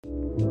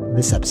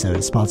This episode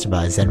is sponsored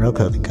by Zenro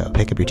Clothing Co.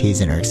 Pick up your tees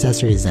and or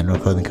accessories at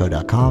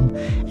zenroclothingco.com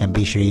and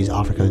be sure to use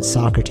offer code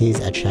Socrates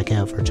at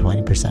checkout for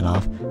 20%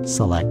 off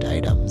select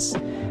items.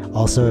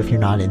 Also, if you're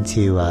not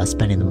into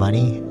spending the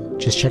money,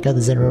 just check out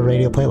the Zenro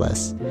radio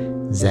playlist.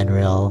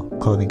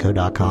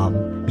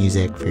 zenroclothingco.com,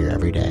 music for your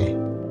everyday.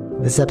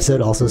 This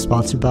episode also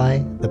sponsored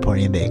by The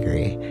Pointian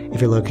Bakery.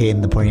 If you're located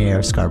in the Pointian area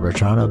of Scarborough,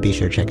 Toronto, be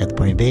sure to check out The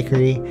Pointian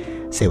Bakery,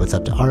 say what's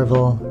up to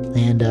Arville,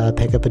 and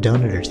pick up a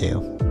donut or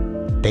two.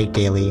 Baked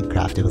daily,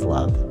 crafted with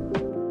love.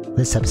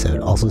 This episode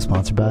also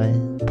sponsored by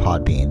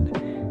Podbean.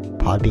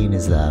 Podbean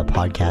is the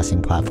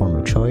podcasting platform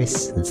of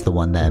choice. It's the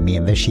one that me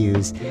and Vish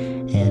use,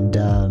 and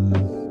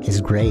is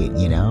great,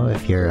 you know,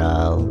 if you're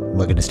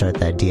looking to start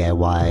that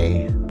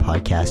DIY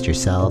podcast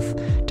yourself.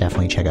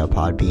 Definitely check out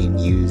Podbean.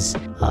 Use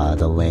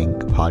the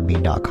link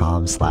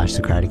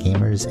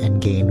podbean.com/SocraticGamers and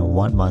gain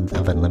 1 month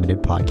of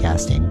unlimited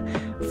podcasting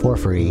for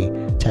free.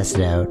 Test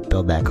it out,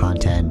 build that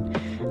content.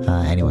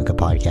 Anyone could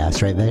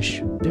podcast, right,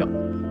 Vish? Yep.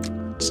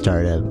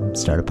 Start a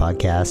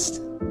podcast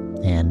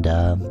and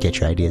get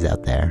your ideas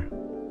out there.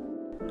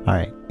 All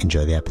right,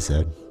 enjoy the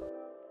episode.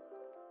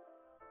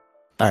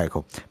 All right,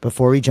 cool.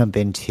 Before we jump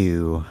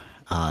into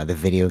the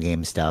video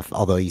game stuff,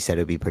 although you said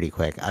it would be pretty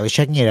quick, I was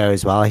checking it out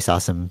as well. I saw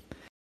some...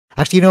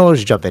 Actually, you know what?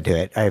 Let's jump into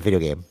it. All right, video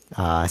game.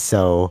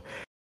 So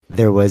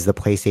there was the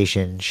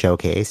PlayStation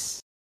Showcase.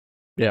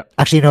 Yeah.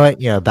 Actually, you know what?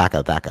 Back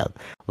up.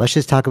 Let's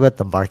just talk about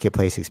the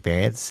marketplace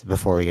experience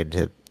before we get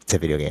into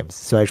video games.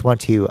 So I just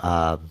want to,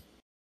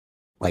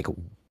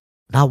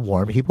 not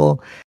warn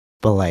people,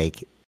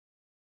 but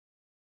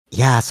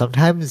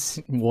sometimes...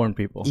 Warn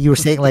people. You were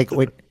saying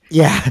when...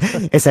 Yeah,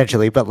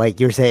 essentially. But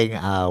you're saying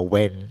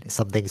when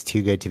something's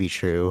too good to be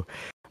true,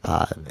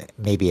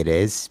 maybe it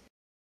is.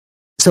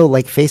 So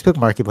Facebook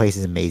Marketplace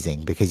is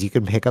amazing because you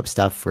can pick up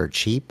stuff for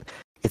cheap.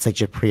 It's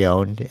just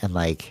pre-owned and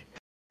I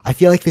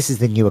feel like this is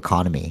the new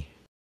economy.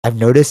 I've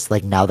noticed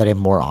now that I'm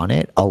more on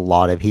it, a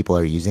lot of people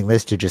are using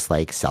this to just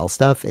sell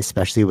stuff,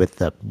 especially with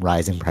the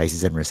rising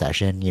prices and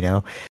recession,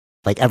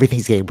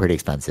 everything's getting pretty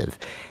expensive.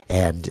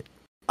 And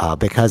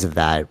because of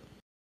that,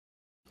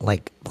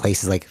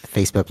 places like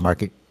Facebook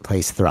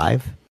Marketplace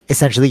thrive.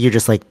 Essentially, you're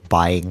just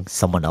buying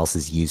someone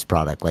else's used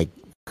product. Why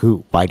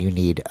do you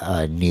need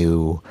a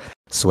new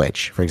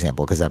Switch, for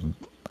example? Because I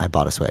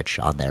bought a Switch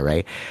on there,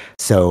 right?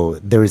 So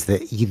there's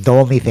the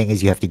only thing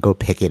is you have to go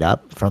pick it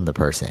up from the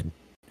person.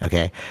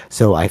 Okay,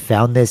 so I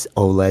found this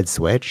OLED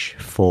Switch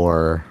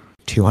for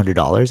 $200, and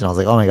I was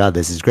like, oh my god,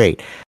 this is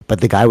great.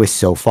 But the guy was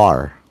so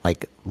far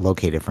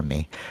located from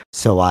me,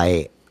 so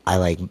I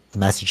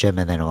messaged him,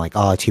 and then I'm like,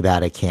 oh, too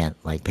bad I can't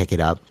pick it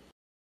up.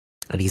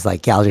 And he's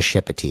like, yeah, I'll just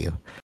ship it to you.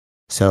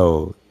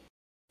 So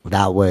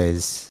that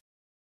was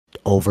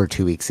over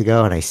 2 weeks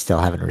ago, and I still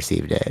haven't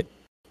received it,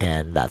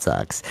 and that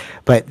sucks.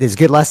 But it's a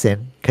good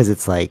lesson because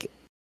it's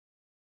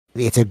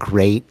a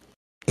great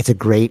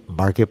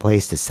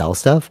marketplace to sell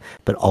stuff,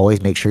 but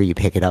always make sure you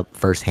pick it up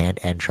firsthand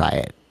and try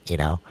it.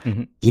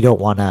 Mm-hmm. You don't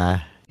want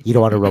to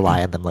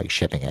rely on them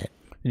shipping it.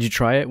 Did you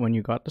try it when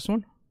you got this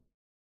one?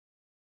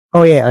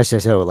 Oh yeah, so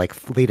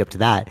lead up to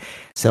that.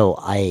 So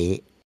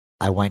I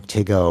went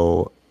to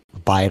go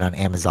buy it on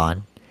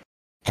Amazon,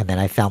 and then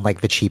I found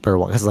the cheaper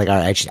one because all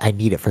right, I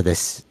need it for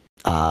this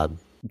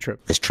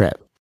trip. This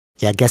trip.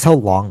 Yeah, guess how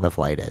long the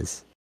flight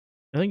is?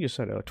 I think you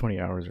said 20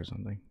 hours or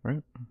something,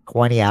 right?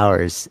 20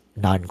 hours,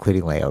 not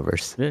including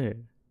layovers. Yeah.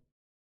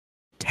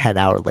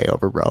 10-hour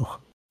layover, bro.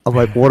 I'm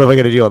like, what am I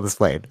gonna do on this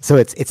plane? So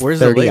it's Where's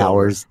 30 the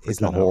hours is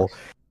the whole.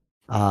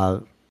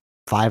 hours?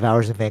 5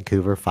 hours in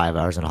Vancouver, 5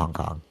 hours in Hong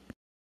Kong.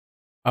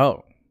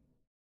 Oh.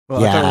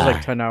 Well, Yeah. I thought it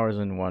was 10 hours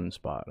in one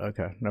spot.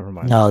 Okay, never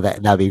mind. No,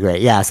 that'd be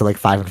great. Yeah, so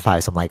 5 and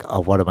 5. So I'm like,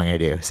 oh, what am I gonna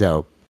do?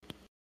 So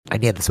I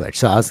need the Switch.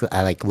 So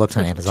I looked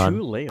on Amazon. 2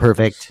 layovers.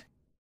 Perfect.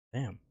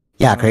 Damn.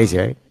 Yeah, crazy,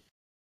 right?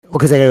 Well,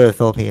 because I go to the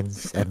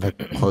Philippines, and the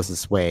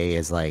closest way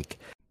is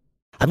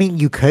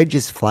you could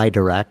just fly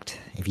direct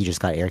if you just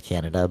got Air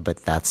Canada,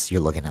 but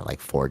you're looking at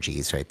 4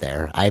 Gs right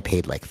there. I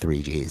paid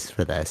 3 Gs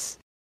for this,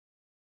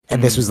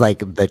 and this was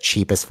the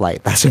cheapest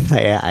flight. That's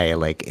why I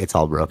it's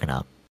all broken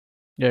up.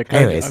 Yeah,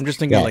 Anyways, I'm just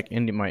thinking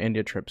yeah. my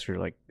India trips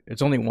are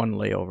it's only one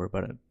layover,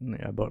 but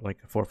about a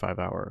 4 or 5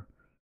 hour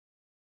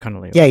kind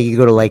of layover. Yeah, you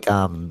go to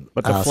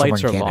but the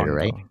flights somewhere in are Canada, long,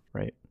 right? though,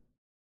 right?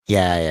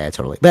 Yeah,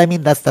 totally. But I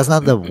mean, that's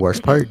not the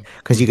worst part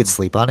because you could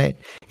sleep on it.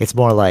 It's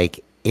more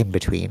in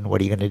between.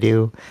 What are you gonna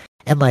do?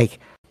 And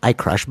I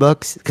crush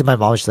books because my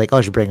mom was just like, "Oh,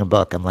 I should bring a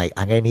book." I'm like,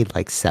 I'm gonna need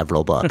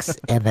several books.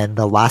 And then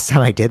the last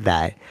time I did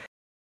that,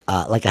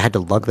 I had to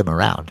lug them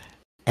around,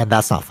 and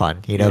that's not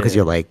fun, because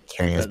you're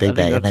carrying this big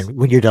bag, and then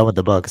when you're done with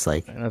the books,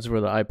 and that's where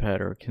the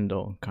iPad or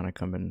Kindle kind of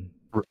come in.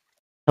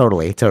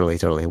 Totally,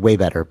 way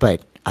better.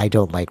 But I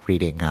don't like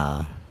reading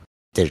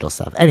digital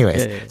stuff.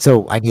 Anyways,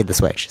 So I need the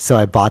Switch. So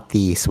I bought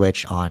the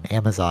Switch on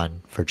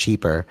Amazon for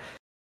cheaper.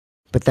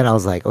 But then I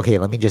was like, okay,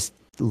 let me just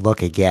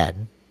look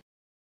again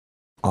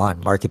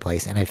on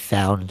Marketplace, and I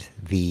found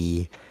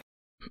the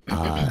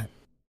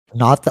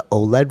not the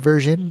OLED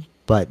version,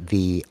 but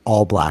the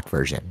all black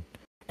version.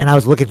 And I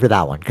was looking for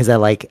that one because I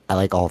like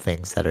all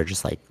things that are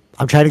just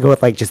I'm trying to go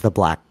with just the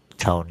black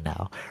tone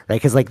now, right?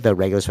 Because like the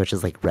regular Switch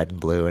is like red and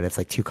blue, and it's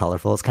like too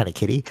colorful. It's kind of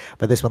kitty,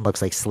 but this one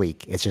looks like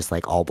sleek. It's just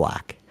like all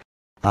black.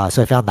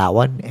 So I found that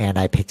one, and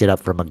I picked it up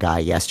from a guy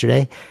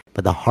yesterday.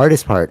 But the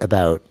hardest part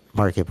about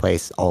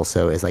Marketplace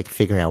also is like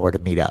figuring out where to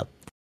meet up.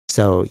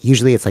 So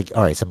usually it's like,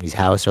 all right, somebody's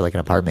house or like an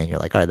apartment. You're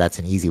like, all right, that's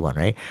an easy one,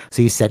 right?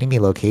 So he's sending me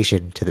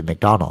location to the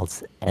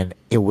McDonald's, and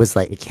it was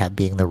like it kept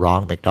being the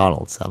wrong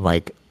McDonald's. I'm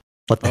like,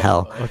 what the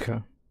hell? Okay.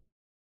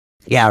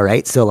 Yeah,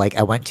 right. So like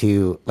I went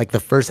to like the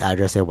first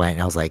address I went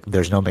and I was like,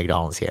 there's no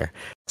McDonald's here.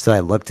 So I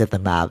looked at the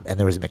map and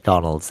there was a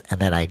McDonald's and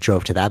then I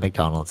drove to that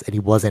McDonald's and he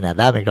wasn't at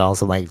that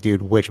McDonald's. So I'm like,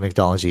 dude, which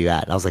McDonald's are you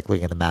at? And I was like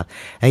looking at the map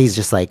and he's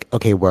just like,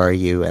 okay, where are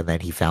you? And then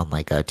he found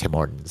like a Tim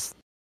Hortons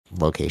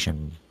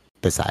location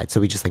beside.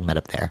 So we just like met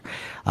up there.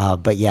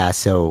 But yeah,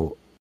 so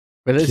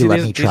But he see, let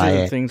these, me these try are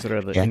the it. things that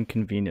are the Yeah.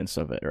 inconvenience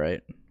of it,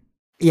 right?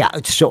 Yeah,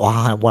 it's so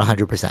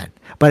 100%.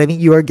 But I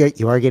mean, you are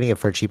getting it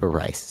for a cheaper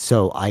price.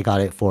 So I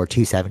got it for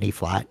 270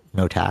 flat,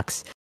 no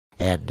tax,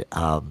 and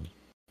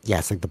yeah,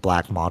 it's like the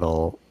black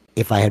model.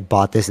 If I had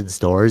bought this in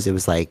stores, it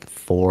was like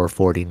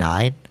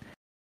 449.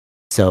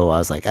 So I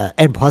was like,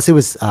 and plus it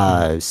was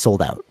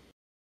sold out.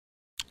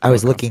 I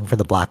was Okay. looking for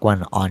the black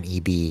one on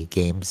EB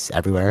Games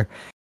everywhere.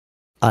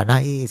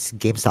 Not it's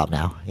GameStop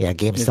now. Yeah,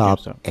 GameStop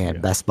GameStop, and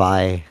yeah. Best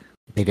Buy.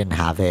 They didn't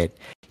have it.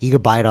 You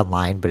could buy it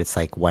online, but it's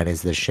like when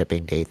is the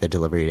shipping date, the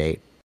delivery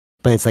date?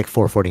 But it's like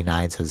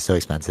 449, so it's so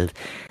expensive.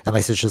 And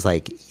my sister's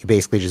like, you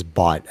basically just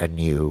bought a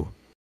new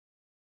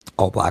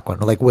all black one,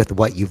 like with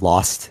what you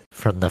lost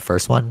from the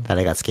first one that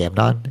I got scammed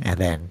on, and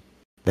then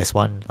this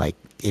one, like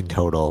in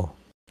total,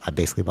 I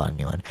basically bought a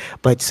new one.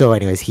 But so,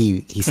 anyways,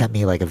 he sent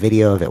me like a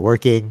video of it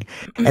working,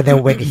 and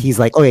then when he's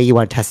like, "Oh yeah, you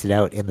want to test it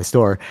out in the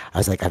store?" I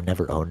was like, "I've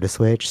never owned a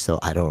Switch, so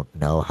I don't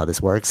know how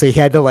this works." So he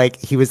had to like,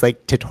 he was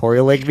like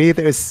tutorialing me. It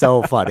was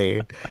so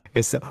funny.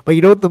 It's so, but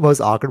you know what the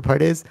most awkward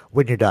part is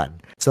when you're done.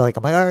 So like,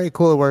 I'm like, "All right,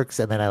 cool, it works,"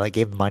 and then I like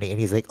gave him money,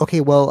 and he's like,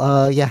 "Okay,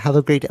 well, yeah, have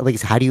a great day."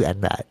 Like, how do you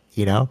end that?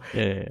 You know?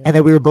 Yeah. And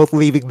then we were both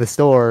leaving the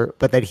store,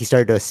 but then he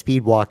started to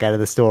speed walk out of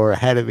the store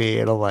ahead of me,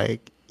 and I'm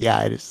like, yeah,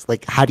 I just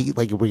like, how do you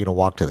like? We're gonna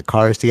walk to the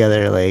cars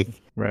together, like,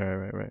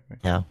 Right.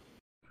 yeah,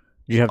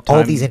 You have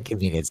all these time.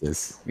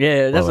 inconveniences.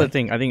 Yeah, that's the What?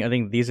 thing. I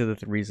think these are the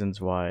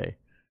reasons why.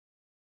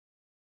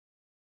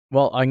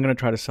 Well, I'm gonna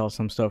try to sell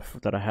some stuff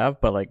that I have,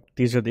 but like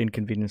these are the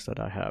inconvenience that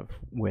I have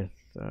with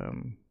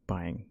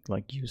buying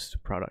like used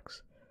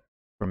products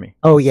for me.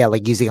 Oh yeah,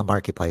 like using a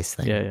marketplace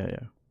thing. Yeah.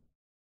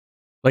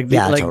 Like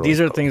Yeah, like totally, these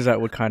are totally. things that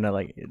would kind of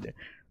like,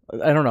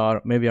 I don't know.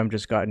 Maybe I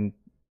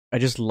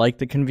just like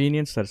the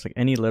convenience. That it's like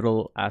any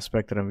little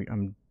aspect that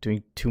I'm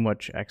doing too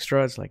much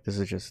extra. It's like this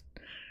is just.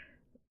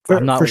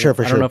 I'm not. For sure,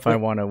 for I don't know sure, if I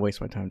want to waste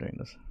my time doing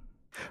this.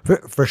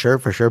 for sure,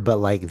 for sure. But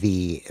like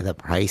the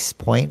price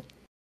point,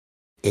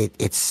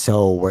 it's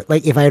so worth.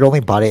 Like if I had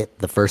only bought it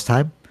the first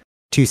time,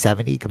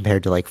 270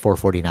 compared to like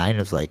 449, it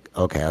was like,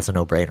 okay, that's a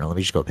no brainer. Let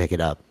me just go pick it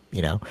up.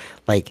 You know,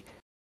 like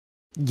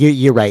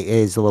you're right. It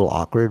is a little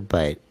awkward,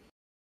 but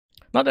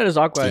Not that it's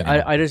awkward. you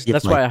know, I just you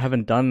have that's to like why I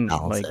haven't done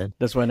balance like it.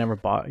 that's why I never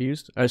bought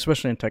used,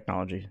 especially in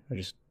technology. I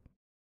just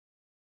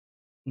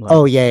like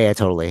Oh yeah,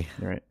 totally.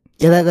 right.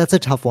 Yeah, that's a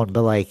tough one,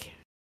 but like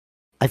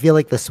I feel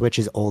like the Switch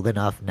is old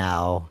enough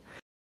now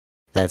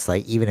that's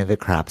like even if it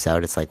craps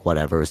out, it's like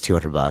whatever, it was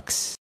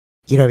 $200.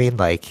 You know what I mean?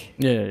 Like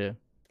Yeah.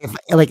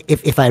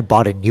 if I had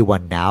bought a new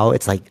one now,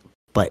 it's like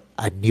but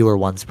a newer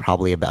one's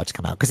probably about to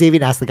come out. Because I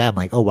even asked the guy, I'm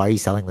like, oh, why are you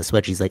selling the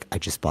Switch? He's like, I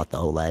just bought the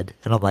OLED.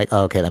 And I'm like,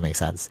 oh, okay, that makes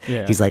sense.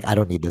 Yeah. He's like, I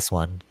don't need this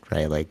one,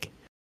 right? Like,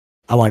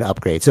 I want to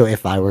upgrade. So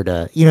if I were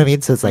to, you know what I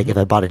mean? So it's like if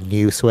I bought a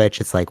new Switch,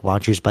 it's like, why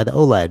don't you just buy the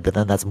OLED? But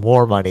then that's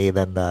more money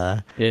than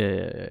the,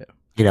 Yeah.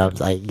 you know, it's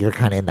like you're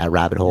kind of in that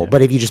rabbit hole. Yeah.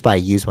 But if you just buy a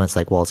used one, it's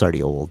like, well, it's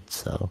already old.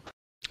 So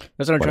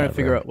That's what I'm trying to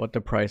figure whatever. out what the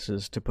price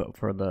is to put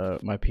for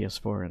my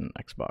PS4 and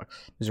Xbox.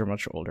 These are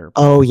much older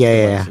Oh,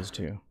 yeah. devices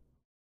too.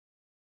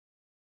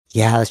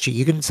 Yeah, that's true.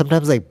 You can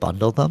sometimes like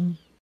bundle them.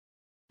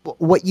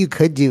 What you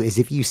could do is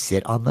if you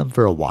sit on them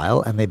for a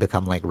while and they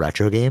become like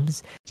retro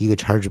games, you could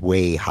charge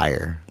way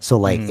higher. So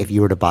like if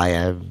you were to buy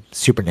a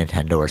Super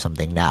Nintendo or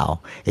something now,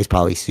 it's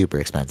probably super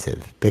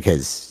expensive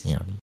because, you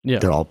know, Yeah.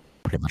 they're all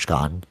pretty much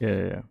gone.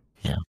 Yeah.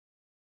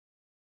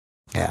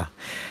 Yeah.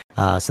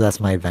 So that's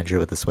my adventure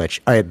with the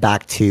Switch. All right,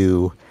 back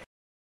to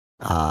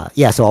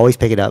yeah, so always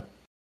pick it up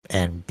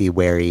and be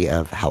wary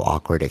of how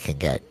awkward it can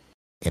get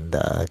in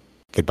the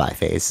goodbye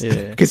phase.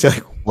 Yeah. Because you're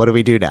like, what do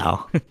we do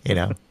now? You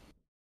know?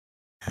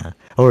 Yeah.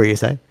 What were you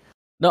saying?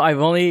 No, I've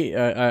only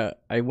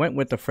I went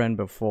with a friend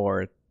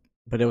before,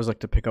 but it was like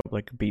to pick up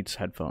like Beats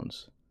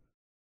headphones.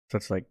 So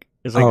it's like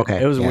Oh,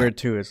 okay. it was Yeah. weird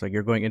too. It's like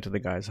you're going into the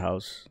guy's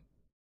house.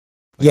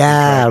 Like,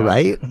 Yeah, drag on.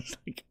 right? It's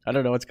like, I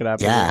don't know what's gonna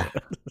happen. Yeah.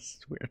 This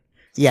is weird.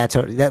 Yeah,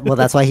 totally. Well,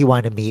 that's why he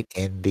wanted to meet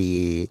in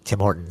the Tim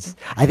Hortons.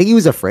 I think he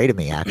was afraid of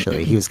me,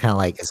 actually. He was kind of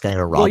like, is guy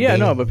gonna rob Well, yeah, me?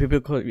 no, but people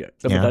could. Yeah,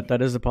 but Yeah.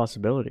 that is a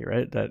possibility,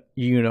 right? That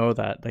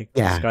that like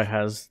Yeah. this guy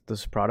has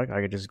this product,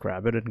 I could just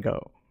grab it and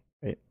go.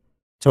 Right?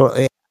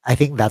 So I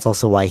think that's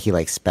also why he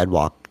like sped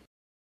walk,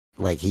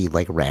 like he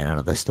like ran out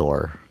of the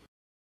store.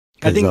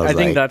 I 'Cause think was I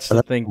think like, that's "Oh,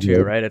 the that's thing too,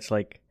 weird." right? It's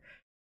like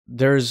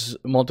there's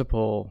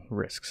multiple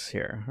risks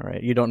here,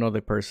 right? You don't know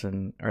the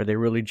person. Are they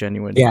really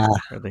genuine? Yeah,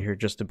 Are they here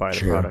just to buy the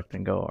true. product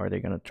and go? Are they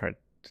going to try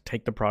to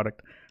take the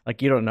product?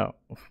 Like, you don't know.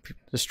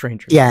 The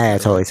strangers Yeah, out yeah, there,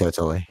 right? totally, so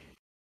totally.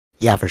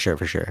 Yeah, for sure,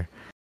 for sure.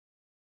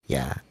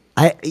 Yeah.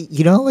 Like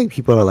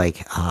people are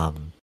like,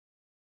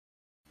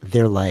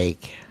 they're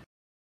like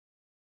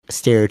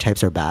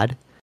stereotypes are bad,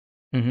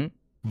 Mm-hmm.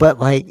 but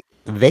like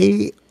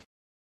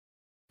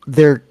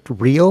they're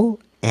real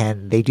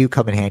and they do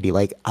come in handy.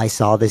 Like I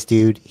saw this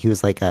dude, he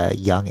was like a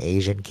young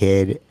Asian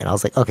kid, and I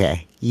was like,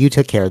 okay, you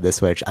took care of the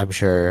Switch. I'm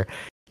sure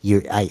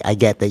I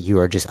get that you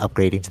are just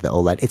upgrading to the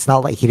OLED. It's not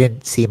like he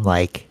seemed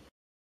like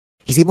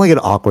an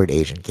awkward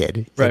Asian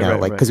kid, Right, right,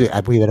 like right. because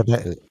we met up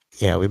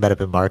we met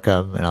up in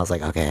Markham, and I was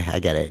like, okay, I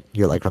get it.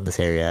 You're like from this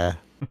area,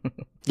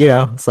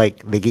 It's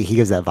like he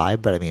gives that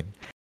vibe, but I mean,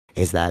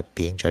 is that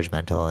being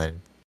judgmental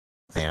and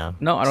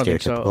No, I don't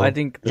think so. I stereotypical?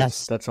 think that's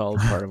Yes, that's all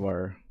part of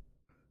our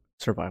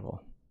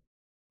survival.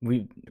 We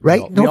we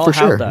right? all we No, all for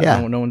have sure. that.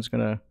 Yeah. No one's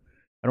gonna.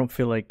 I don't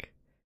feel like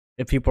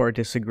if people are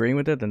disagreeing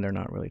with it, then they're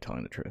not really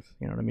telling the truth.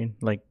 You know what I mean?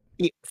 Like,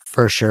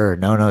 For sure.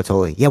 No, no,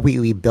 totally. Yeah,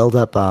 we build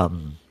up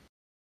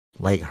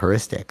like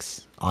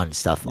heuristics on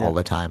stuff yeah, all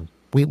the time.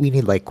 We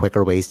need like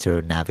quicker ways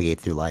to navigate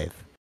through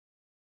life.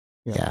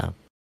 yeah. Yeah.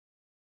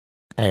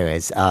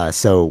 Anyways,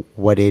 so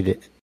what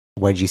did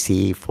you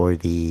see for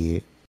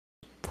the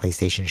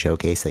PlayStation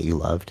showcase that you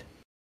loved?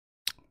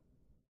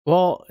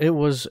 Well, it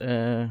was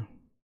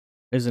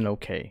is an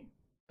okay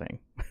thing.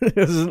 It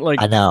wasn't I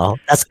like know.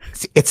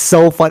 It's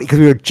so funny because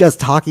we were just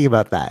talking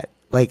about that.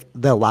 Like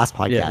the last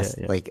yeah, podcast,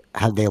 yeah, like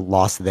have they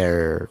lost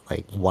their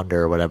like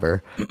wonder or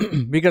whatever?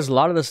 yeah. Because a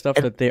lot of the stuff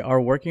And, that they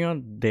are working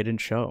on, they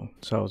didn't show.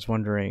 So I was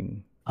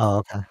wondering oh,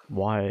 okay.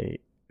 why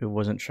it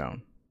wasn't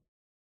shown.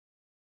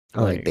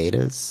 Oh, like Like,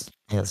 betas?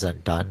 Yeah, it's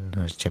not done.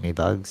 There's Jimmy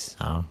Bugs.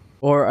 Oh.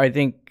 or I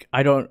think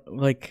I don't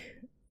like.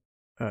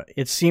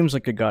 It seems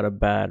like it got a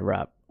bad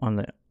rap on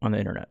the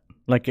internet.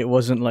 Like it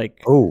wasn't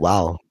like Oh,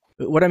 wow.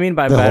 what I mean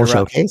by The bad whole rap.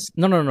 showcase?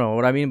 No, no, no.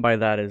 What I mean by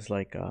that is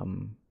like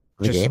The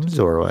just games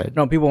or what?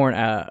 no, people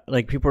weren't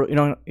like people. You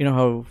know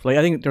how like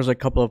I think there's like a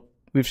couple of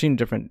we've seen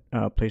different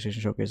PlayStation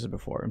showcases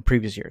before in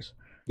previous years,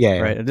 Yeah, yeah.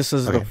 right? And this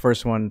is the Okay.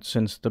 first one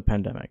since the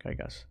pandemic, I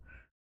guess.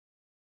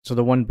 So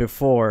the one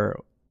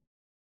before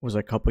was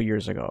a couple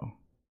years ago,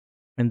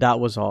 and that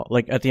was all.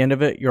 Like at the end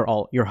of it, you're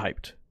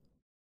hyped.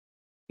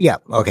 Yeah.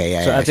 Okay.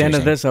 Yeah. So Yeah. I at the see what you're end of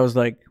saying. this, I was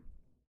like,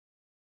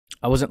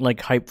 I wasn't like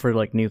hyped for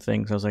like new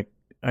things. I was like,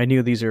 I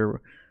knew these are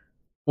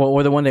well,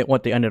 or the one that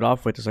what they ended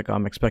off with is like, oh,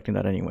 I'm expecting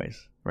that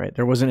anyways, right?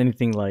 There wasn't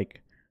anything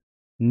like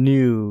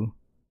new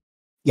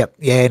Yep.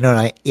 Yeah. No.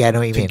 No. Yeah. I know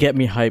what you to mean. get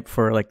me hyped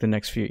for like the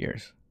next few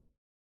years.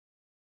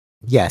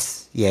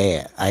 Yes. Yeah.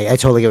 Yeah. I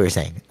totally get what you're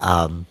saying.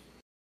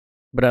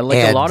 But I like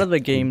a lot And of the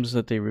games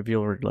that they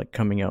reveal were like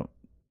coming out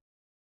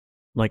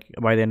like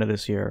by the end of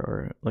this year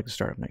or like the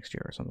start of next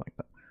year or something like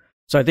that.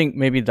 So I think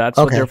maybe that's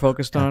what okay. they're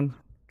focused Yeah. on,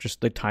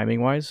 just the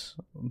timing wise.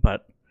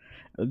 But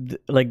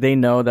like they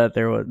know that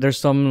there's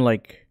some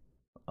like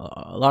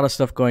a lot of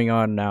stuff going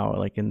on now,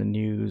 like in the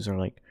news or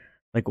like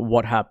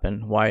what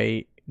happened,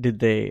 why did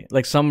they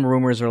like some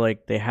rumors are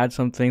like they had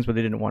some things but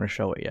they didn't want to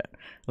show it yet.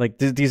 Like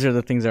these are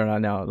the things that are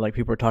not now like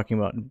people are talking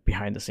about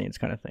behind the scenes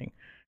kind of thing.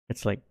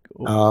 It's like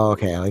Oh,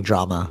 okay. Like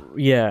drama.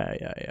 yeah,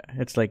 yeah, yeah.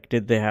 It's like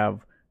did they have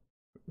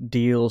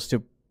deals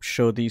to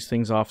show these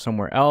things off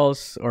somewhere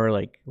else or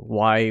like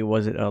why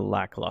was it a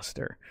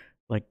lackluster?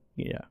 Like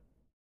yeah.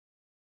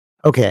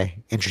 Okay.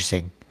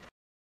 Interesting.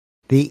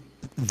 The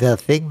the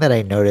thing that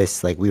I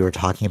noticed, like we were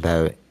talking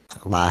about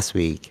last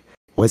week,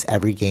 was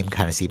every game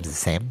kind of seems the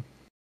same.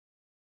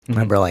 Mhm.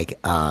 Remember, like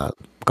God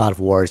of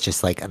War is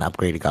just like an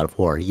upgraded God of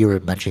War. You were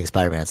mentioning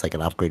Spider Man; it's like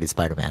an upgraded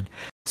Spider Man.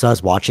 So I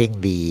was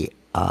watching the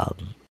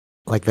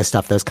like the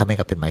stuff that was coming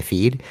up in my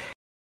feed,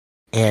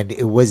 and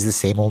it was the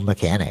same old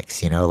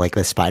mechanics. Like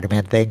the Spider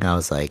Man thing. I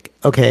was like,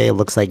 okay, it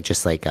looks like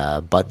just like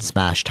a button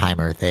smash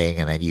timer thing,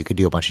 and then you could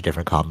do a bunch of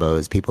different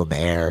combos, people in the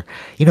air.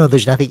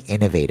 There's nothing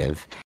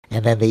innovative.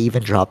 And then they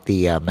even dropped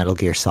the Metal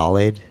Gear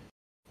Solid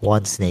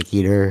one, Snake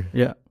Eater.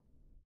 Yeah.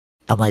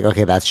 I'm like,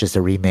 okay, that's just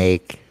a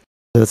remake.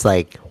 So it's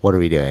like, what are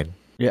we doing?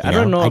 Yeah, I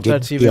don't know I if didn't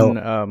that's feel.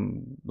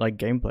 even like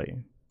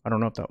gameplay. I don't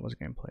know if that was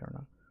gameplay or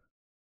not.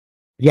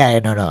 Yeah,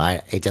 no, no,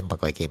 it didn't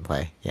look like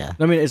gameplay. Yeah,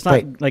 I mean, it's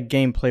but not like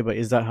gameplay, but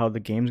is that how the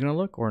game's gonna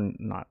look or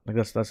not? Like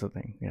that's the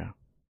thing. Yeah,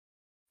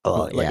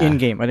 well, like in yeah,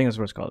 game. I think that's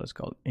what it's called. It's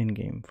called in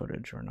game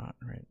footage or not,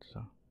 right?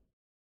 So,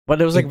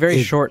 but it was like it, very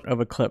it, short of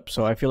a clip,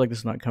 so I feel like this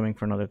is not coming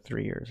for another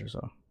 3 years or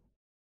so.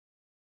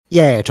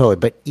 yeah, totally.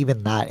 But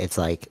even that, it's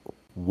like,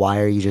 why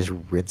are you just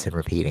rinse and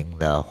repeating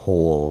the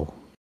whole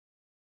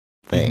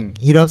Mm-hmm. thing?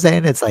 You know what I'm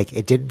saying? It's like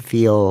it didn't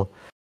feel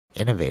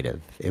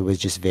innovative. It was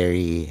just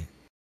very.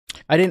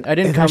 I didn't And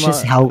that's come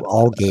just out. how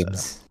all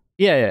games.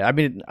 Yeah, yeah. I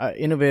mean,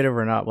 innovative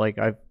or not, like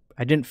I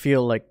didn't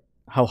feel like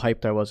how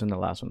hyped I was in the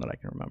last one that I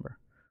can remember.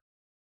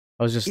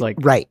 I was just like,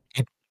 Right,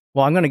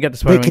 well, I'm gonna get the but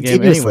Spider-Man game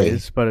continuously.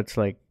 anyways, but it's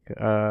like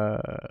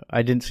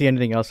I didn't see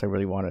anything else I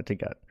really wanted to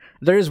get.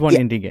 There is one Yeah,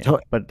 indie game,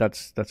 but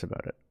that's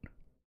about it.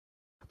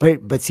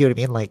 But see what I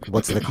mean? Like,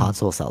 what's the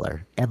console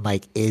seller? And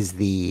like, is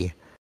the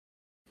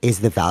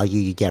value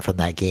you get from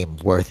that game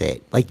worth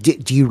it? Like,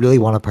 do you really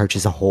want to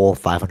purchase a whole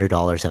 $500,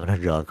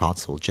 $700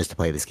 console just to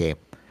play this game?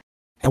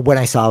 And when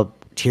I saw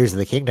Tears of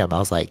the Kingdom, I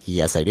was like,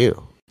 yes, I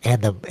do.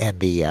 And the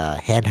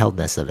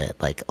handheldness of it,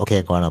 like, okay,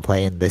 I'm going to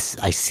play in this.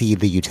 I see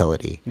the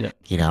utility. Yeah.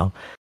 You know,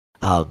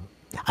 I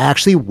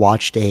actually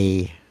watched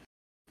a.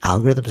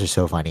 Algorithms are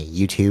so funny.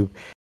 YouTube.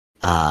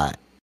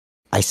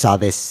 I saw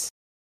this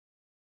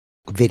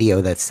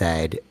video that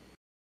said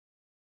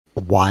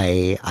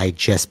why I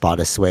just bought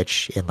a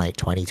Switch in like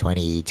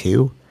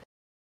 2022.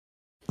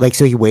 Like,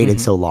 so he waited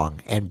Mhm. so long.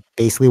 And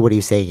basically what he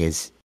was saying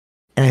is,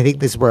 and I think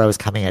this is where I was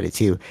coming at it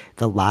too,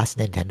 the last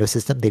Nintendo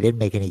system, they didn't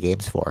make any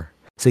games for.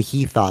 So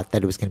he thought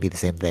that it was going to be the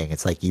same thing.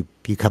 It's like you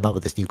come up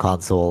with this new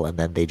console and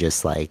then they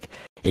just like,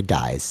 it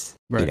dies,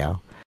 you Right.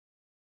 know?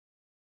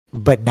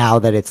 But now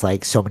that it's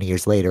like so many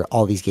years later,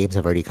 all these games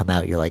have already come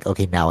out. You're like,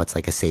 okay, now it's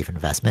like a safe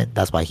investment.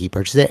 That's why he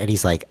purchased it. And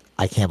he's like,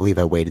 I can't believe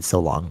I waited so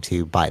long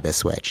to buy this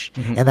Switch.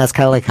 Mhm. And that's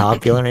kind of like how I'm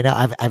feeling right now.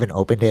 I haven't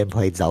opened it and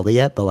played Zelda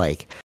yet, but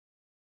like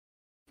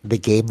the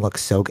game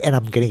looks so good. And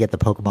I'm going to get the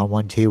Pokemon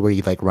one too, where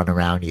you like run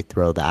around, you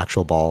throw the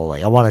actual ball.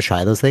 Like, I want to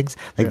try those things.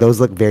 Like, Yeah. those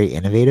look very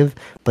innovative.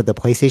 But the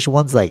PlayStation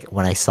ones, like,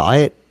 when I saw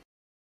it,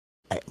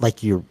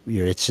 like,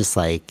 it's just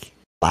like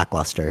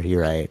lackluster.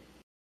 You're right.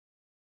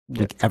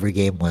 Yeah. Like, every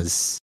game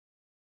was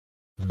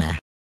meh.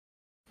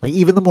 Like,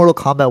 even the Mortal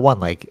Kombat one,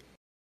 like,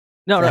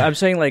 No, Yeah. I'm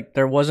saying like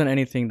there wasn't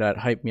anything that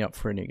hyped me up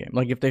for a new game.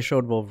 Like if they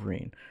showed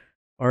Wolverine,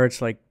 or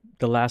it's like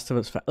The Last of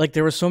Us. Like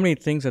there were so many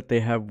things that they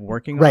have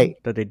working on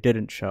Right. that they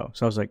didn't show.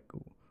 So I was like,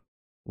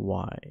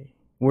 why?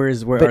 Where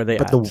But- are they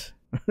but at?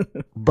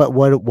 the- But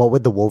what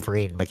would the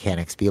Wolverine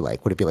mechanics be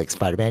like? Would it be like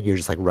Spider-Man? You're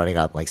just like running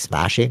up, like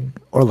smashing,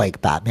 or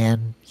like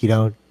Batman? You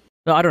know?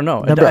 No, I don't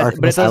know. Remember But Arkham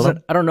it doesn't.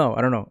 Asylum? I don't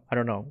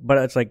know. But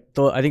it's like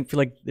I feel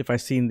like if I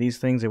seen these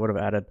things, they would have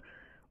added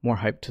more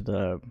hype to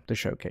the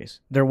showcase.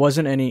 There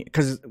wasn't any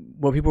because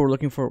what people were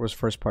looking for was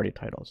first party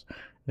titles.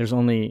 There's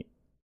only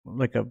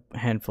like a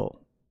handful,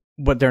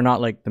 but they're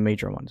not like the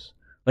major ones.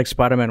 Like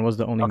Spider-Man was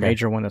the only Okay.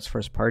 major one that's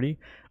first party.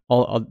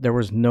 There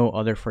was no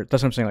other first.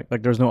 That's what I'm saying.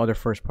 Like there's no other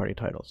first party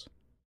titles.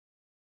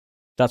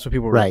 That's what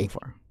people were looking Right.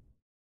 for.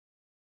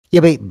 Yeah,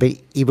 but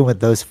even with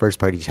those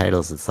first-party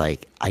titles, it's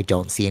like I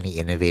don't see any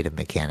innovative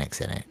mechanics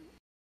in it.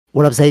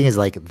 What I'm saying is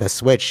like the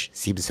Switch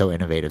seems so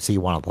innovative, so you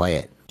want to play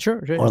it,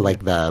 Sure. or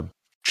like the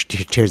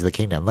Tears of the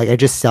Kingdom. Like, I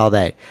just saw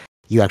that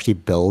you actually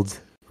build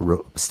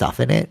stuff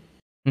in it.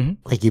 Mhm.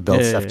 Like, you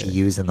build Yeah, stuff yeah, to yeah.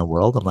 use in the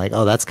world. I'm like,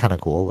 oh, that's kind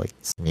of cool. Like,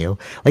 it's new.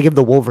 Like, if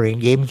the Wolverine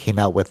game came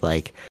out with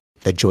like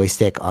the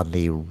joystick on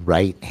the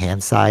right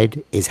hand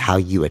side is how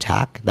you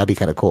attack, that'd be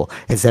kind of cool.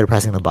 Instead of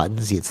pressing the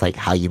buttons, it's like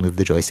how you move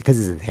the joystick because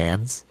it's his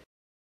hands.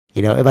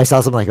 You know, if I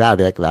saw something like that, I'd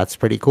be like, that's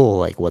pretty cool.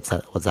 Like, what's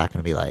that going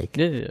to be like?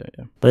 Yeah.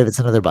 But if it's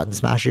another button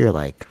smasher, you're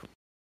like,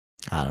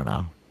 I don't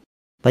know.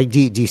 Like, do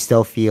you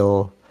still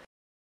feel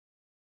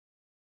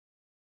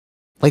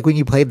like when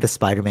you played the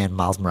Spider-Man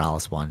Miles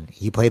Morales one,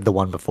 you played the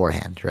one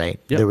beforehand, right?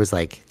 Yep. There was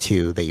like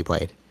two that you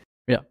played.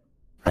 Yeah.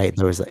 Right?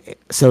 There was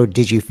so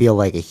did you feel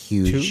like a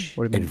Two? huge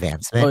What do you mean?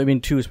 advancement? Oh, I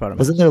mean two Spider-Man.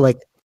 Wasn't there like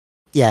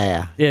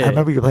yeah. Yeah. I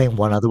remember you playing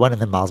one other one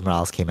and then Miles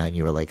Morales came out and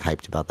you were like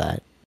hyped about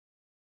that.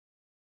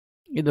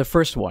 The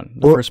first one,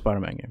 Well- first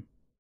Spider-Man game.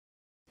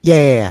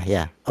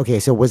 Yeah. Okay,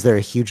 so was there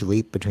a huge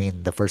leap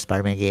between the first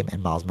Spider-Man game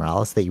and Miles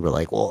Morales that you were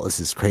like, "Well, this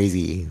is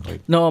crazy."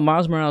 Like, No,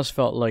 Miles Morales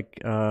felt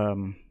like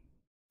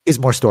is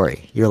more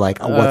story. You're like,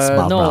 oh, what's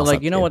Miles no, Morales? like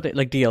up you know to? what,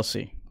 like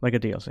DLC, like a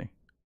DLC,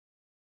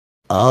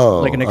 Oh,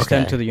 like an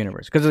extend okay. to the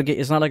universe, because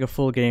it's not like a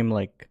full game,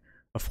 like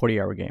a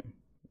 40-hour game,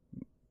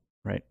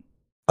 right?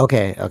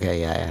 Okay,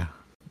 yeah.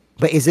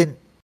 But isn't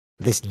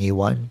this new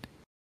one?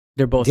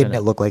 They're both Didn't in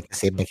it look like the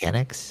same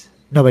mechanics?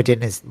 No, but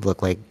didn't it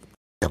look like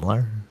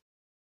similar?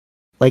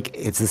 Like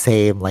it's the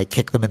same, like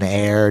kick them in the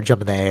air,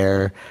 jump in the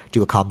air,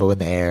 do a combo in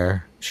the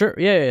air. Sure,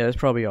 yeah, it's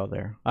probably all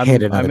there.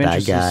 Hit another I'm bad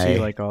interested to see guy.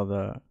 like all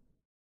the,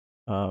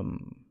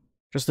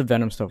 just the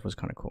Venom stuff was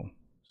kind of cool.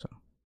 So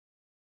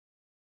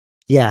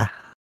Yeah,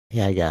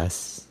 I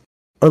guess.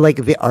 Or like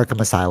the Arkham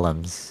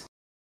Asylums,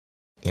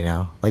 you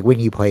know, like when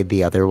you played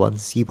the other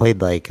ones, you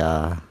played like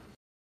I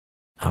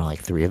don't know, like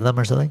 3 of them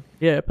or something.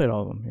 yeah, I played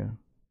all of them. Yeah,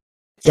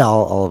 Yeah,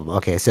 all of them.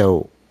 Okay,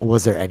 so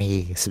was there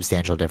any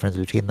substantial difference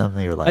between them?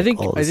 You're like, I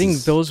think oh, I this think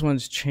is- those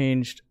ones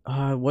changed.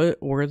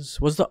 What was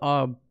the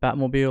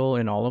Batmobile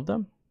in all of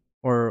them,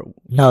 or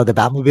No, the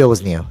Batmobile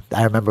was new.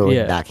 I remember when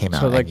yeah, that came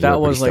out. so like and you were that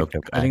was pretty like stoked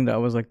over I that. think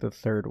that was like the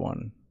third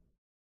one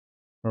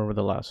or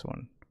the last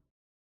one.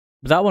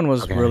 But that one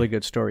was Okay. really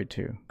good story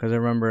too, because I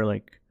remember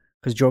like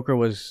because Joker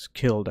was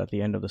killed at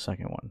the end of the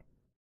second one,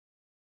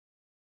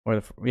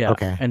 or yeah,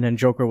 Okay. and then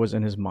Joker was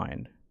in his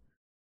mind,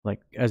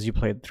 like as you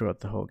played throughout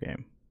the whole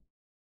game.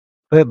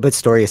 But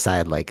story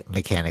aside, like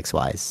mechanics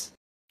wise,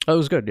 Oh, it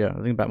was good. Yeah,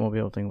 I think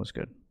Batmobile thing was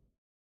good.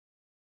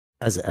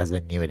 as a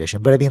new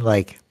addition. But I mean,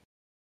 like,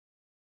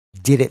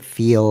 did it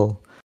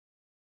feel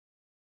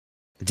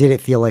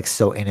like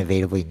so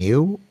innovatively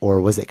new,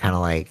 or was it kind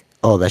of like,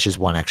 oh, that's just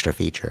one extra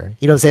feature?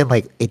 You know what I'm saying?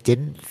 Like, it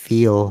didn't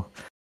feel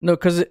No,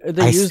 because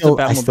they I used the still,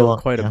 I Batmobile still,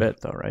 quite a yeah.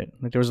 bit, though, right?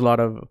 Like there was a lot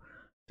of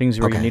things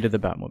where you Okay. needed the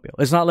Batmobile.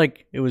 It's not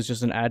like it was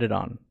just an added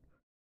on.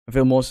 I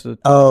feel most of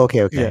the Oh, okay,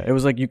 yeah, okay. it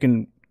was like you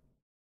can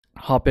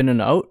hop in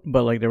and out,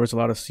 but like there was a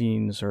lot of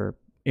scenes or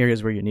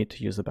areas where you need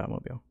to use the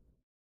Batmobile.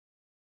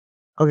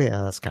 Okay,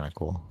 yeah, that's kind of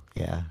cool.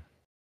 Yeah.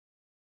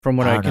 From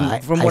what I I don't know.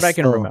 can, from I what I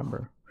can still,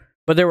 remember,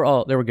 but they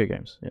were good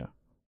games. Yeah,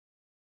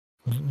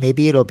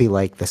 maybe it'll be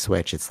like the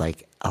Switch. It's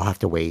like I'll have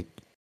to wait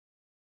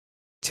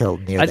till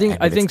near the end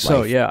I of its think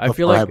so. life Yeah, I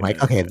feel before like, I'm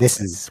like, okay,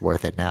 this is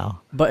worth it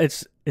now. but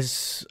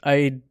it's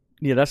I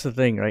yeah, that's the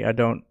thing, right? I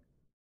don't.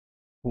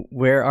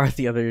 Where are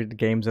the other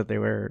games that they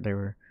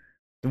were?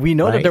 We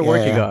know that Right? they're Yeah,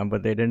 working yeah. on,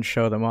 but they didn't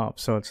show them off.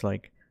 So it's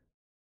like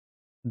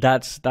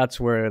that's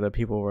where the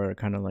people were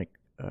kind of like,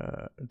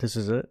 this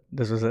is it.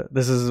 This is it.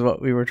 This is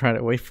what we were trying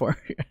to wait for.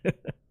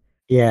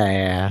 Yeah,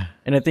 yeah.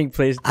 And I think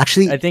plays.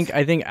 Actually, I think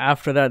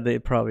after that they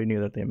probably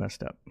knew that they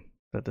messed up.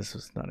 That this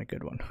was not a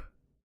good one.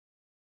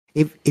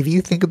 if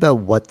you think about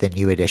what the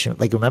new edition,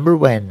 like remember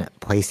when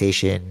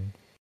PlayStation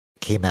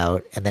came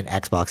out and then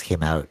Xbox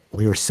came out,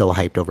 we were so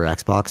hyped over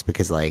Xbox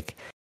because like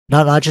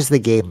not just the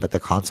game but the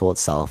console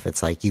itself.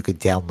 It's like you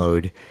could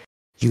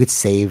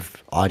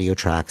save audio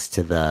tracks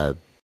to the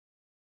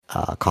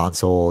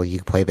console. You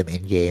could play them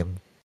in game.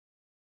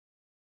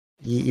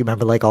 You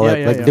remember like all Yeah, that?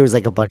 yeah, Like yeah. there was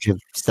like a bunch of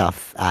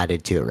stuff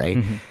added to it, right?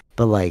 Hmm.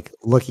 But like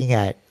looking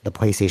at the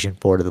PlayStation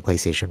 4 to the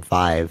PlayStation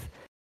 5,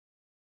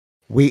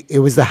 it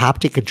was the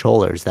haptic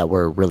controllers that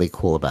were really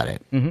cool about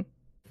it. Hmm.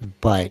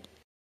 But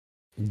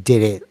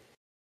did it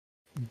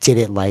did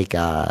it like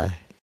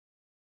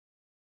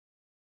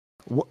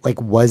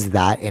was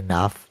that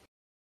enough?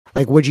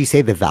 Like would you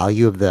say the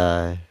value of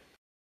the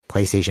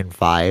PlayStation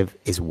 5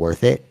 is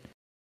worth it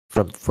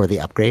for the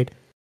upgrade?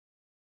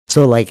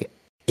 So like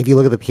if you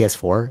look at the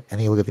PS4 and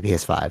then you look at the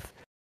PS5,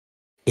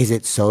 is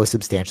it so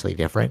substantially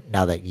different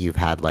now that you've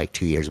had like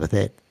 2 years with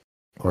it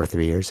or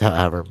 3 years,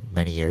 however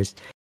many years?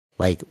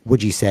 Like,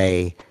 would you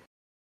say,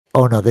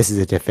 oh no, this is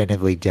a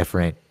definitively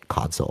different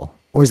console?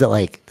 Or is it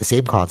like the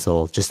same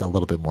console, just a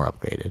little bit more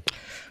upgraded?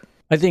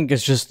 I think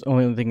it's just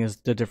only thing is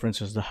the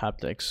difference is the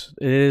haptics.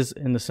 It is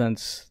in the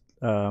sense,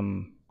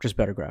 just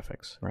better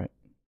graphics, right?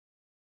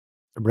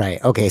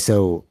 Right. Okay.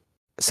 So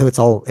it's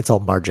all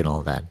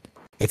marginal then.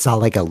 It's not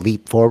like a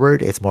leap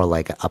forward. It's more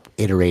like an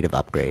iterative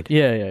upgrade.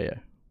 Yeah, yeah, yeah,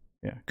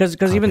 yeah. Because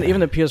even Okay.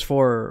 the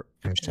PS4,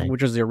 Interesting.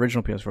 which was the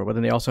original PS4, but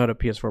then they also had a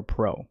PS4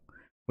 Pro,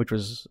 which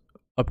was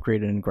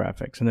upgraded in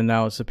graphics, and then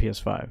now it's a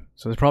PS5.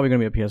 So it's probably going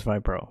to be a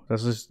PS5 Pro.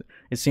 That's just.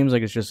 It seems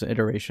like it's just an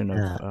iteration of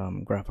Yeah.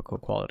 graphical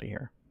quality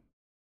here.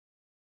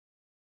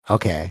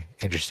 Okay.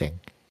 Interesting.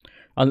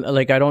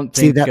 Like I don't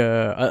See think that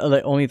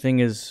the only thing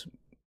is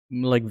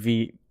like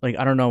like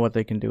I don't know what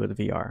they can do with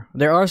VR.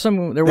 There were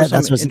some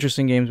that's what's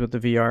interesting games with the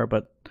VR,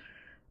 but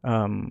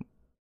um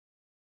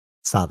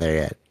it's not there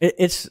yet.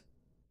 it's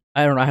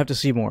I don't know. I have to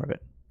see more of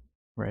it,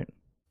 right?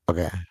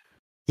 Okay.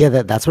 Yeah,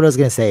 that's what I was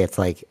gonna say. It's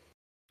like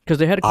Because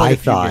they had quite I a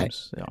few thought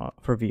games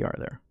for VR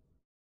there.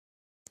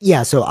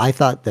 yeah, so I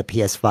thought the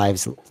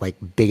PS5's like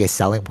biggest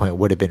selling point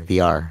would have been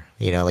VR.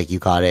 You know, like you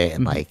got it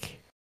and Hmm. like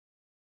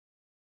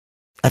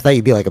I thought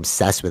you'd be like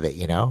obsessed with it,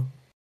 you know?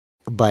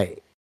 But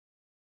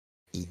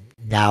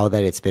now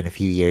that it's been a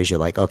few years, you're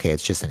like, okay,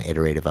 it's just an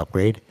iterative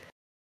upgrade.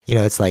 You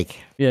know, it's Yeah,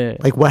 yeah, yeah.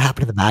 like what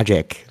happened to the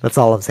magic? That's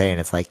all I'm saying.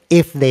 It's like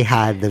if they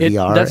had the It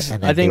VR that's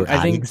and then they were I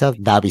adding think stuff,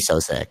 that'd be so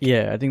sick.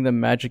 yeah, I think the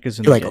magic is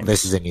in You're the like, oh,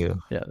 this is games. a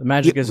new Yeah, the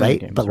magic yeah, is in the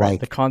right? But games, right?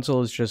 The like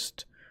console is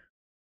just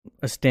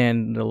a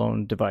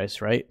standalone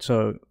device, right?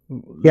 So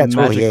the yeah, totally,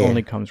 magic yeah,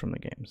 only yeah. comes from the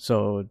game.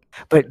 So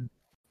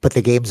But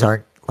the games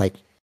aren't like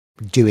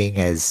doing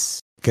as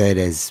good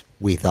as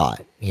we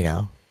thought, you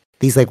know?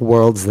 These like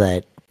worlds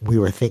that we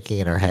were thinking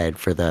in our head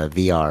for the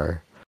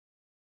VR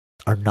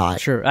are not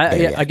sure, there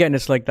yeah, yet. again,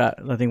 it's like that.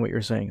 I think what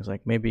you're saying is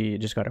like maybe you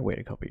just gotta wait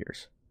a couple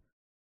years.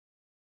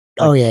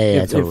 Oh Like yeah, yeah,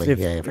 yeah, if totally. Yeah,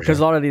 yeah, for because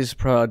a sure. lot of these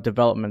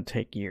development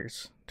take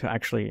years to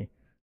actually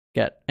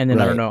get, and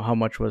then I don't Right. know how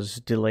much was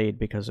delayed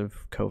because of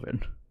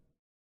COVID.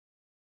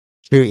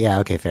 True. Yeah,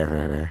 okay, fair,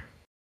 fair, fair.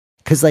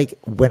 Cause like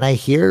when I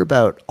hear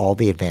about all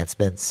the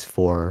advancements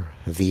for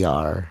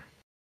VR,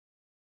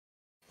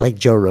 like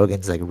Joe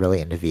Rogan's like really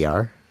into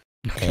VR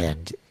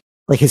and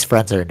like his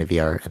friends are into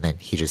VR and then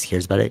he just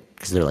hears about it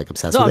because they're like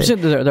obsessed No, with I'm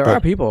it. saying there are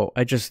But people.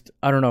 I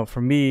don't know.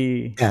 For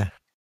me, yeah.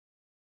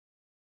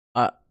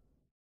 uh,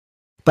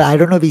 But I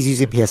don't know if he's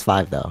using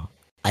PS5 though.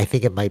 I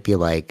think it might be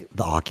like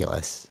the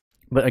Oculus.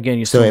 but again,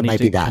 you So still it need might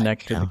be to that,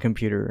 connect you to the know?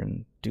 computer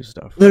and do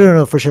stuff, No, right? no,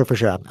 no, for sure, for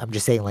sure. I'm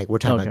just saying like we're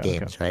talking Okay, about okay,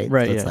 games, right?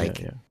 right, So it's yeah, yeah, like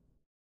yeah.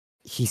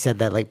 he said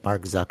that like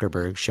Mark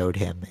Zuckerberg showed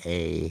him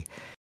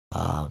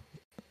um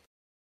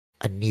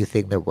a new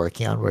thing they're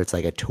working on where it's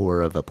like a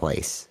tour of a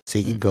place. So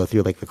you can Mm. go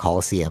through like the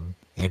Coliseum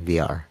in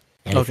VR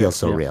and it Okay, feels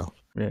so yeah, real.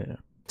 yeah, yeah.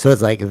 So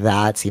it's like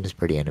that seems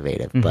pretty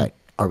innovative, Hmm. but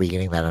are we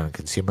getting that on a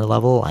consumer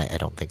level? I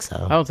don't think I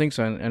so. don't think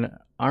so. And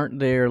aren't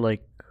there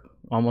like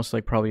almost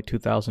like probably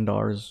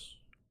 $2,000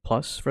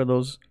 plus for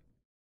those?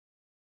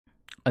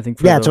 I think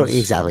for Yeah, totally those,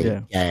 exactly.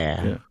 yeah, Yeah, yeah,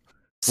 yeah. yeah. Where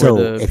So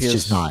the it's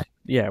just PS, not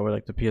yeah, where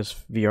like the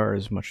PSVR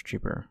is much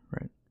cheaper,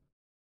 right?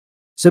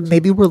 So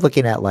maybe we're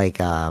looking at like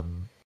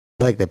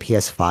the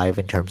PS5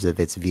 in terms of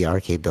its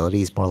VR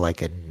capabilities, more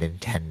like a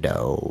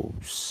Nintendo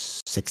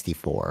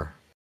 64.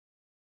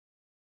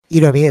 You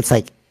know what I mean? It's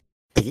like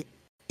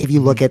if you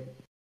Hmm. look at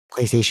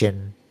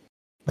PlayStation,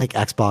 like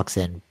Xbox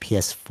and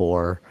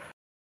PS4,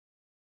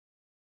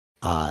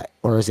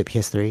 or is it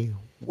PS3?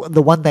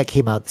 The one that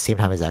came out at the same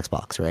time as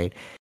Xbox, right?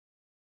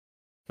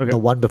 Okay. The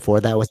one before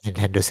that was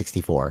Nintendo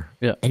 64.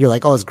 Yeah. And you're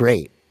like, oh, it's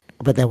great.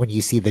 But then when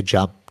you see the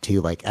jump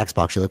to like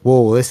Xbox, you're like,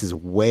 whoa, this is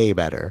way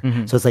better.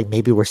 Hmm. So it's like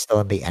maybe we're still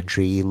in the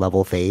entry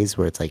level phase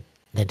where it's like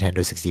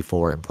Nintendo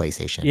 64 and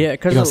PlayStation. Yeah, You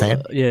because know what I'm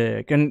saying?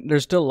 yeah, and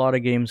there's still a lot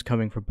of games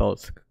coming for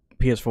both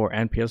PS4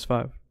 and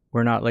PS5.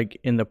 We're not like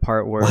in the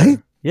part What?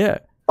 where yeah,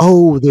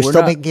 Oh, they're we're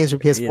still not. making games for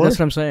Yeah, that's PS4?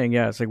 what I'm saying.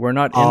 Yeah, it's like we're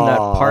not in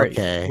that Oh, part.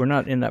 okay. We're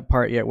not in that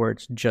part yet where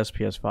it's just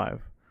PS5.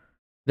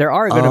 There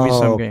are going to be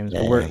some Oh, games,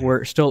 but we're okay.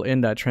 we're still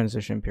in that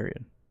transition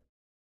period.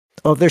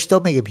 Oh, if they're still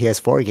making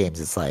PS4 games,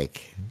 it's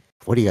like,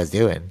 what are you guys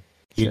doing?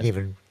 You Yeah. didn't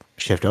even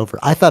shift over.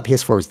 I thought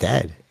PS4 was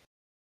dead.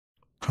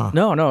 Huh.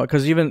 No, no,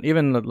 because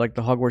even like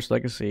the Hogwarts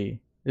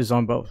Legacy is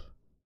on both.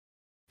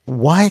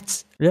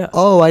 What? Yeah,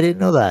 Oh, I didn't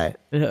know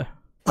that. yeah,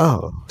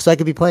 Oh, so I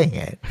could be playing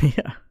it.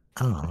 yeah.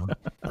 Oh.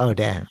 Oh,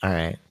 damn. All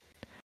right.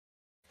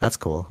 That's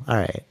cool. All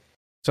right.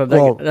 So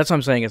Well, that's what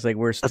I'm saying. It's like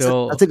we're that's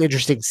still an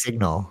interesting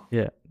signal.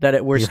 yeah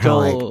that we're You're kind of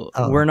like, still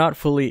oh, we're not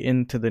fully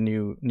into the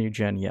new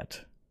gen yet.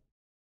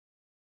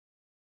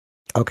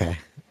 okay.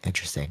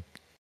 Interesting.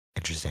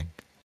 Interesting.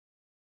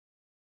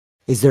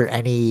 Is there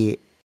any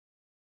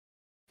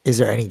is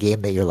there any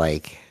game that you're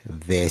like,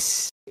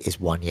 this is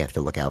one you have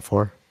to look out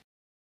for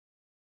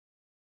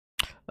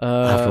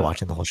after Uh,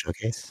 watching the whole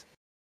showcase?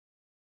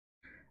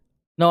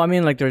 no, I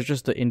mean like there's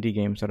just the indie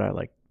games that I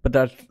like, but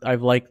that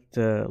I've liked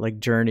like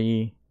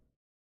Journey.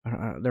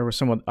 There was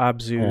some with Yeah.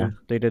 Abzu.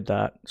 They did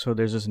that. So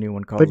there's this new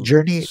one But called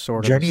Journey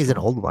Sword of the Journey is an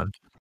Storm. old one.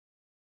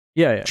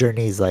 Yeah, yeah.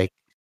 Journey's like,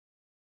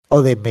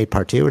 oh, they made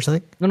part 2 or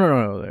something? No, no,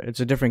 no, no. It's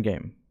a different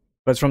game,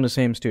 but it's from the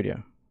same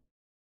studio.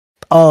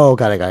 Oh,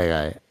 got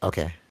it.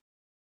 Okay.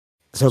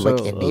 So like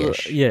So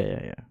indie-ish. yeah,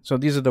 yeah, yeah. So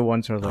these are the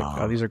ones that are like,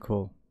 oh, Oh, these are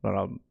cool that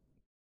I'll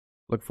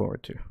look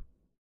forward to.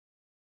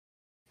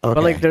 But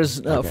like, okay.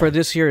 there's Okay. for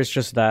this year, it's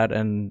just that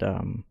and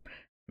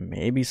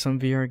maybe some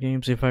VR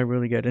games if I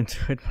really get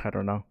into it. I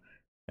don't know.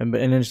 And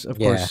then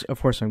Yeah.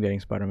 of course, I'm getting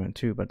Spider-Man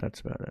too, but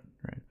that's about it,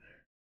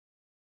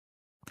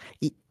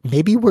 right?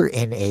 Maybe we're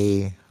in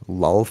a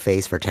lull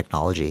phase for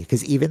technology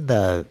because even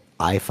the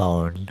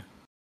iPhone,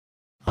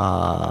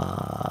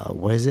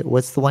 what is it?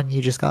 What's the one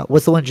you just got?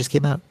 What's the one that just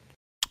came out?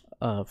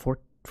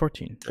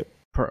 14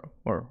 Pro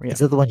or yeah, Is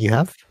that the one you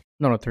have?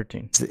 no, no,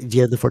 13. Do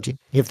you have the 14?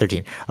 You have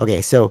 13.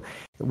 Okay, so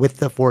with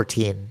the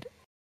 14,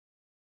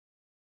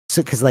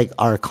 so because like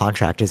our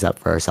contract is up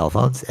for our cell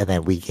phones, and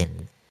then we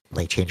can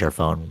like change our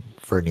phone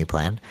for a new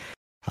plan.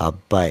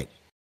 But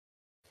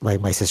like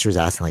my sister was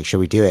asking, like, should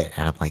we do it?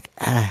 And I'm like,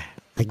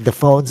 like the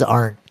phones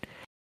aren't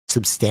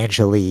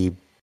substantially.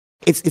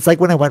 It's like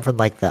when I went from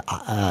like the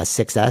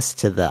 6S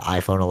to the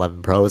iPhone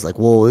 11 Pro. It's like,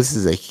 whoa, this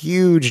is a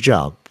huge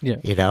jump. Yeah,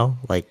 You know,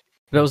 like,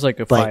 that was like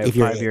a but if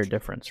you're 5 year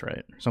difference,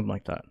 right? Something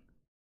like that.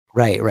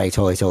 right,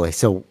 totally.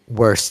 So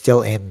we're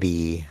still in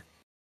the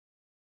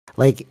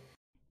like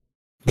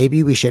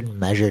maybe we shouldn't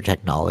measure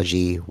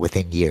technology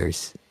within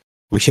years.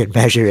 We should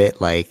measure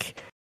it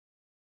like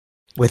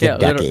within Yeah,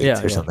 decades yeah,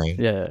 or yeah, something.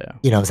 yeah, yeah.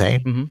 You know what I'm saying?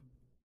 Mm-hmm.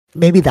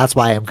 Maybe that's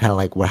why I'm kind of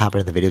like what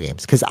happened in the video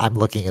games because I'm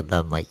looking at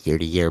them like year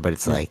to year, but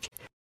it's Yeah. like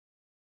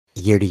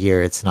year to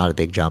year, it's not a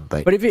big jump.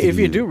 But But if if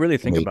you do you really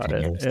think wait about 10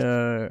 it,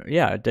 years,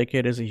 yeah, a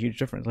decade is a huge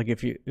difference. Like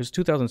if you it was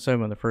 2007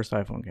 when the first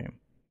iPhone came,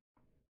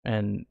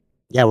 and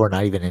yeah, we're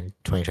not even in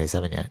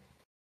 2027 yet.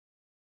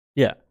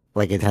 yeah,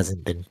 Like it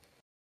hasn't been.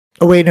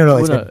 Oh wait, no, well,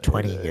 it's no, been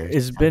 20 years.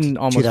 it's been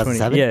almost 20.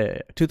 2007,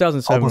 Yeah,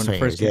 2007 almost when it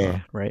 20 first years. came Yeah,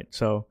 out, right?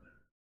 So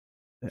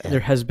yeah, there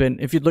has been,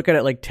 if you look at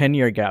it like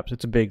 10-year gaps,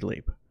 it's a big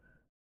leap,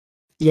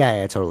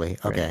 yeah, totally.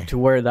 right? Okay, To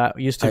where that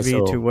used all to right,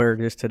 be so to where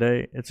it is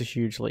today, it's a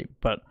huge leap.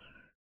 But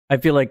I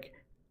feel like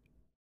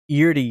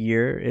year to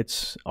year,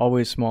 it's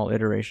always small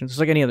iterations. It's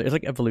like any other. It's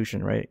like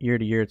evolution, right? Year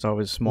to year, it's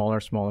always smaller,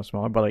 smaller,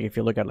 smaller. But like if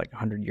you look at like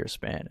 100-year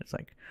span, it's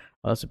like,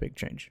 oh, that's a big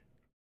change.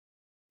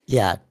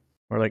 yeah,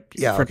 Or like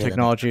yeah, for okay, that makes sense.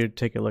 technology,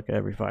 take a look at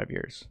every 5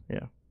 years.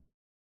 Yeah.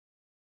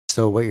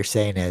 So what you're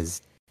saying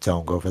is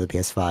don't go for the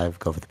PS5,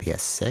 go for the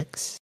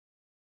PS6.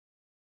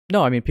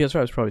 No, I mean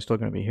PS5 is probably still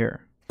going to be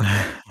here.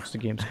 Just the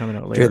game's coming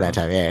out During later that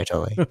time, yeah,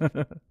 totally.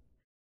 on.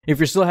 If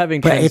you're still having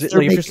But if they're if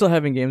you're making, still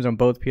having games on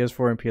both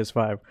PS4 and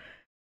PS5,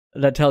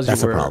 that tells you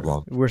that's a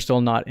problem. we're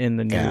still not in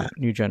the Yeah,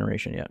 new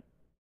generation yet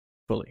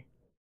fully.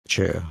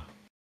 true,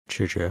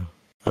 true.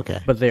 Okay,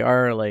 But they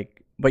are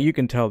like, but you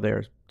can tell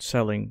they're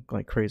selling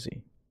like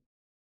crazy.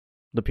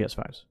 The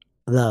PS5s.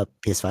 the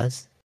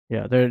PS5s.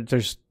 Yeah,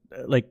 there's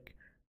like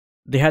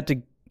they had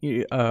to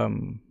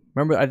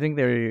remember I think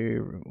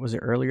there was it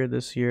earlier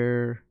this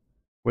year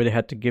where they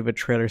had to give a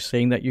trailer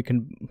saying that you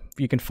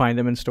can find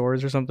them in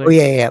stores or Oh something.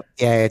 yeah,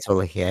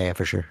 totally. Yeah,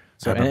 for sure. I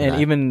So remember and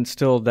that. even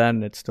still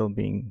then it's still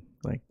being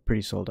like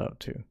pretty sold out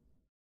too.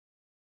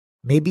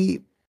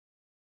 Maybe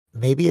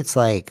maybe it's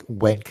like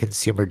when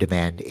consumer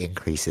demand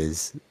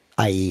increases,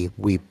 i.e.,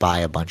 we buy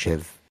a bunch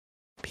of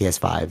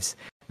PS5s,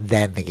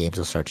 then the games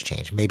will start to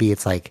change. Maybe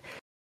it's like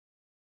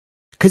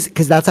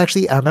because that's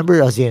actually I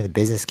remember I was doing a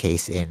business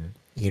case in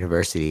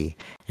university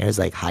and it was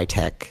like high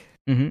tech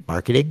Mm-hmm.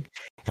 marketing,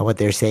 and what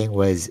they're saying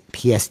was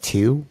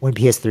PS2 when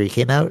PS3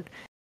 came out,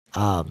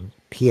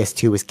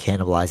 PS2 was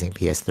cannibalizing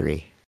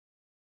PS3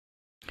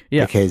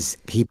 Yeah, because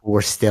people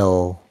were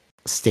still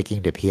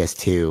sticking to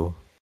PS2,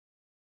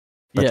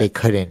 but yeah, they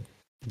couldn't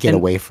get and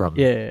away from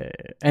yeah,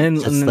 and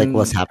just like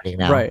what's then happening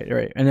now. right,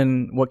 right, and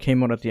then what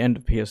came out at the end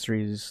of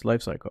PS3's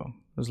life cycle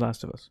was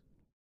Last of Us.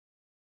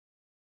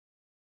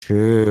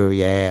 True.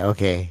 Yeah.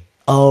 Okay.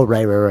 Oh,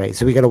 right, right, right.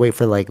 So we gotta wait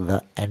for like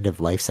the end of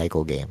life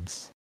cycle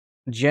games.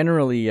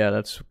 Generally, yeah,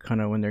 that's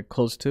kind of when they're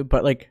close to.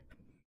 But like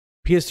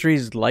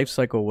PS3's life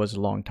cycle was a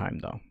long time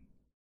though,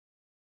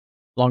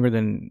 longer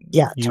than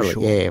Yeah, totally. Yeah,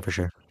 usual. yeah, for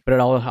sure. But it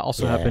all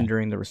also Yeah, happened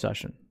during the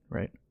recession,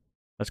 right?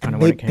 That's kind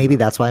and of when it came maybe out.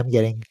 that's why I'm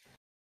getting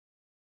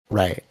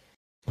right.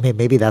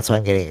 Maybe that's why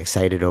I'm getting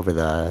excited over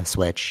the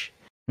Switch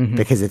Mm-hmm.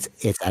 because it's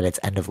at its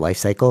end of life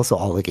cycle, so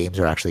all the games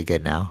are actually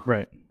good now.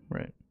 Right,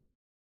 right.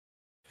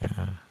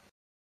 Yeah.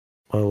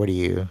 Or what do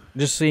you?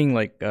 Just seeing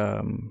like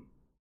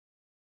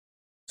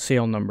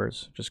sale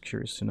numbers. Just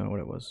curious to know what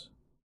it was.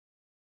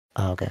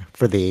 Oh, okay,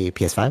 for the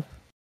PS5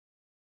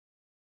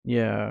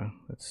 Yeah,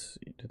 let's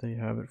see. Do they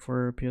have it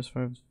for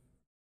PS5?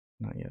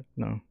 Not yet.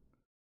 No.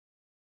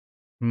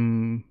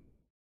 Hmm.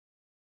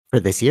 for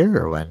this year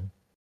or when?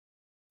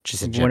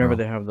 Just in Whenever general.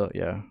 they have the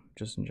yeah,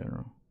 just in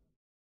general.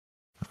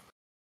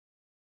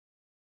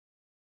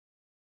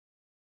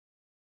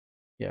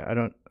 Yeah, I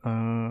don't.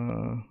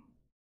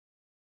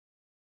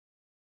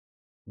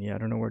 Yeah, I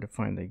don't know where to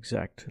find the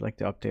exact like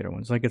the updated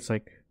ones. Like it's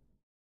like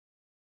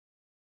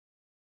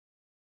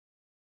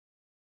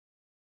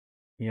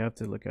you have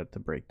to look at the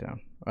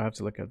breakdown. I have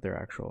to look at their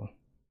actual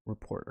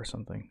report or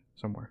something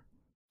somewhere.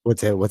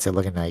 What's it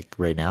looking like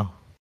right now?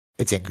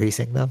 It's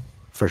increasing though,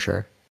 for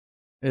sure.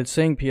 It's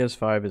saying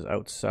PS5 is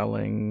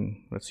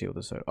outselling. Let's see what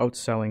this is.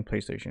 Outselling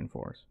PlayStation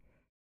 4s. This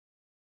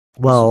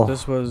Well,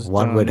 this was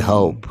one would done.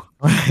 hope.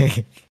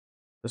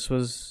 This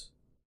was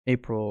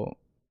April.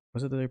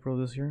 Was it the April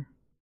of this year?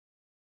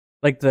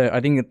 Like the I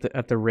think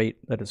at the rate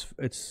that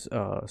it's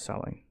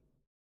selling.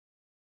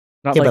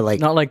 Yeah, but like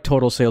Not like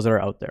total sales that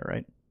are out there,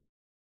 right?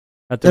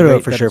 At the no, no,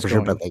 rate that it's for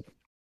sure. going.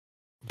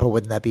 But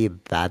wouldn't that be a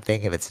bad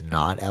thing if it's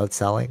not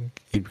outselling?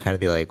 You'd kind of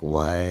be like,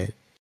 what?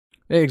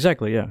 Yeah,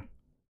 exactly. Yeah.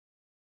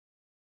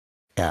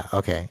 Yeah,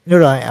 okay. No,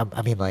 no,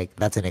 I mean, like,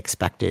 that's an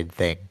expected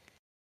thing.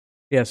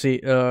 Yeah. See.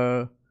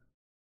 Uh.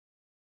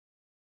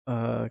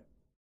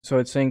 So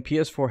it's saying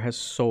PS4 has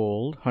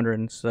sold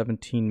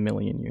 117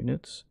 million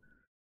units,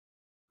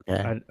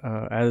 Okay.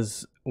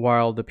 as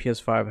while the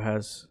PS5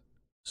 has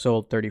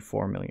sold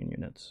 34 million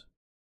units.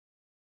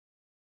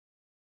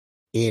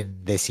 In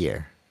this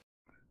year.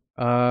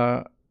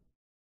 Uh,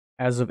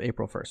 as of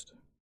April 1st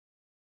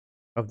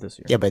of this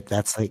year. Yeah, but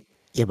that's like,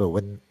 yeah, but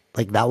when,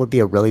 like, that would be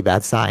a really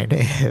bad sign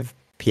if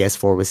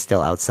PS4 was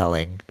still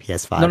outselling No,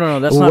 PS5. no,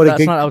 no. Well, what a That's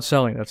good, not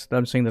outselling. That's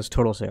I'm saying that's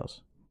total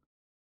sales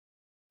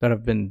that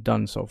have been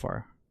done so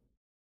far.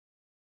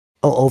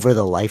 oh, over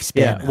the Yeah,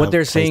 lifespan what of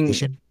they're saying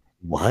PlayStation?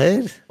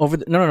 What? over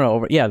the, no, no, no,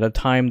 over yeah, the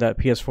time that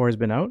PS4 has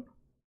been out.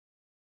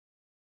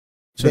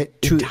 So The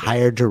two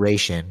entire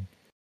duration.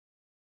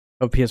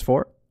 of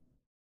PS4.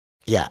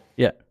 Yeah.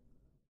 Yeah.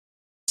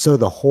 So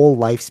the whole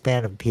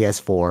lifespan of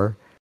PS4,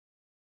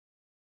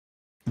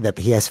 the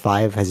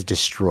PS5 has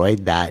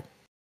destroyed that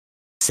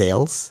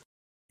sales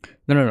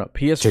No, no, no. to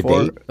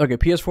PS4. date. Okay,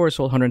 PS4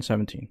 sold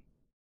 117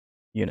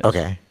 units.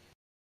 Okay.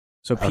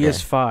 So Okay.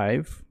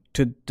 PS5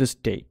 to this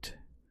date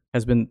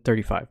has been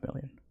 35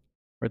 million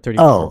or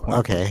Oh, 34.4,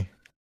 okay.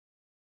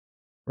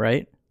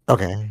 right?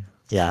 Okay.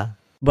 Yeah.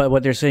 But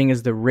what they're saying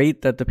is the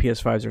rate that the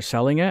PS5s are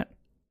selling at,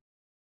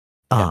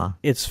 yeah, Uh-huh.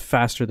 it's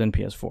faster than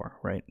PS4,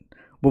 right?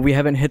 But we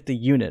haven't hit the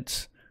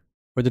units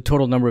or the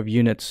total number of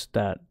units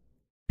that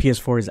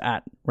PS4 is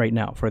at right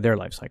now for their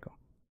life cycle.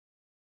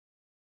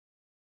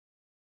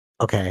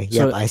 Okay.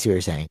 Yep. So I see what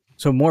you're saying.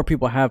 so more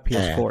people have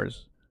Yeah.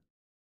 PS4s.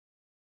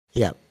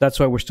 Yep. That's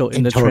why we're still in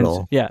In the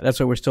total. yeah, that's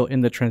why we're still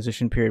in the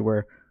transition period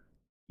where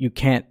you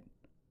can't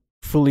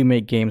fully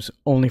make games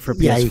only for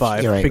Yeah.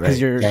 PS5 You're right.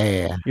 because Right. Yeah. Yeah. Yeah.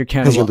 you're Because you're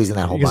cannibal losing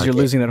that whole because you're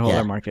market. losing that whole other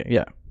Yeah. market.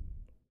 Yeah.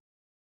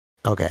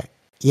 Okay.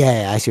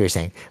 Yeah, yeah. I see what you're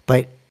saying.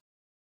 But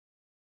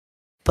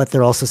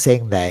they're also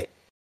saying that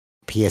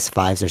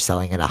PS5s are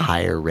selling at a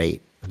higher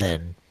rate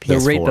than The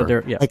rate that PS4.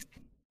 they're yeah. Like,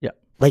 Yeah.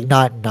 like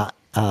not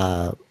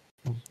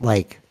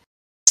like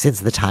since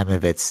the time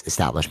of its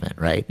establishment,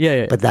 right? Yeah,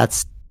 yeah, yeah. But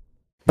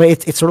but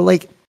it's sort of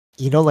like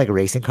like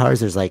racing cars.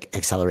 There's like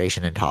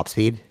acceleration and top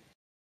speed.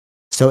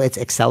 So it's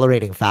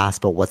accelerating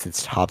fast, but what's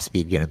its top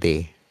speed gonna be? You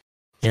know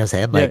what I'm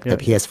saying? Yeah, Like the yeah,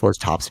 yeah. PS4's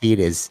top speed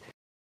is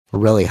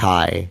really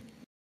high.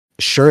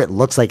 Sure, it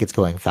looks like it's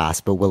going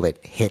fast, but will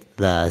it hit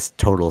the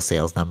total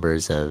sales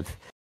numbers of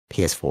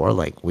PS4?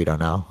 Like we don't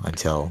know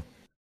until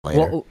later.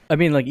 Well, I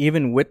mean, like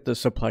even with the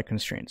supply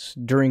constraints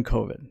during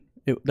COVID,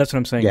 that's what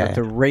I'm saying. Like Yeah.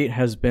 the rate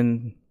has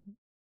been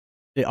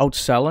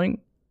outselling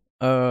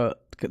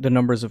the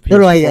numbers of No,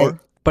 no, I, PS4,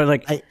 but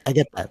like I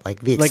get that.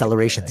 Like the like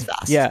acceleration's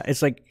fast, yeah,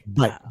 it's like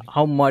but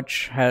how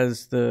much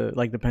has the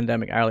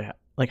pandemic actually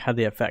like had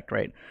the effect,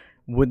 right?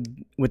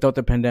 Without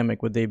the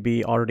pandemic, would they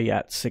be already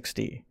at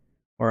 60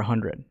 or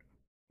 100?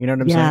 You know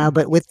what I'm yeah, saying?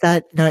 but with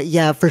that, no,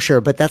 yeah, for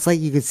sure. But that's like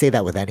you could say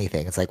that with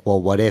anything. It's like, well,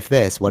 what if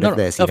this? What No, if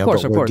no, this? You know, but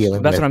of we're course.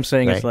 dealing That's what with I'm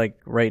saying. It's right. like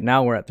right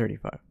now we're at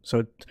 35,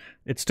 so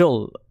it's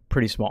still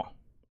pretty small.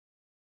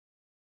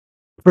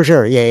 For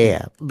sure, yeah, yeah, Yeah.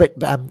 yeah.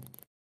 But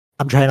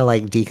I'm trying to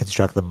like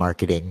deconstruct the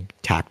marketing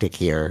tactic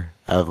here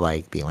of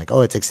like being like,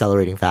 oh, it's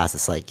accelerating fast.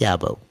 It's like, yeah,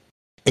 but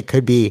it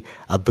could be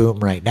a boom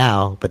right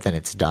now, but then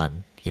it's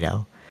done. You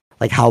know,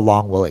 like how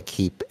long will it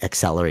keep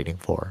accelerating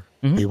for?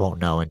 Hmm. We won't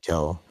know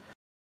until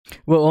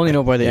We'll only like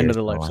know by the end of years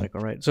the down the life line. cycle,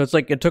 right? So it's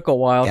like it took a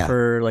while Yeah,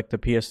 for like the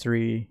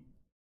PS3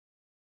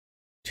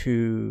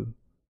 to,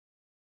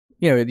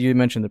 you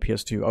mentioned the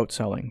PS2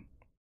 outselling,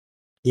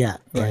 yeah,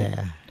 yeah,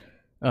 right?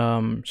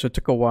 yeah. So it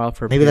took a while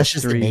for Maybe that's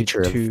just the PS3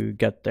 nature of to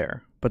get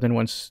there, but then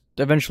once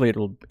eventually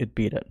it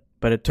beat it,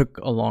 but it took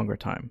a longer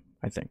time,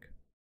 I think.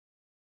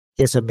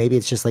 yeah. So maybe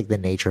it's just like the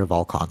nature of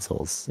all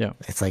consoles. Yeah,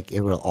 It's like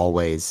it will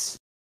always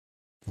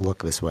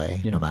look this way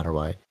yeah. no matter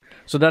what.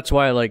 So that's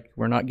why like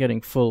we're not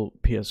getting full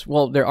PS.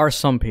 Well, there are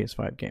some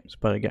PS5 games,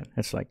 but again,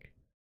 it's like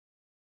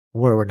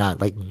Where we're not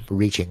like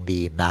reaching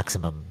the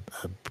maximum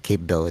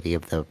capability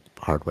of the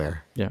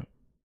hardware. yeah.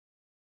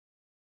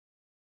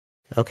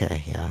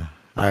 Okay, yeah.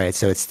 All right,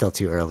 so it's still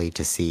too early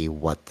to see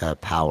what the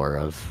power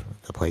of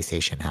the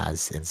PlayStation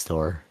has in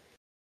store.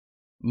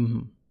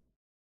 Hmm.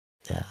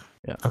 Yeah.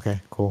 Yeah.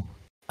 Okay, cool.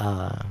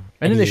 Uh,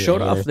 And then they any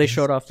other they things?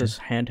 showed off Sure. this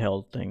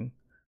handheld thing,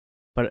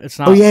 but it's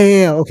Oh not. yeah,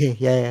 yeah, yeah. Okay,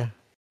 yeah, yeah.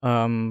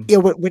 Um, Yeah,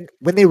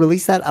 when they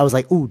released that, I was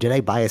like, "Ooh, did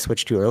I buy a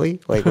Switch too early?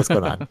 Like, what's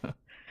going on?"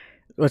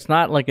 it's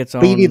not like its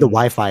But you need the own.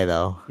 Wi-Fi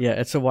though. Yeah,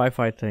 it's a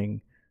Wi-Fi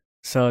thing,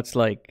 so it's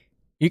like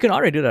you can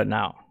already do that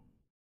now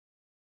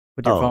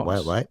with your Oh, what,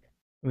 phones. what?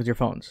 With your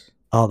phones.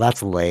 Oh,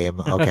 that's lame.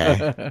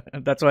 Okay,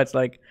 That's why it's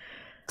like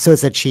so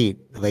it's a cheat.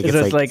 Like, it's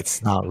just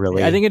it's not I think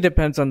really. it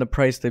depends on the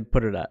price they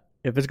put it at.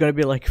 If it's gonna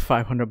be like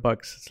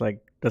 $500, it's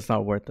like that's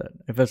not worth it.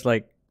 If it's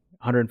like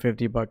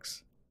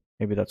 $150,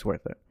 maybe that's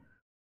worth it.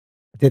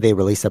 Did they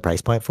release the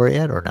price point for it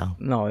yet, or no?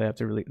 No,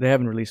 they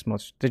haven't released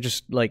much. They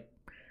just like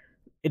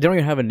they don't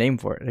even have a name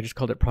for it. They just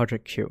called it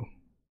Project Q,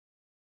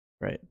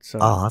 right?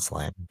 Oh, that's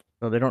lame.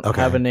 So they don't have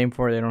a Okay, name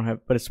for it. They don't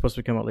have, but it's supposed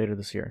to come out later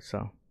this year.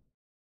 So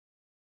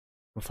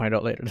we'll find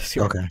out later this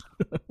year. okay.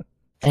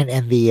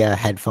 And the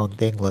headphone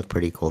thing looked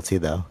pretty cool too,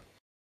 though.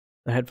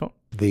 The headphone.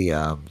 The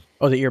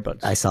Oh, the I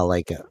earbuds. saw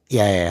like yeah,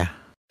 yeah, yeah.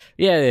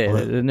 Yeah, yeah,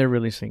 What- and they're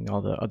releasing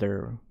all the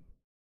other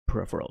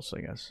peripherals,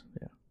 I guess.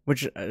 Yeah,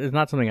 which is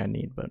not something I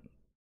need, but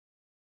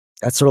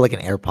That's sort of like an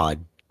AirPod,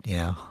 you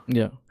know,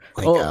 yeah.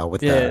 like Oh,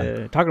 with yeah, the yeah,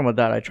 yeah. Talking about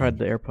that, I tried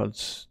the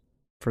AirPods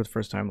for the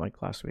first time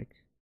like last week.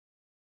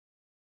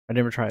 I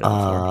never tried it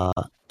before.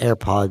 uh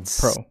AirPods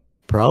Pro.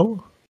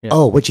 Pro. Yeah.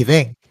 Oh, what you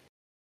think?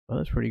 Well,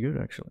 that's pretty good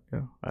actually.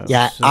 Yeah. I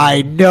Yeah, was.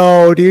 I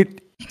know,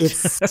 dude.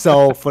 It's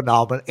so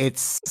phenomenal.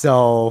 It's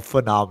so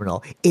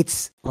phenomenal.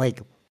 It's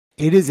like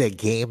it is a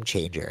game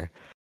changer.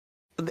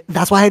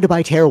 That's why I had to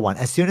buy Terra One.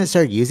 As soon as I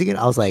started using it,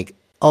 I was like,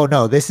 "Oh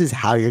no, this is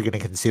how you're gonna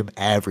consume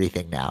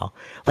everything now."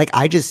 Like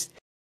I just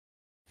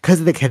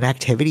because the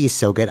connectivity is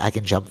so good, I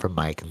can jump from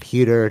my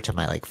computer to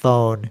my like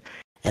phone,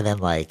 and then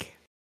like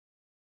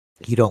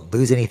you don't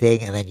lose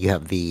anything, and then you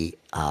have the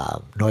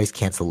noise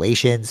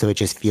cancellation, so it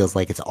just feels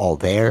like it's all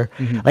there.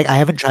 Mhm. Like I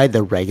haven't tried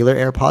the regular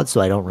AirPods,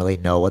 so I don't really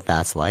know what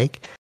that's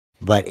like.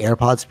 But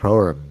AirPods Pro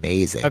are I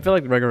amazing. feel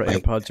like the regular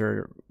Like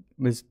AirPods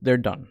they're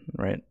done,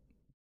 right?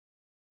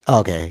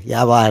 okay,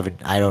 yeah, well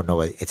I don't know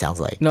what it sounds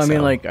like. No, I mean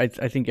So like I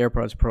think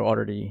AirPods Pro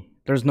already.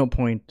 There's no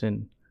point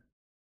in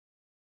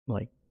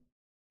like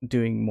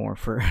doing more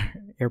for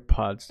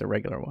AirPods, the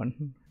regular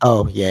one.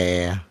 oh yeah, yeah,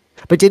 yeah.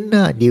 But didn't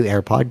a new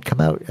AirPod come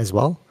out as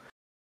well?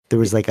 There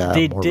was like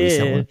a more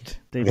recent one,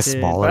 They like a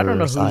did, but I don't smaller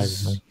know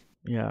size. who's.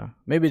 Yeah,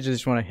 maybe they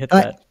just want to hit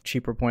I, that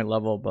cheaper point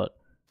level, but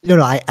no,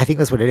 no, I think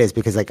that's what it is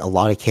because like a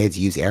lot of kids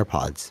use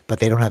AirPods, but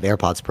they don't have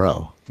AirPods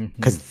Pro mhm.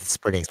 because it's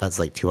pretty expensive,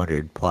 like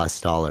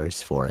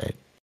 $200+ for it.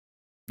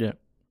 Yeah.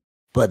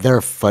 But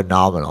they're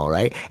phenomenal,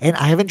 right? And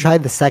I haven't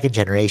tried the second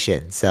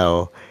generation,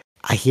 so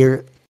I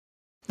hear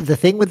the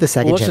thing with the Well,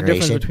 second what's the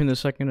difference generation. between the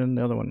second and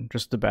the other one?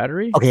 Just the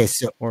battery Okay,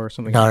 so or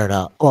something no, else?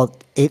 no, no. Well,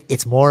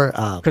 it's more.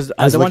 Because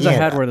I was the ones looking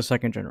I at. had were the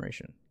second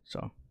generation.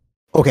 So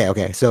Okay,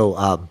 okay. So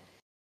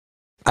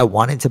I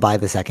wanted to buy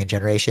the second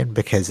generation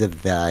because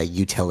of the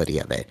utility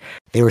of it.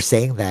 They were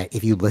saying that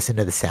if you listen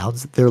to the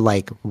sounds, they're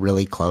like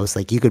really close.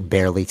 Like you could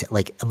barely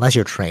like unless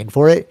you're trained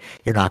for it,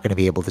 you're not going to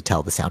be able to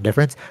tell the sound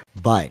difference.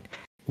 But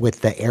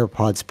with the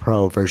AirPods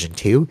Pro version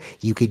 2,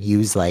 you can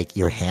use like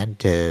your hand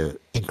to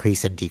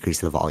increase and decrease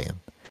the volume.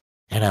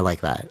 And I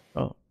like that.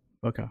 oh,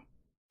 okay.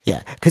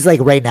 Yeah, cuz like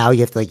right now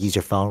you have to like use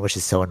your phone, which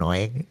is so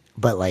annoying,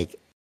 but like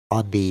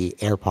on the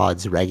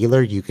AirPods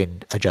regular, you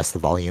can adjust the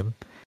volume,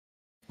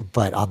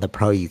 but on the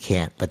Pro you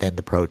can't, but then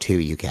the Pro 2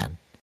 you can.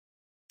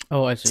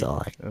 Oh, I see. So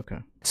like Okay.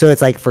 so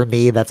it's like for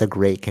me that's a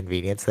great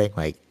convenience thing.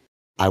 Like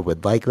I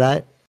would like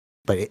that.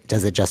 But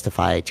does it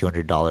justify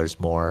 $200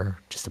 more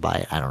just to buy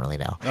it? I don't really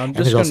know. I'm And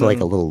just there's also like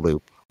gonna. a little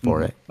loop for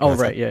Mhm. it. Oh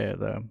What's right, that?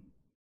 yeah, yeah.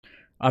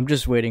 I'm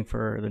just waiting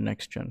for the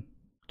next gen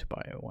to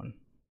buy one.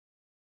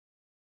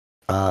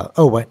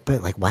 Oh, what?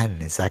 But like,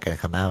 when is that going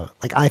to come out?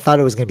 Like, I thought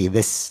it was going to be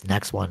this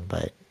next one,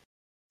 but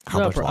how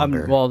No, much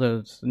longer? well,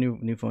 the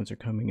new phones are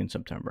coming in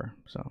September,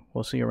 so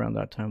we'll see around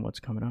that time what's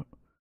coming out.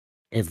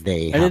 If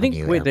they And I have a think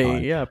new wait, they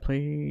AirPod.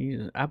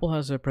 play. Apple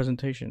has a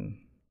presentation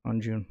on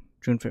June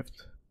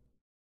 5th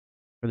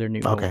for their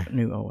Okay.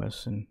 new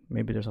OS, and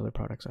maybe there's other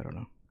products. I don't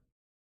know.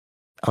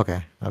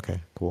 Okay.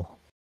 Okay. Cool.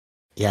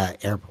 Yeah.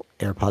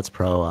 AirPods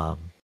Pro.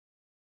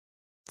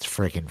 It's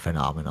freaking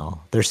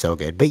phenomenal. They're so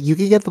good. But you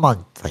can get them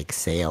on like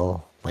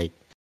sale. Like,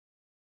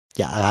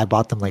 yeah, I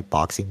bought them like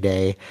Boxing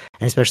Day,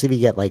 and especially if you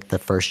get like the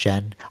first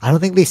gen. I don't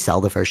think they sell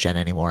the first gen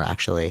anymore.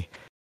 Actually,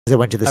 because I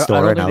went to the I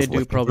store don't and think I they was do.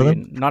 looking for Probably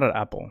them. not at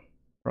Apple.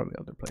 Probably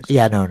other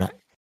Yeah. places. No.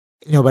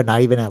 No. But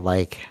not even at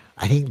like.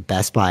 I think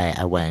Best Buy.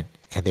 I went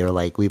and they were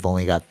like, "We've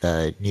only got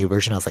the new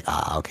version." I was like,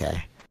 "Ah,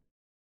 okay."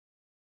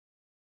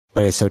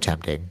 But it's so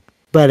tempting.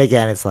 But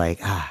again, it's like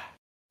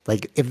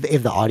if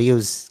the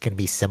audio's gonna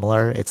be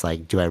similar, it's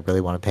like, do I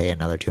really want to pay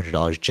another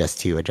 $200 just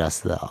to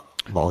adjust the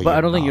But I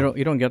volume don't think knob?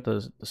 you don't get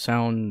the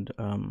sound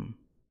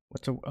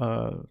what's a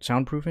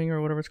soundproofing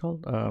or whatever it's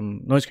called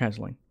noise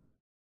canceling.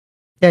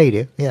 Yeah, you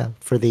do. Yeah,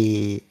 for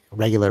the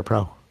regular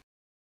Pro.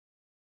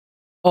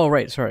 Oh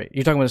right, sorry,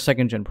 you're talking about the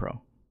second gen Pro.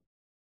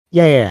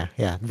 Yeah.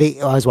 I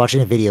was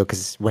watching a video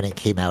because when it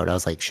came out, I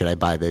was like, should I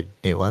buy the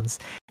new ones?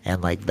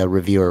 And like the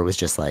reviewer was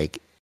just like,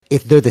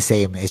 if they're the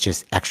same, it's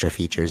just extra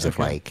features of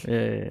Okay, like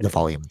yeah. the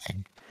volume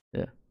thing.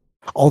 Yeah.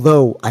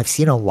 Although I've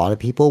seen a lot of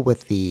people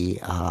with the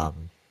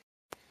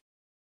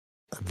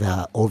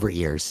over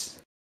ears.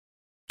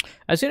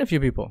 I've seen a few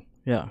people.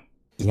 Yeah.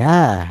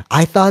 Yeah,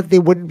 I thought they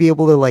wouldn't be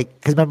able to like,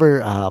 because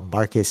remember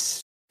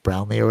Marcus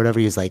Brownlee or whatever,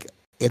 he was like,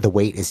 the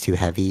weight is too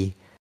heavy.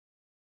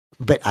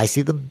 But I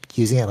see them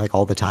using it like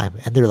all the time,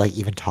 and they're like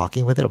even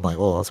talking with it. I'm like,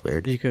 oh, that's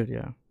weird. You could,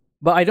 yeah.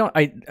 But I don't.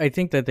 I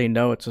think that they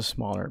know it's a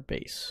smaller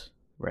base,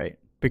 right?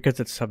 Because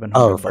it's seven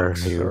Oh, hundred for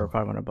bucks or who?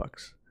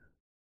 $500.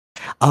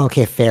 Oh,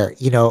 okay, fair.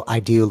 You know, I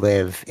do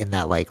live in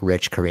that like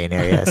rich Korean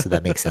area, so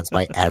that makes sense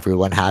why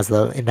everyone has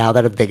them. And now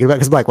that I'm thinking about it,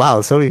 because I'm like,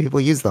 wow, so many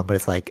people use them, but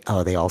it's like,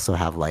 oh, they also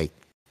have like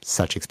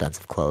such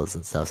expensive clothes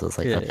and stuff. So it's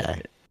like, Yeah.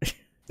 okay,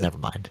 never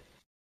mind.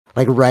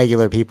 Like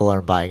regular people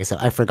aren't buying it. So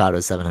I forgot it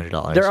was There $700,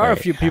 are a right?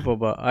 few people,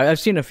 but I've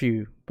seen a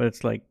few, but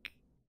it's like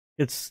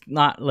it's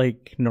not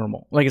like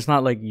normal. Like it's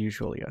not like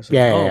usually. I was like,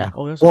 Yeah.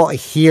 oh, Well,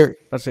 here,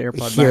 that's the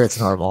AirPod here it's Max.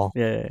 normal.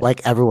 Yeah.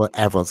 Like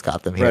everyone's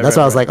got them here. Right, That's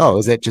right, why I was like, right. oh,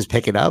 is it just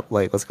picking up?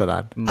 Like, what's going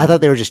on? I Mm,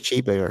 thought they were just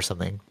cheap or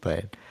something,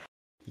 but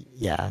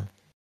yeah,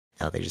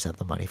 no, they just have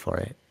the money for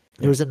it.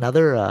 There yeah. was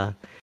another.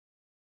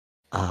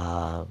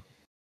 Uh,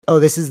 oh,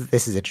 this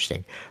is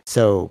interesting.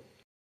 So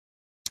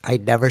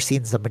I'd never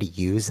seen somebody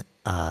use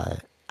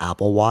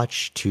Apple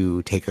Watch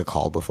to take a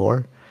call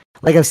before.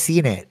 Like I've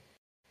seen it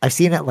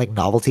like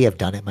novelty. I've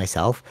done it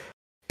myself,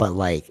 but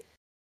like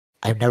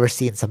I've never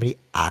seen somebody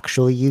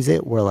actually use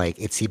it where like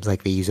it seems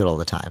like they use it all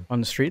the time. On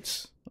the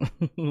streets,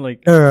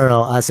 like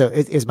No. So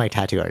it is my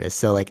tattoo artist.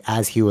 So like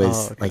as he oh,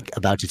 was okay. like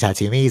about to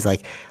tattoo me, he's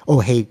like, "Oh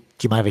hey, do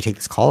you mind if I take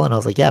this call?" And I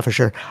was like, "Yeah, for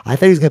sure." I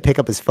thought he was gonna pick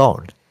up his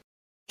phone.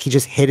 He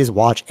just hit his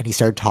watch and he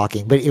started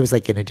talking, but it was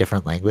like in a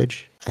different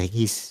language. I think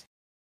he's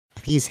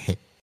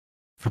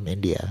from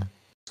India.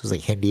 It was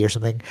like Hindi or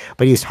something.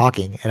 But he was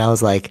talking, and I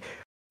was like,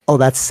 "Oh,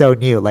 that's so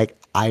new." Like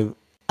I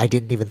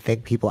didn't even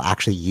think people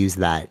actually use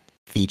that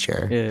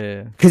feature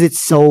Yeah. because it's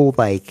so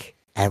like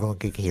everyone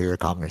can hear your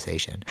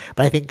conversation.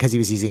 But I think because he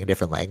was using a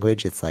different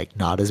language, it's like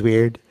not as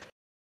weird.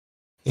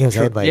 You know what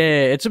I'm True. saying?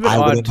 Yeah, Like it's a bit I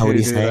odd wouldn't know what to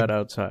he's do that saying.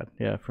 outside.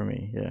 Yeah, for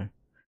me. Yeah,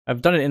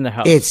 I've done it in the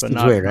house, It's but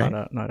it's weird, right?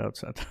 not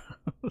outside.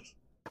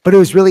 But it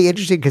was really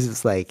interesting because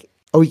it's like,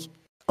 oh,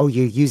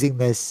 you're using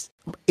this.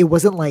 It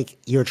wasn't like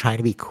you're trying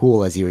to be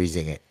cool as you were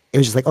using it. It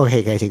was just like, oh,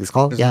 hey, can I take this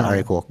call? It's Yeah, all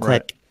right, normal, cool.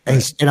 right? Click.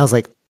 Right. And I was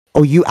like,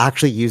 oh, you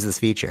actually use this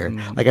feature.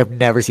 Mm, Like I've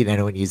never seen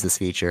anyone use this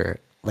feature.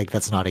 Like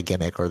that's not a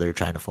gimmick or they're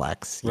trying to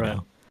flex. You right.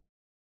 know?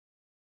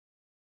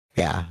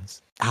 Yeah,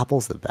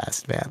 Apple's the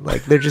best, man.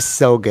 Like they're just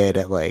so good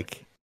at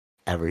like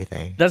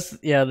everything. That's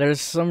yeah.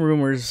 There's some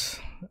rumors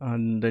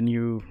on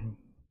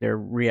their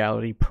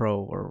Reality Pro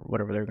or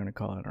whatever they're gonna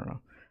call it. I don't know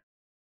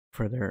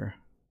for their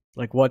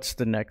like what's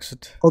the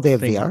next Oh, they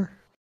have thing? VR.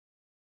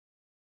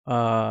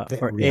 The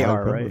Or Reality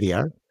AR, Pro right?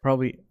 VR.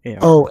 Probably AR.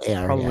 Oh, AR.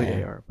 Yeah, Probably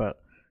yeah. AR,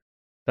 but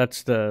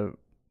that's the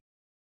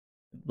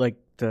like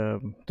the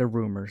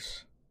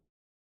rumors.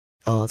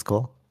 Oh, that's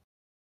cool.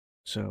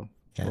 So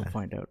we'll Yeah.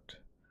 find out.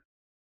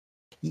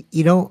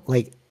 You know,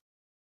 like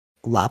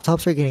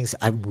laptops are getting.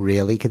 I'm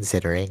really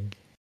considering.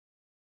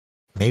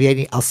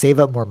 Maybe I'll save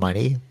up more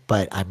money,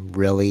 but I'm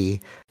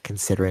really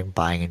considering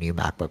buying a new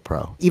MacBook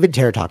Pro. Even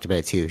Tara talked about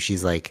it too.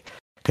 She's like,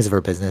 because of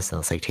her business and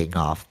it's like taking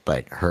off,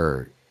 but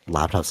her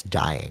laptop's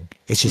dying.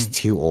 It's just Mm.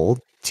 too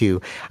old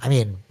to. I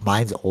mean,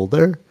 mine's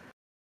older,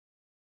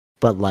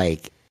 but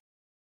like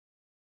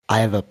I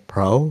have a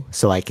Pro,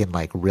 so I can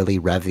like really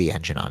rev the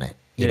engine on it.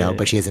 you Yeah, know, yeah,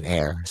 but yeah. she has an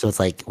Air. So it's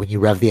like when you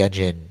rev the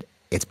engine,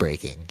 it's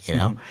braking, you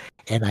know?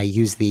 Mm-hmm. And I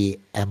use the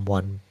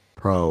M1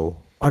 Pro,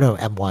 oh no,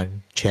 M1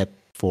 chip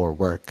for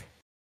work,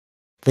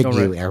 the All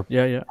right. new Air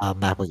Yeah, yeah.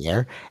 MacBook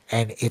Air,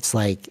 and it's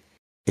like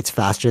it's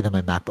faster than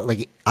my MacBook.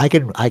 Like I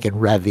can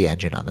rev the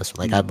engine on this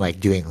one. Like I'm Mm-hmm. like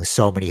doing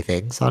so many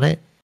things on it,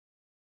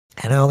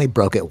 and I only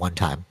broke it one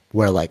time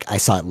where like I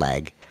saw it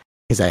lag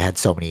because I had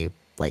so many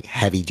like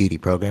heavy duty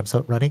programs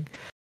running.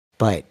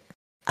 But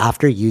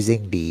after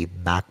using the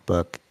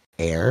MacBook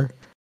Air,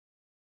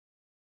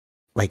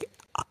 like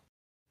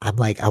I'm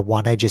like I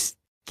want to just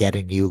get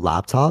a new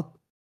laptop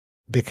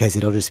because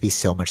it'll just be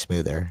so much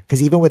smoother.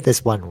 Because even with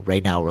this one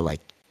right now, we're like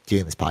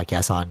doing this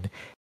podcast on.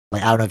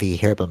 Like I don't know if you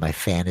hear it, but my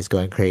fan is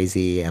going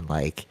crazy and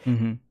like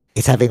Mm-hmm.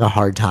 it's having a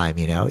hard time.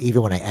 You know,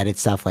 even when I edit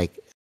stuff, like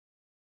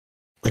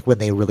when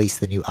they release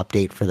the new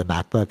update for the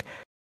MacBook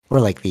or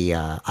like the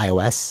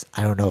iOS,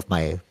 I don't know if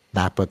my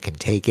MacBook can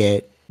take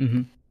it.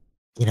 Mm-hmm.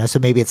 You know, so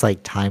maybe it's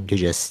like time to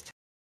just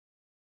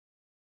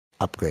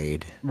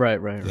upgrade.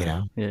 Right, right, You right.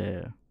 know, Yeah, yeah,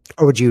 yeah.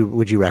 or would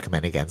you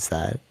recommend against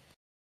that?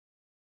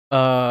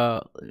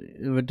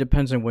 It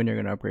depends on when you're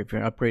gonna upgrade. If you're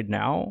gonna upgrade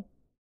now,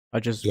 I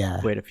just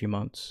Yeah. wait a few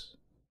months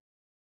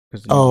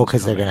because the new Oh, one's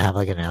because they're coming. gonna have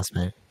like an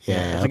announcement. Yeah,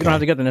 Yeah. it's Yeah, like you don't have okay.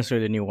 to get the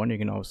necessarily the new one. You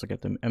can also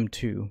get the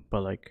M2,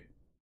 but like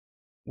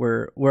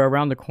we're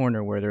around the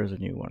corner where there's a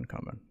new one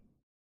coming.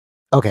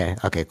 Okay.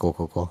 Okay. Cool.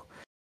 Cool. Cool.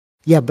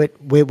 Yeah, but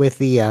with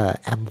the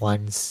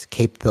M1's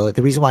capability,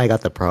 the reason why I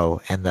got the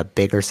Pro and the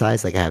bigger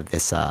size, like I have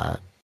this a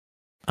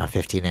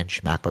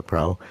 15-inch MacBook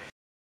Pro,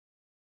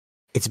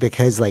 it's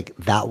because like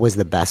that was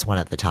the best one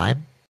at the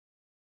time.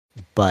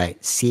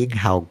 But seeing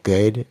how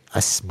good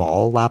a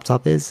small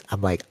laptop is,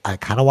 I'm like, I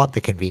kind of want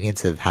the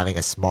convenience of having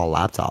a small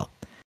laptop.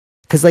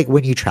 Because like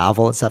when you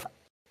travel and stuff,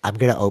 I'm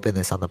gonna open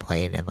this on the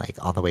plane and like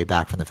on the way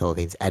back from the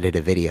Philippines, edit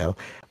a video.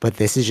 But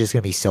this is just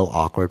gonna be so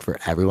awkward for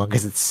everyone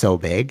because it's so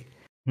big,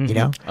 you Mm-hmm.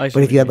 know. I see But if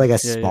what you you had mean.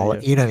 like a Yeah, yeah, smaller,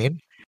 yeah. you know what I mean?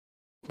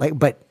 Like,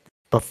 but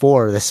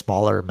before the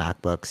smaller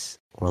MacBooks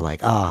were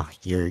like, oh,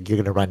 you're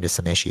gonna run into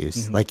some issues.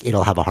 Mm-hmm. Like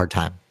it'll have a hard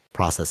time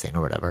processing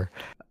or whatever.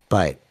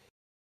 But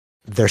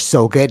they're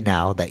so good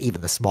now that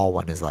even the small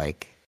one is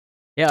like,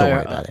 Yeah, don't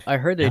worry about it. I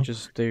heard You know?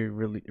 they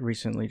really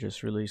recently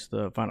just released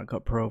the Final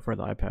Cut Pro for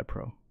the iPad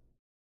Pro.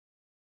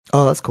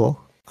 Oh, that's cool.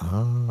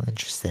 Oh,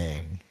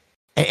 interesting.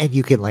 And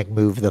you can like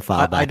move the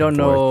file I back and don't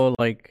forth. know,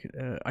 like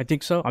I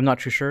think so. I'm not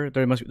too sure.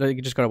 There must be,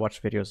 you just gotta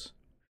watch videos.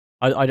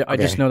 I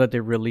just Okay. know that they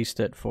released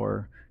it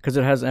for because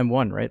it has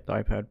M1, right? The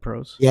iPad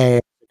Pros. Yeah,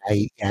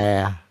 yeah,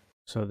 yeah.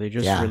 So they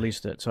just Yeah.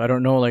 released it. So I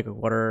don't know like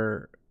what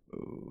are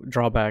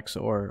drawbacks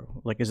or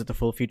like is it the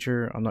full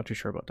feature? I'm not too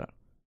sure about that.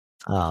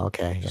 Oh,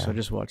 okay, So yeah.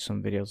 just watch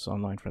some videos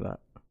online for that.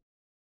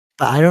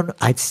 But I don't.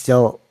 I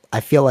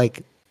feel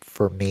like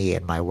for me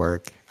and my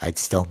work, I'd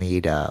still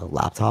need a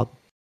laptop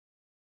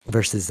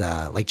versus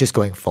like just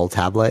going full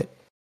tablet.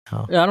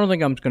 Oh, Yeah, I don't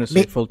think I'm gonna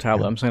say me. full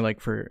tablet. Yeah. I'm saying like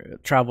for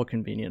travel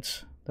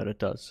convenience that it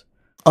does.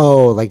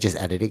 Oh, like just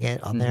editing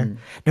it on there? Mm-hmm.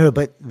 No,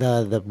 but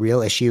the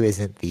real issue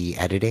isn't the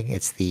editing,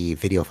 it's the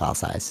video file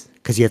size.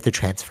 Because you have to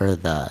transfer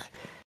the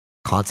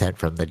content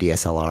from the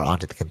DSLR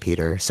onto the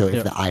computer. So if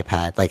Yeah. the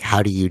iPad, like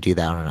how do you do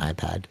that on an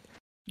iPad?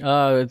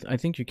 I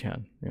think you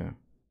can. Yeah.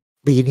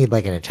 But you need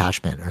like an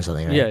attachment or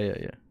something, Yeah, right? yeah,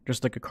 yeah.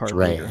 Just like a card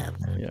Right. reader.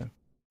 Yeah.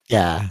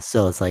 Yeah.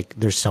 So it's like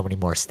there's so many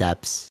more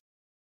steps.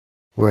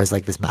 Whereas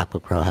like this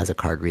MacBook Pro has a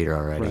card reader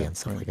already Right. and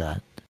stuff Right. like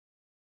that.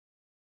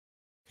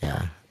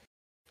 Yeah.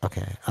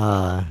 Okay.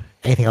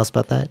 Anything else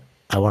about that?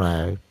 I want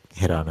to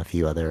hit on a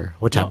few other.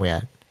 What time No. we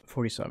at?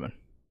 47.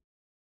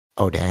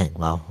 Oh, dang.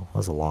 Wow. That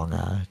was a long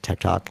tech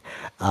talk.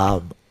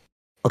 Um,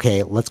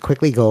 okay. Let's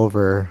quickly go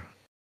over.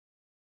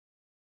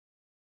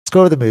 Let's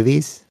go over the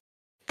movies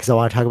because I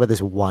want to talk about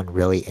this one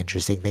really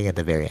interesting thing at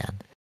the very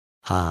end.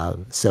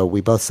 So we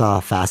both saw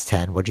Fast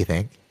 10. What do you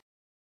think?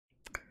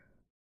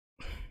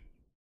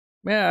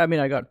 Yeah, I mean,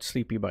 I got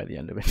sleepy by the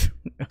end of it.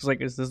 I was like,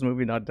 is this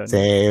movie not done yet?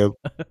 Same.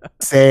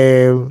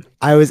 Same.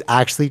 I was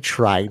actually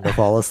trying to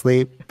fall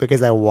asleep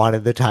because I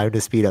wanted the time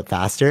to speed up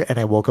faster, and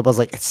I woke up. I was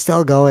like, "It's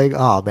still going."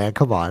 Oh man,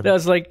 come I on.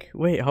 was like,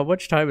 wait, how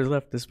much time is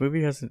left? This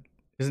movie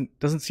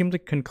doesn't seem to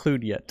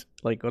conclude yet.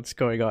 Like, what's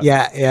going on?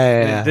 Yeah, yeah,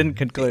 And it yeah, didn't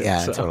conclude.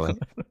 yeah. So, Totally.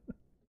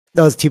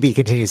 That was to be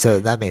continued, so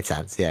that made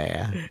sense. Yeah,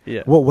 yeah.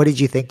 yeah, What did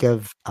you think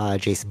of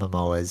Jason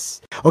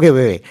Momoa's? Okay,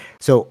 wait.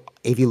 So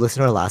if you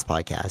listen to our last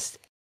podcast,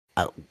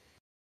 I,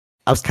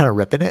 I was kind of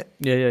ripping it.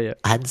 yeah, yeah, yeah,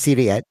 I hadn't seen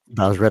it yet,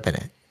 but I was ripping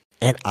it.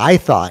 And I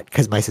thought,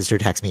 because my sister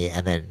texted me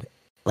and then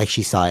like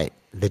she saw it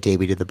the day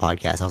we did the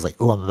podcast, I was like,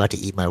 oh, I'm about to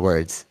eat my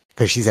words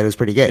because she said it was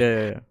pretty good.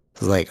 yeah, yeah. I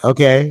was like,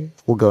 okay,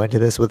 we'll go into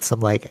this with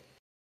some like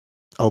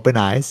open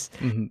eyes.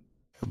 Mm-hmm.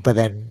 But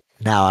then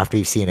now after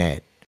you've seen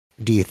it,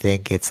 do you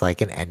think it's like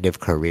an end of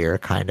career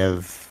kind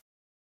of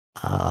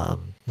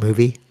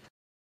movie?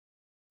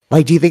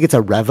 Like, do you think it's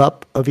a rev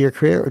up of your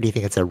career or do you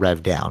think it's a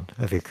rev down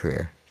of your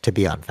career to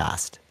be on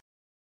Fast?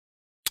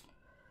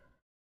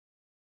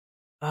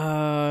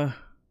 Uh,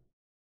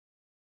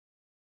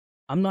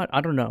 I'm not.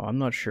 I don't know. I'm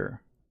not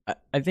sure.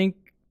 I think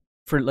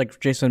for like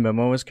Jason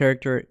Momoa's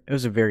character, it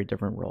was a very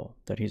different role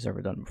that he's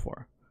ever done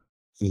before.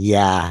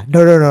 Yeah.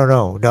 No, no, no,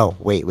 no, no.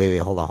 Wait.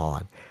 Hold on, hold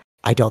on.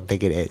 I don't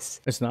think it is.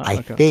 It's not. I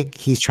Okay. think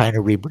he's trying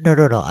to No,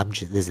 no, no. I'm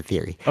just. This is a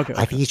theory. Okay.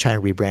 I Okay. think he's trying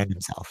to rebrand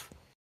himself.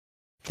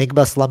 Think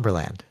about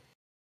Slumberland.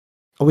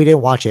 Oh, we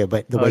didn't watch it,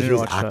 but the Oh, I way he didn't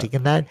was watch that. acting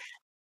in that.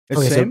 It's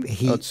Okay, so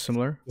same. Oh, it's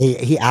similar.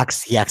 he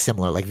acts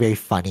similar, like very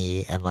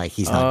funny, and like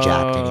he's not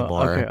jacked Okay.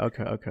 anymore.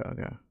 Okay. Okay.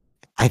 Okay.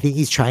 I think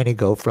he's trying to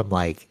go from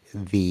like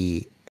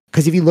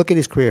because if you look at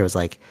his career, it was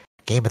like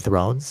Game of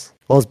Thrones.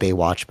 Well, it was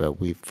Baywatch, but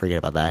we forget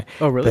about that.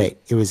 Oh, really? But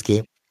it was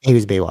game. He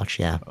was Baywatch.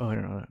 Yeah, Oh, I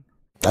didn't know that.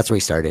 that's where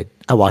he started.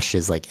 I watched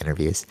his like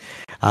interviews.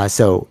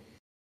 So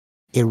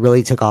it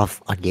really took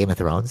off on Game of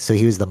Thrones. So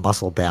he was the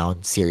muscle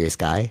bound, serious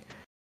guy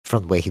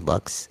from the way he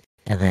looks.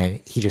 And then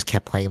he just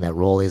kept playing that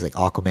role. He's like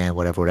Aquaman,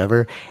 whatever,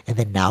 whatever. And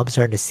then now I'm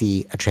starting to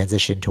see a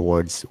transition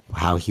towards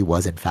how he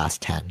was in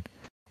Fast 10,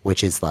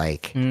 which is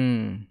like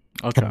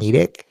Okay.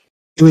 comedic.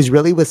 It was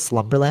really with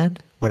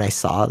Slumberland when I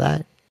saw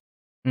that.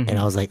 And I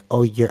Mm-hmm. was like,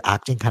 oh, you're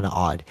acting kind of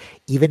odd.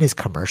 Even his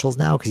commercials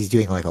now, because he's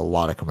doing like a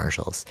lot of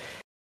commercials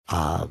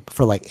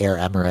for like Air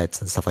Emirates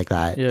and stuff like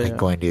that, Yeah. and Yeah.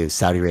 going to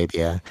Saudi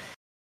Arabia.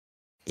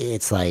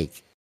 It's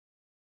like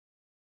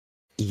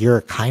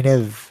you're kind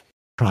of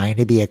trying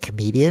to be a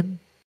comedian.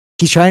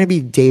 He's trying to be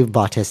Dave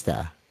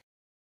Bautista,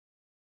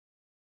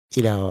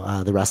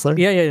 the wrestler.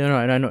 Yeah. Yeah. No,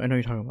 I know. I know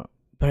you're talking about.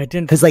 But I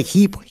didn't. Because like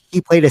he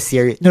played a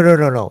serious. No, no,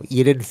 no, no.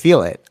 You didn't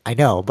feel it. I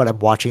know, but I'm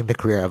watching the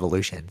career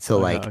evolution. So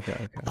Okay. like,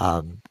 Okay.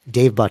 Okay.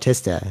 Dave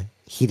Bautista,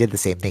 he did the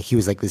same thing. He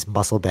was like this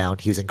muscle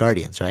bound. He was in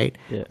Guardians, right?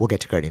 Yeah. We'll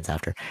get to Guardians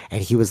after.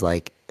 And he was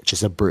like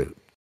just a brute.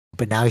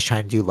 But now he's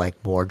trying to do like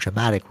more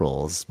dramatic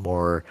roles,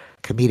 more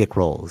comedic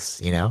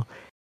roles.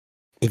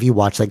 If you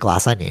watch like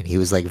Glass Onion, he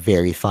was like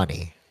very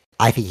funny.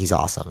 I think he's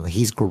awesome.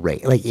 He's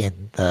great. Like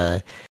in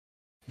the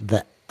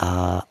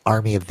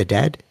Army of the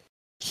Dead,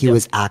 he Yep.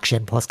 was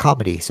action plus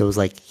comedy. So it was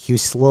like he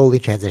was slowly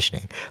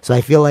transitioning. So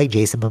I feel like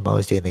Jason Momoa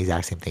is doing the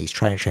exact same thing. He's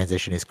trying to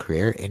transition his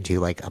career into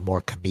like a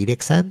more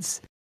comedic sense.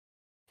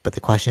 But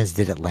the question is,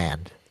 did it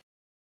land?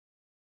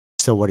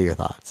 So what are your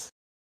thoughts?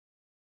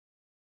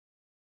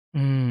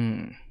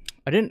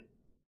 I didn't.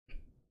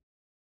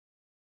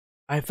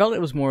 I felt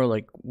it was more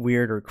like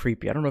weird or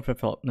creepy. I don't know if it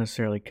felt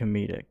necessarily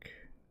comedic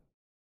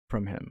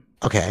from him.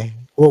 Okay.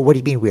 Well, what do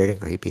you mean weird and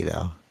creepy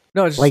though?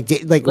 No, it's Like,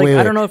 like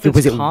I don't know if it's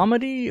was it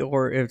comedy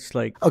or it's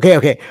like okay?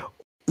 Okay.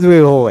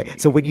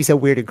 Wait. So when you said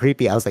weird and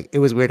creepy, I was like, it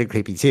was weird and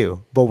creepy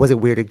too. But was it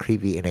weird and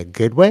creepy in a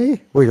good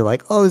way, where you're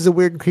like, oh, this is a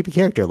weird and creepy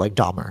character, like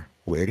Dahmer,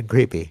 weird and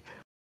creepy,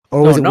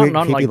 or no, was it weird and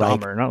not creepy like like,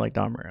 Dahmer, not like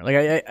Dahmer.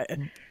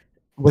 Like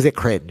was it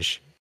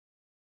cringe?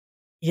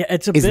 yeah,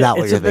 it's a Is bit. that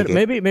what It's a you're bit.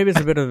 thinking? Maybe it's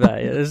a bit of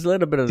that. Yeah, there's a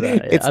little bit of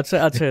that. Yeah, It's I'd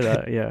say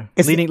that. Yeah,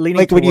 it's leaning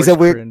like when you towards said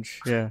weird.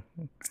 cringe. Yeah,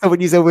 So when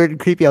you said weird and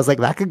creepy, I was like,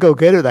 that could go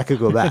good or that could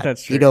go bad.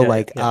 that's true. Yeah,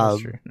 Like yeah,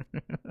 that's true.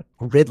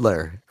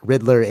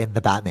 Riddler in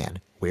the Batman,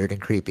 weird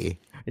and creepy.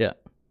 Yeah,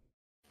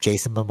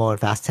 Jason Momoa in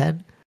Fast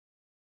 10,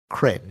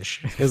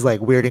 cringe. It was like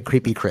weird and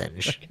creepy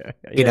cringe. okay.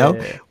 You Yeah, know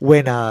yeah, yeah.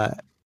 when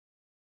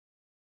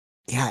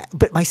yeah,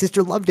 but my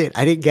sister loved it.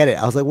 I didn't get it.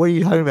 I was like, what are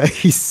you talking about?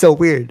 He's so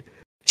weird.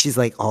 She's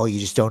like, oh, you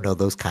just don't know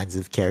those kinds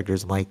of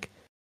characters. I'm like,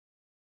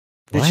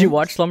 Did she what?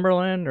 watch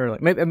Slumberland or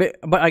like maybe?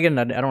 But again,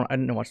 I don't. I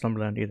didn't watch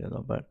Slumberland either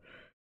though. But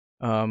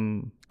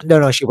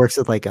No, she works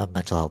with like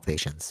mental health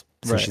patients.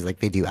 So right. she's like,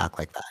 they do act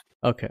like that.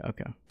 Okay.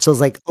 Okay. So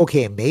it's like,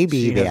 okay,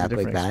 maybe She they has a act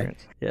like different that.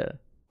 experience.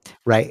 Yeah.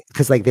 Right?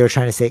 Because like they were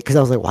trying to say, because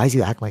I was like, why is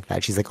you acting like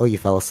that? She's like, oh, you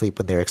fell asleep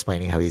when they were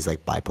explaining how he's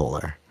like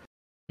bipolar.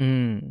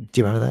 Mm.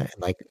 Do you remember that?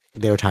 And like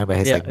they were talking about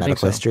his Yeah, like I think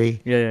medical so.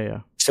 history. Yeah, yeah, yeah.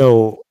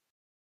 So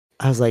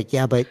I was like,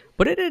 yeah, but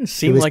But it didn't it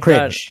seem was like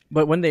that. cringe.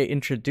 But when they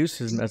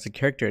introduced him as a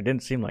character, it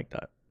didn't seem like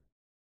that.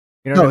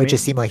 You know No, what I it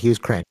just mean? seemed like he was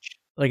cringe.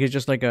 Like it's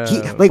just like He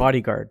a like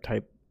bodyguard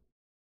type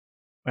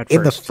at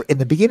in first.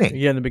 the beginning,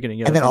 Yeah, in the beginning.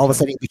 Yeah, and that's then what I'm all of a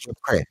saying. sudden he became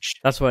cringe.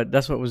 That's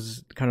what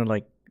was kind of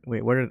like.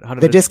 Wait, how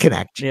did The it?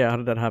 disconnect. Yeah, how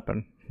did that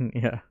happen?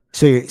 Yeah.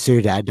 So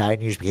your dad died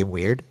and you just became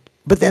weird.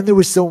 But then there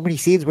were so many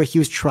scenes where he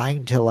was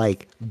trying to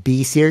like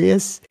be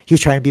serious. He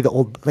was trying to be the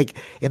old like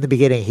in the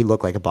beginning he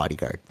looked like a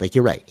bodyguard. Like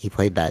you're right. He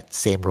played that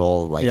same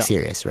role like Yeah.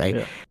 serious, right?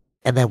 Yeah.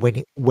 And then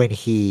when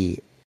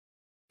he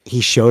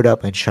showed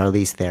up in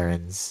Charlize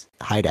Theron's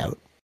hideout,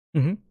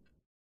 Mm-hmm.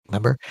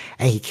 remember?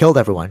 And he killed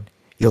everyone.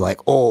 You're like,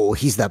 "Oh,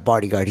 he's that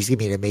bodyguard. He's gonna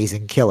be an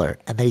amazing killer."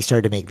 And then he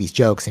started to make these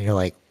jokes and you're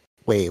like,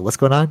 "Wait, what's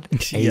going on?"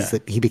 And Yeah.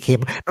 he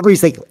became remember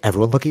he's like,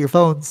 "Everyone look at your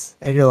phones."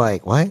 And you're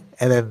like, "What?"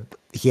 And then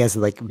he has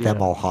like them Yeah.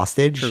 all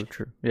hostage. True.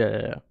 True.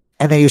 Yeah.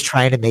 And then he was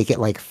trying to make it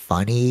like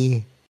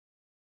funny,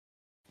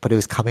 but it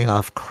was coming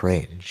off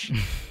cringe,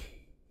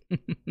 Yeah.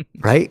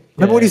 right?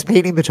 Remember when Yeah. he's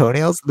painting the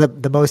toenails?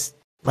 The most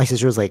my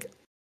sister was like,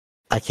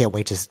 I can't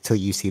wait till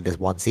you see this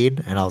one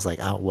scene. And I was like,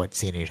 oh, what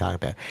scene are you talking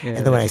about? Yeah.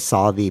 And then when I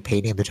saw the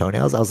painting of the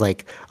toenails, I was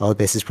like, oh,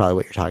 this is probably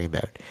what you're talking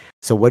about.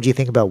 So what do you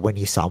think about when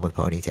you saw him with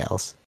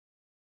ponytails?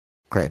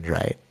 Cringe,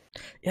 right?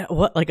 Yeah.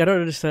 What? Like I don't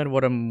understand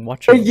what I'm Oh,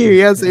 watching.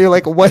 yeah, so you're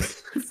like, what?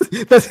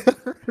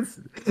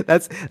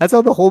 that's, that's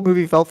how the whole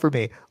movie felt for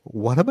me.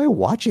 What am I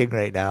watching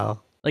right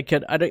now? Like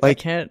I Like,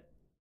 can't.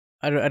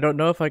 I don't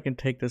know if I can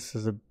take this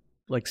as a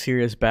like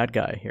serious bad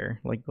guy here.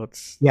 Like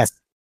what's yes,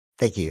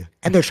 Thank you.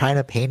 And they're trying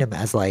to paint him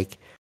as like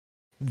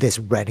this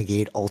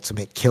renegade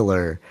ultimate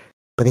killer,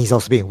 but he's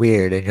also being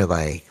weird, and you're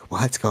like,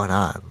 what's going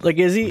on? Like,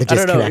 is he? The I don't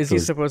know. disconnect Is he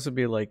was. supposed to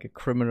be like a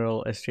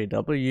criminal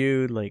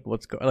SJW? Like,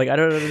 what's going? Like, I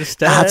don't That's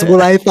understand.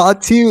 what I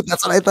thought too.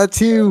 That's what I thought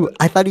too.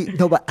 I thought he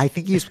no, but I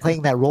think he was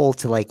playing that role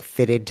to like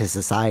fit into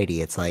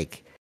society. It's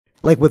like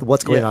with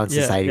what's going Yeah, on in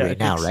yeah, society yeah. I right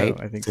now, think so.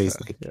 right? I think So so.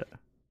 he's like, Yeah.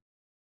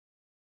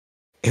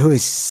 it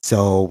was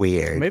so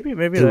weird. Maybe It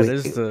that was,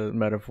 is the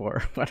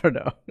metaphor. I don't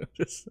know.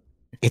 Just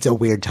it's a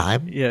weird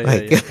time. yeah, yeah,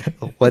 Like,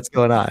 yeah. what's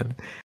going on?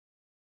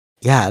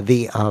 Yeah,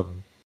 the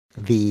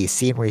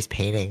scene where he's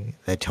painting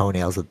the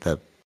toenails with the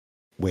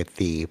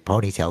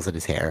ponytails in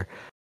his hair.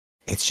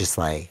 It's just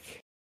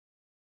like,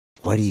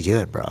 what are you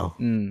doing, bro?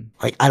 Mm.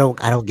 Like, I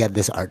don't get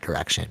this art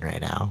direction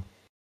right now.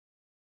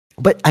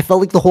 But I felt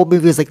like the whole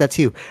movie was like that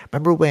too.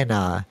 Remember when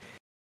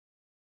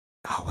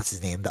what's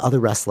his name? The other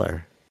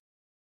wrestler,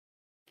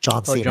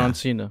 John Oh, John Cena,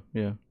 Cena.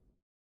 Yeah.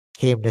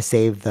 came to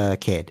save the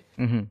kid,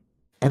 Mm-hmm.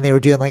 and they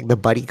were doing like the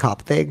buddy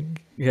cop thing.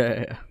 Yeah, yeah,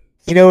 yeah.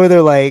 You know, where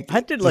they're I had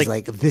like, to he's like,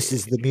 like, this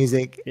is the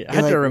music. yeah, I You're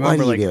had to like, what are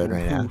remember you like doing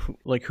right now?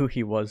 like who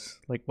he was,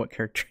 like what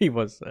character he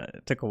was.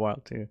 It took a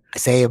while too.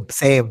 Same,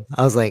 same.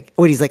 I was like,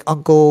 wait, he's like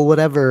Uncle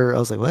whatever. I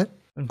was like, what?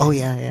 Oh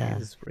yeah, yeah.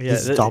 Yeah,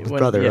 He's Dom's when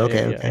brother. yeah, yeah,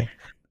 Okay, yeah. okay.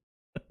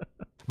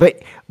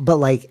 But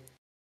like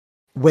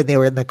when they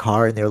were in the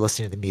car and they were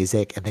listening to the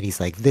music, and then he's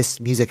like, this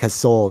music has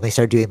soul, and they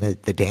started doing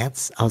the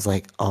dance. I was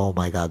like, oh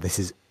my god, this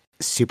is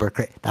super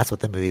that's what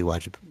the movie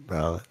was,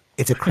 bro.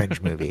 It's a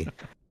cringe movie.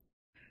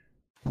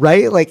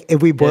 Right? Like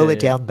if we Yeah, boil yeah,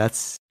 it yeah. down,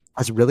 that's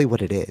really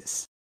what it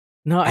is.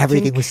 No, I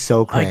Everything think was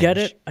so I get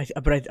cringe.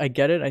 it. I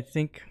get it. I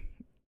think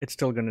it's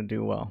still gonna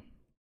do well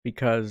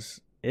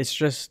because it's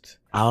just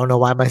I don't know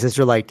why my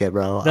sister liked it,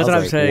 bro. I that's was what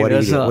I'm like, saying. what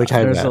are you doing? Which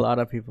time There's a that? lot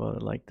of people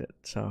that liked it.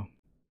 So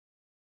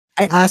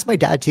I asked my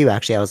dad too,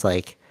 actually. I was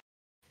like,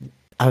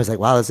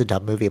 wow, that's a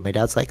dumb movie. And my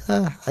dad's like,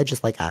 I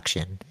just like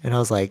action. And I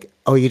was like,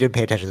 oh, you didn't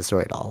pay attention to the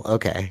story at all.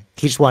 Okay.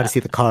 He just wanted uh, to see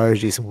the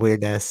cars, do some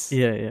weirdness.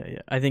 yeah, yeah,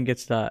 yeah. I think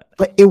it's that.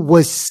 But it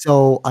was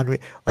so unreal.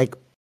 Like,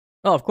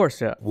 Oh, of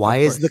course, yeah, why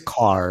of is the course.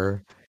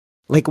 car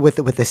like with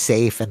the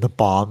safe and the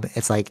bomb?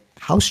 It's like,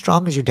 how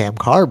strong is your damn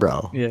car,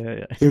 bro? Yeah,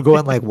 yeah, You're yeah.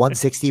 going like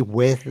 160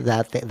 with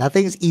that thing. That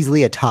thing's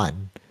easily a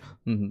ton.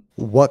 Hmm.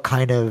 What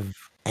kind of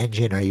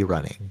engine are you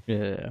running? Yeah,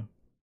 yeah,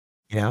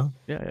 You know?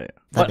 yeah, yeah, yeah. That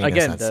But made no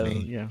again, sense to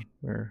me. yeah,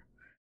 where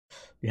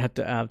you had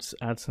to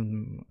add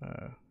some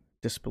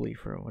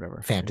disbelief or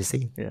whatever.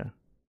 Fantasy. Yeah,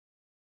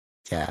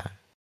 Yeah.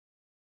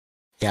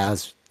 Yeah,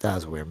 that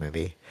was a weird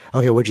movie.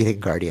 Okay, what do you think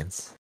of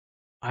Guardians?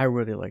 I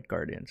really like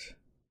Guardians.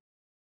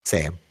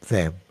 Same,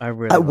 same. I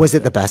really Was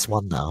like it the that. best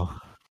one though?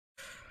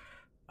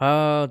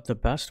 The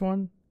best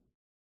one?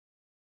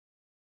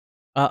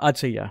 I'd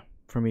say yeah.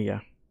 For me, yeah.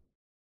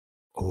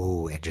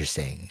 Oh,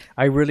 interesting.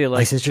 I really My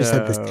liked sister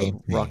said the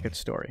same Rocket thing.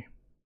 Story.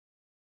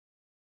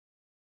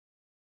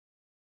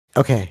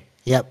 Okay,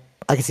 yep,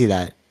 I can see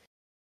that.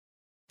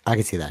 I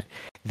can see that.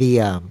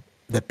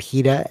 The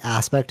PETA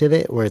aspect of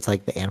it, where it's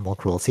like the animal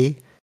cruelty,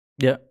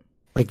 Yeah,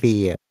 like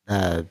the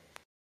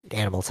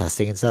animal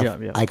testing and stuff. yeah,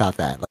 yeah. I got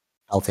that. Like,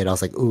 I felt it. I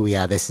was like, ooh,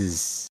 yeah,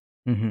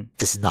 Mm-hmm.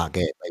 this is not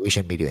good. Like, we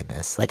shouldn't be doing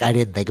this. Like, I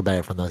didn't think about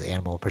it from those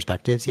animal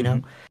perspectives, you know?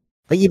 Mm-hmm.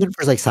 Like, even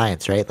for like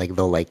science, right? Like,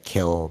 they'll like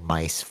kill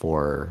mice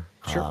for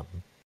Sure.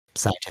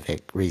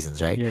 scientific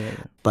reasons, right? Yeah, yeah,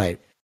 yeah. But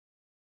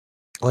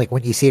like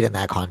when you see it in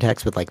that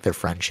context with like their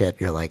friendship,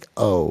 you're like,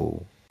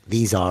 oh,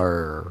 these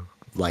are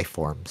life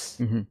forms.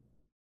 Mm-hmm. You know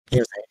what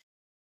I'm saying?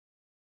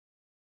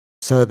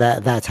 So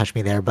that touched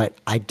me there, but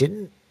I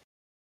don't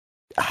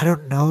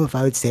know if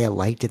I would say I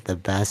liked it the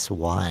best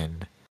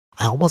one.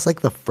 I almost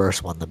like the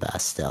first one the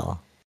best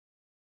still.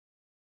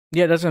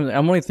 Yeah,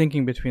 I'm only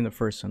thinking between the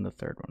first and the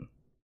third one.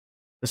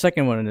 The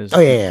second one Oh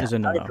yeah, yeah. is a I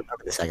no don't no.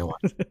 remember the second one.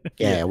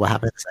 Yeah, Yeah, what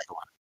happened in the second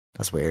one?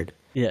 That's weird.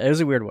 yeah, it was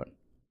a weird one,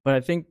 but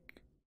I think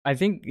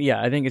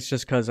it's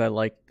just because I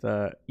liked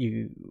the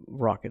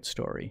Rocket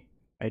Story.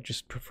 I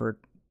just preferred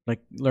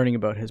like learning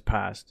about his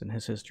past and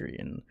his history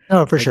and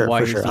No, for like sure, why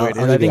for he's sure. the way it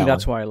I'll is. I give you think that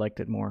that's one. why I liked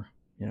it more.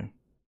 Yeah.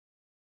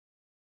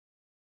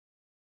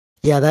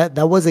 Yeah,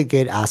 that was a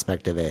good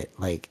aspect of it.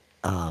 Like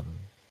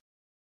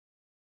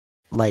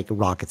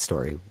Rocket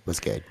Story was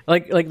good.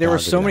 Like there Yeah, were I'll give you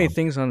so that many one.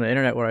 things on the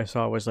internet where I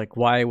saw was like,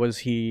 why was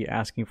he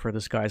asking for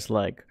this guy's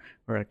leg,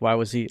 or like why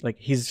was he like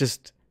he's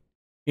just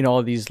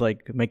all these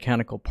like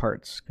mechanical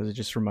parts because it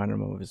just reminded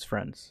him of his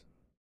friends.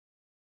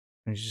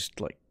 And he's just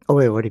Oh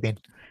wait, what do you mean?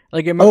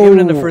 like even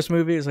in the Oh, first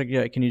movie, it's like,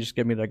 yeah, can you just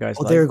get me that guy's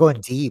oh, they leg? were going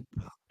deep.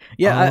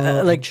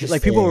 Yeah, Oh, like people were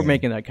interesting.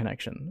 making that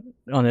connection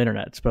on the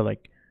internet, but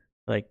like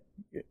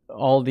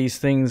all these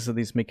things,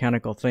 these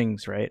mechanical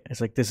things, right?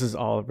 It's like this is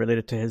all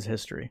related to his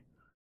history.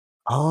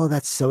 Oh,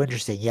 that's so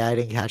interesting. Yeah, I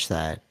didn't catch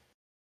that.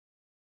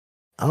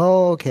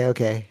 Oh, okay,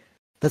 okay.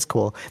 That's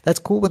cool. That's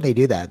cool when they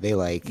do that. They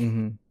like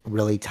Hmm.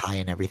 really tie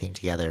in everything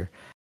together.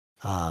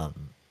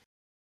 Um,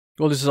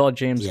 Well, this is all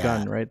James yeah.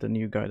 Gunn, right? The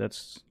new guy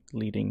that's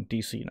leading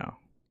DC now.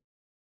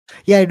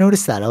 Yeah, I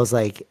noticed that. I was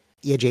like,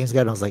 yeah, James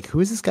Gunn. I was like, who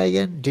is this guy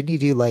again? Didn't he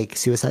do like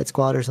Suicide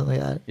Squad or something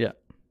like that? Yeah.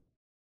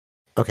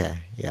 Okay,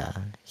 yeah.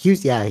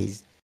 He's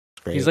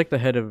He's great. like the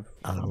head of,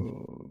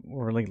 Um,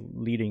 or like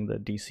leading the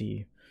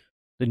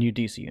new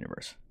DC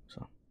universe.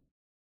 So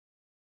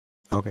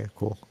okay,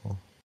 cool.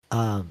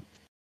 All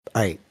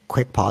right,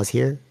 quick pause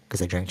here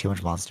because I drank too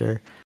much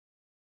Monster,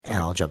 and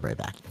okay, I'll jump right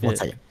back. One yeah,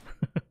 second.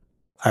 yeah.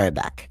 All right,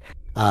 back.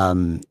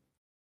 Um,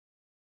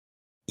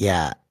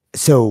 yeah.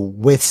 So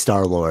with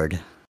Star Lord,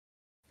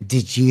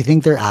 did you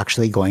think they're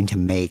actually going to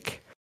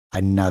make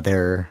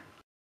another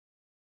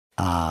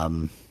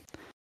um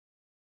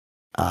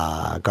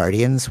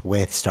Guardians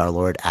with Star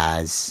Lord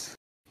as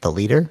the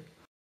leader?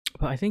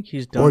 But I think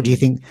he's Or do you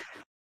done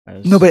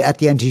think no, as. but at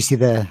the end do you see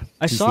the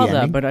I do you see saw the that,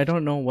 ending? but I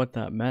don't know what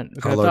that meant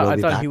because Star Lord will I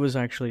be thought back. he was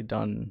actually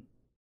done.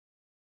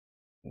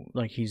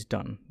 Like he's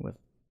done with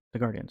the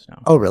Guardians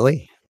now. Oh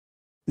really?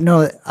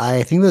 No,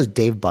 I think it was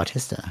Dave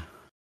Bautista.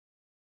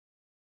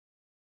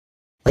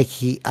 Like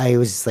I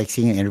was like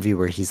seeing an interview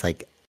where he's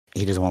like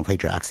he doesn't want to play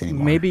Drax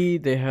anymore. Maybe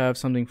they have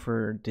something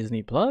for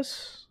Disney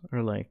Plus,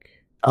 or like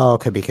Oh,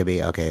 could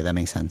be. Okay, that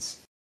makes sense.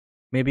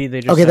 maybe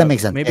they just Okay, that have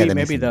makes sense. Yeah, that makes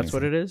maybe sense. That that's makes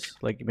what sense. it is.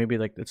 Like maybe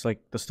like it's like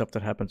the stuff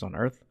that happens on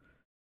Earth.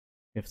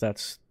 If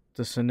that's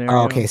the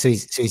Oh, okay, scenario,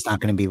 so he's not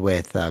going to be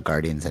with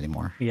Guardians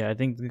anymore. yeah, I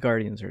think the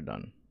Guardians are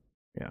done.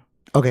 Yeah.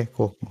 Okay,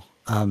 cool.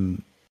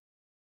 Um,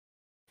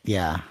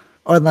 yeah,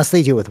 or unless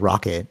they do it with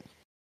Rocket,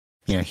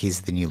 you know,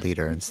 he's the new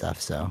leader and stuff.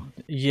 So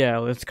Yeah,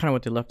 that's kind of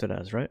what they left it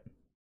as, right?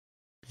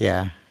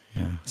 yeah,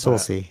 yeah. So we'll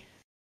But see.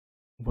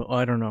 well,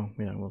 I don't know.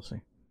 Yeah, we'll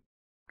see.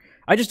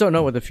 I just don't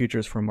know what the future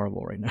is for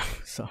Marvel right now.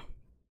 So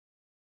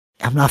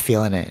I'm not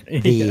feeling it.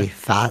 yeah,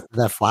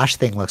 The Flash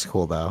thing looks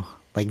cool though.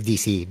 Like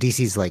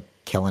DC's like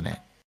killing it.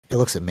 It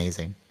looks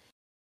amazing.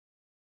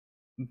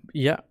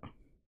 yeah,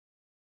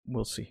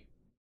 we'll see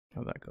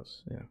how that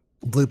goes. Yeah.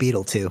 Blue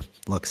Beetle too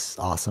looks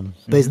awesome.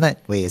 But Mm-hmm. isn't that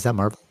wait? Is that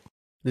Marvel?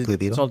 Blue It's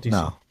Beetle? all DC.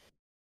 No.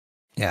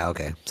 Yeah.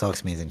 Okay. So it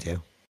looks amazing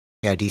too.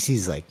 Yeah.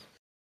 DC's like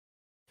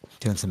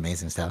doing some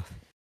amazing stuff.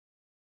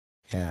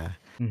 Yeah.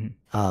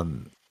 Mm-hmm.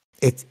 Um.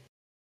 It's.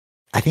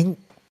 I think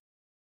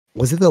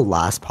was it the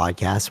last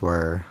podcast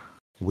where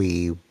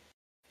we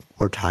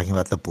were talking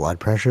about the blood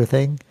pressure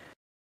thing?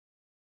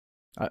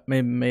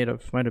 Might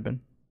have been.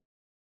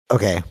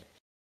 Okay.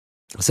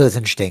 So it's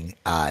interesting.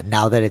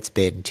 Now that it's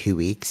been 2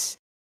 weeks,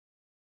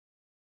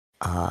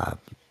 uh,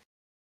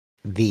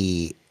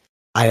 the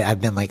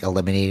I've been like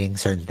eliminating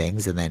certain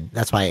things, and then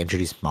that's why I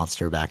introduced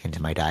Monster back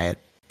into my diet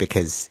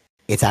because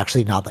it's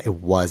actually not. It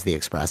was the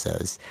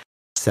espressos,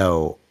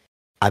 so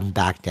I'm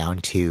back down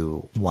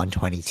to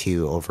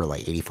 122 over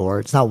like 84.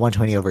 It's not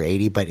 120 over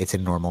 80, but it's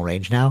in normal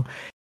range now.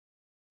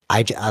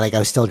 I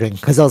was still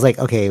drinking because I was like,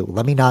 okay,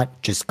 let me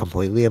not just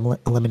completely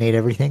eliminate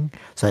everything.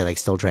 So I like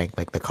still drank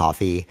like the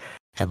coffee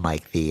and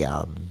like the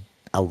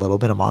a little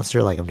bit of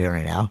Monster like I'm doing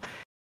right now.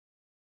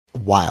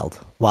 Wild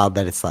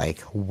that it's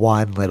like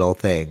one little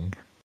thing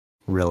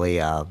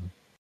really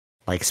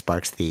like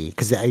sparks the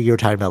because you were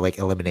talking about like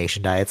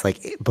elimination diets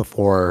like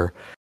before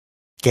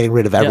getting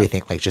rid of Yeah.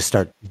 everything like just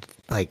start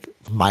like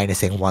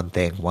minusing one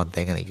thing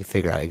and then you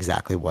figure out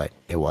exactly what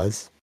it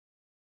was.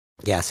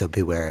 Yeah, so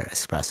beware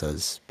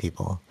espressos,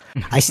 people.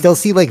 I still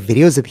see like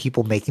videos of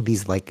people making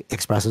these like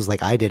espressos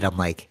like I did. I'm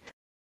like,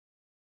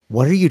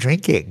 what are you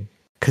drinking?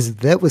 Because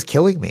that was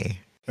killing me,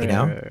 you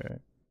know? Right.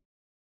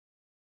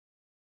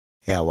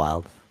 Yeah,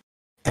 wild.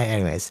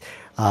 Anyways,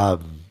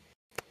 um,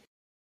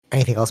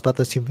 anything else about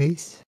those two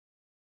movies?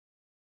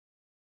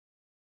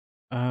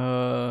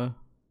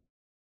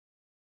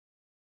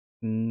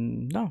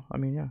 No. I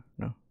mean, yeah,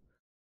 no.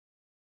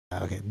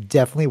 Okay,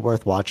 definitely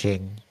worth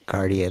watching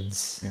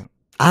Guardians. Yeah.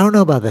 I don't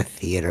know about the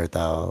theater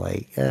though.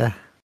 Like,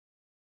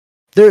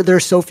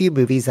 there's so few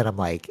movies that I'm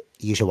like,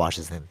 you should watch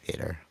this in the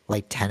theater.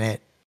 Like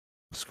Tenet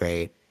was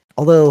great,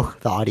 although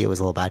the audio was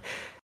a little bad.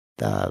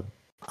 The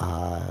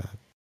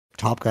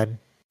Top Gun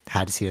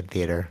had to see it in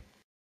theater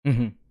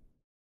Mm-hmm.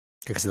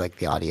 because of like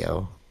the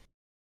audio.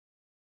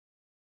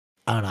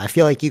 I don't know. I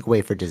feel like you could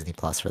wait for Disney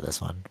Plus for this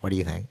one. What do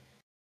you think?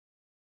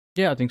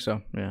 Yeah, I think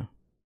so. Yeah.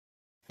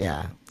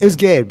 Yeah, it was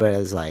good, but it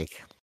was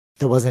like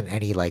there wasn't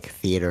any like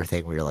theater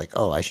thing where you're like,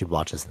 oh, I should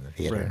watch this in the Right.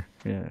 theater.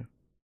 Yeah.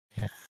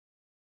 Yeah.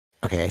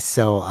 Okay,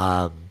 so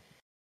how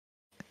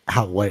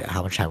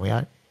much time we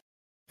got?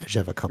 I should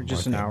have a We're couple more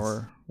just an things.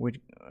 hour.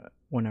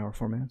 1 hour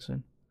 4 minutes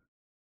in.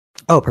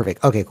 Oh,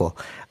 perfect. Okay, cool.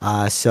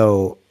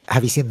 So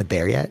have you seen The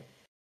Bear yet?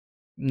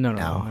 No,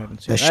 No, I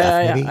haven't seen the it.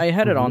 chef movie. I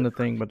had it on the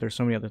thing, but there's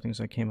so many other things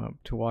that came up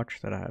to watch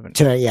that I haven't.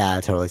 Yeah,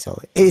 totally.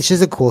 It's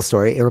just a cool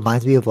story. It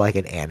reminds me of like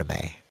an anime.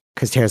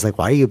 Because Tara's like,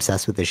 why are you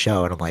obsessed with this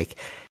show? And I'm like,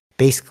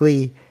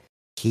 basically,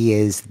 he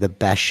is the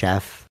best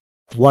chef,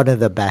 one of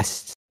the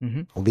best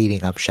Mm-hmm.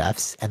 leading up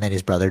chefs, and then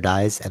his brother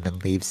dies and then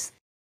leaves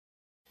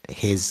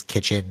his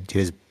kitchen to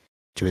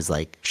his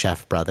like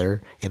chef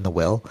brother in the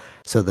will.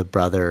 So the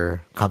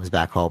brother comes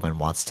back home and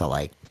wants to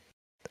like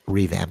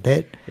revamp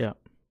it. Yeah.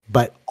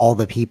 But all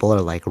the people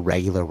are like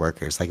regular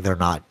workers, like they're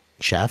not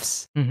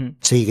chefs. Mm-hmm.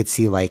 So you could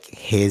see like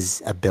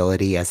his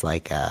ability as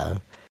like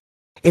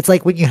it's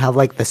like when you have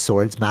like the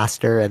swords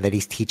master and then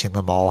he's teaching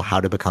them all how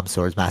to become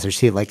swords masters.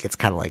 See, like it's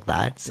kind of like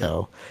that.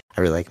 So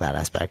I really like that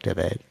aspect of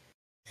it.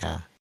 Yeah.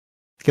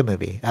 It's a good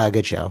movie.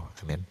 Good show.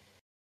 I mean,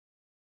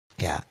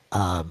 yeah.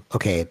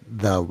 Okay.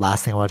 The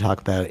last thing I want to talk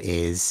about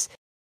is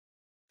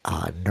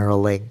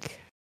Neuralink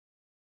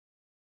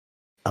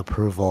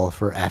approval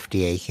for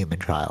FDA human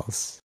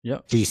trials.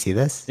 Yep. Do you see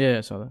this? Yeah,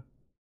 I saw that.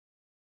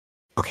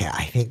 Okay,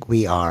 I think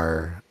we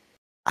are.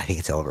 I think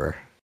it's over.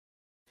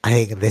 I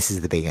think this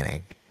is the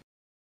beginning.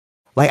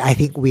 Like, I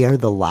think we are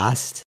the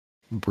last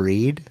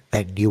breed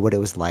that knew what it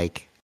was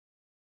like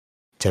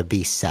to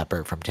be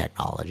separate from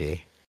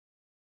technology.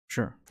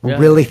 Sure.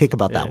 Really think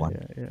about that Yeah, one.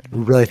 yeah, yeah.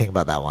 Really think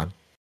about that one.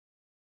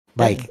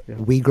 Yeah, Like, yeah.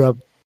 we grew up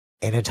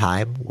in a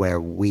time where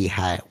we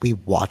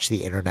watched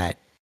the internet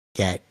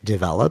get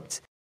developed,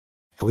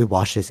 and we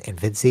watched its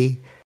infancy.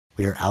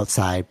 We were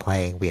outside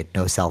playing. We had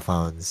no cell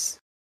phones.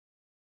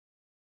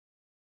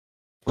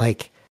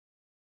 Like,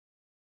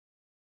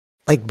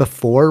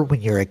 before,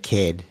 when you're a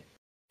kid,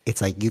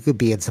 it's like you could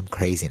be in some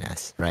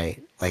craziness,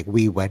 right? Like,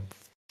 we went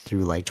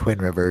through like Twin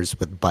Rivers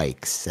with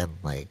bikes, and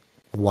like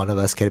one of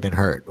us could have been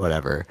hurt,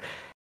 whatever.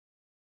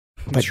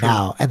 But True.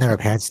 now, and then our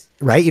parents,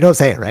 right? You know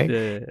what I'm saying, right?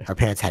 Yeah, yeah, Our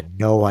parents had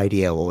no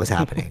idea what was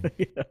happening,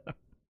 yeah.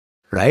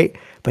 right?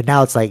 But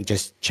now it's like,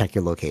 just check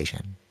your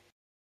location.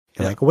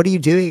 You're Yeah. like, what are you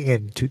doing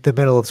in the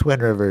middle of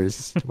Twin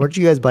Rivers? Weren't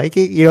you guys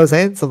biking? You know what I'm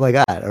saying? Something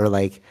like that. Or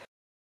like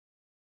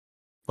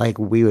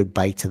we would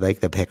bike to like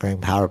the Pickering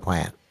power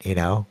plant, you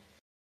know?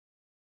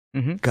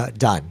 Mm-hmm. Got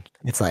done.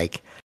 It's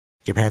like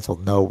your parents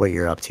will know what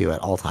you're up to at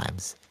all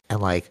times.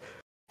 And like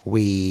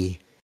we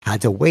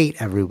had to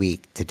wait every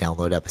week to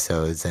download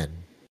episodes, and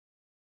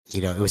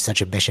it was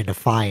such a mission to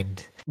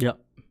find, Yeah.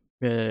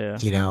 Yeah,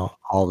 yeah.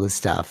 all this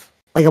stuff.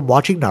 Like, I'm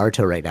watching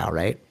Naruto right now,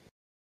 right?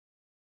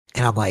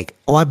 And I'm like,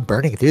 oh, I'm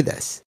burning through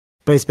this.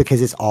 But it's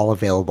because it's all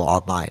available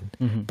online.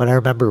 Mm-hmm. But I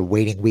remember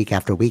waiting week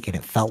after week, and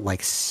it felt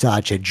like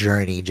such a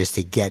journey just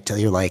to get to,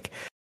 you're like,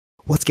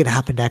 what's going to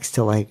happen next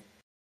to like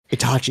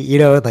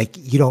Itachi, and like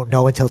you don't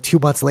know until 2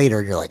 months later,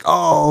 and you're like,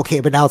 oh,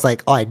 okay. But now it's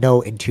like, oh, I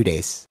know in 2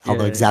 days. I'll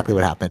know exactly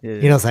what happened. Yeah.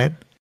 You know what I'm saying?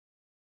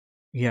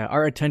 Yeah,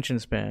 our attention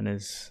span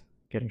is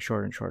getting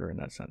shorter and shorter in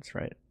that sense,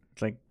 right?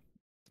 It's like,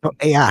 Oh,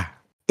 yeah.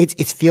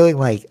 It's feeling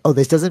like, oh,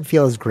 this doesn't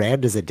feel as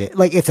grand as it did.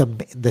 Like,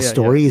 the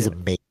story is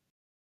amazing.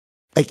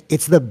 Like,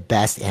 it's the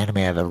best anime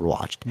I've ever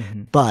watched,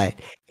 but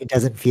it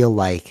doesn't feel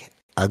like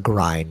a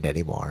grind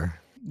anymore.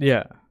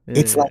 Yeah.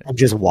 It's like I'm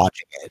just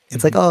watching it.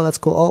 It's like, oh, that's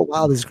cool. Oh,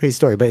 wow, this is a great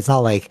story. But it's not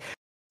like,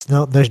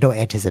 there's no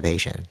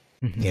anticipation,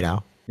 Yeah.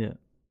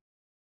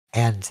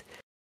 And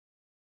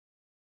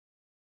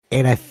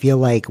I feel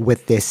like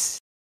with this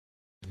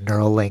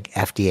Neuralink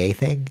FDA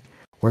thing,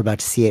 we're about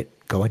to see it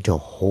go into a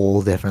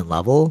whole different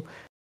level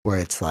where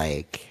it's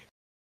like,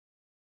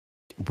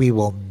 we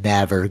will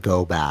never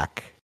go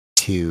back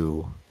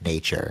to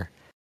nature.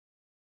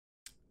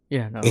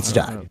 Yeah, no, It's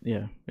done.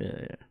 Yeah.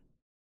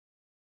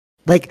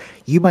 Like,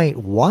 you might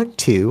want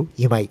to,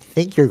 you might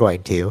think you're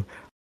going to,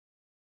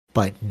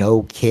 but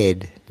no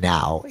kid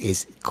now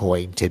is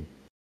going to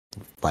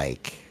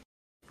like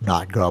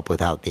not grow up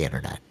without the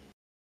internet.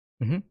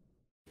 Mm-hmm. You know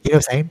what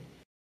I'm saying?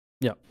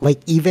 Yeah.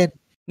 Like, even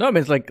no, I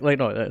mean, it's like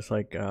no, it's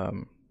like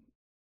I'm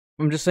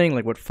just saying,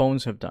 like, what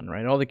phones have done,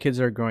 right? All the kids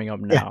that are growing up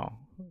now,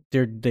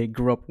 they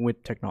grew up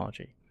with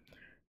technology.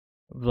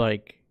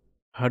 Like,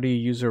 how do you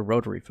use a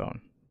rotary phone?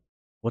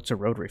 What's a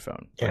rotary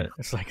phone? Yeah. Right?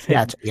 It's like,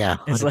 yeah, 100%.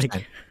 It's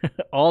like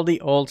all the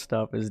old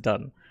stuff is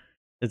done.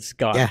 It's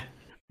gone. Yeah.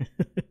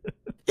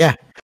 Yeah.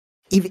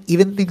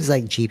 Even things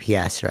like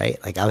GPS, right?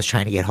 Like, I was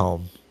trying to get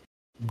home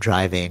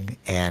driving,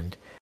 and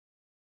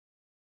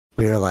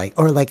we were like,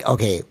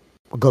 okay,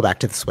 we'll go back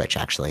to the Switch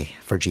actually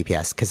for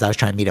GPS, because I was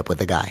trying to meet up with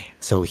the guy.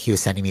 So he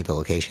was sending me the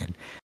location.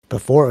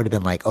 Before, it would have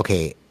been like,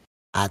 okay,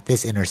 at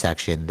this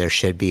intersection, there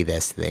should be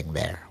this thing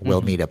there.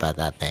 We'll meet up at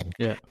that thing.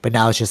 Yeah. But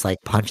now it's just like,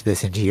 punch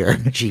this into your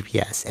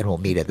GPS and we'll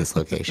meet at this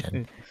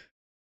location.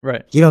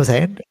 Right. You know what I'm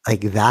saying?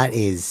 Like,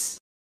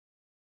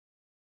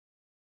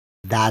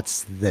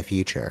 that's the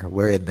future.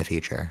 We're in the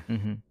future.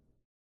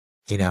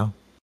 You know?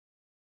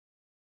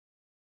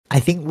 I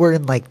think we're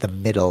in like the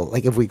middle.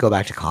 Like, if we go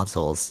back to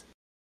consoles,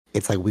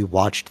 it's like we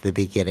watched the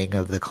beginning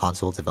of the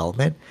console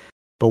development,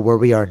 but where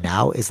we are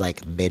now is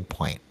like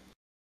midpoint.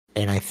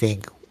 And I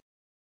think,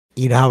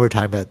 how we're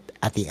talking about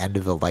at the end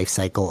of the life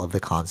cycle of the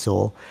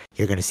console,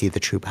 you're going to see the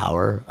true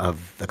power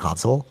of the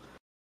console.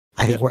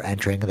 I think we're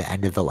entering the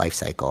end of the life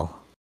cycle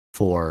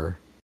for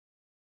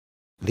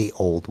the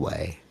old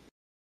way.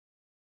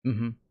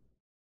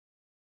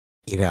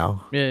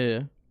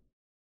 Yeah.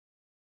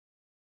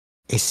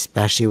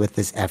 Especially with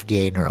this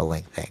FDA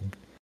Neuralink thing.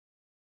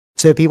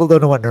 So if people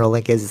don't know what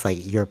Neuralink is, it's like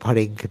you're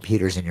putting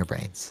computers in your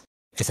brains,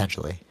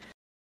 essentially.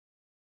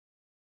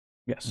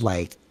 Yes.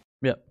 Like,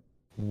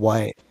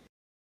 what?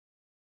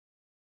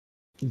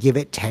 Give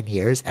it 10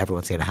 years,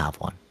 everyone's going to have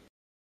one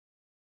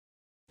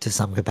to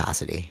some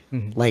capacity.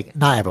 Like,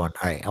 not everyone.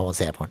 All right, I won't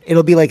say everyone.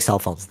 It'll be like cell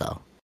phones, though.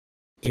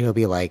 It'll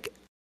be like,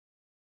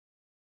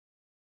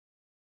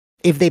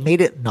 if they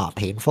made it not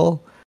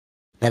painful,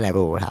 then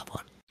everyone would have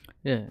one.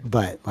 Yeah.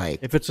 But like,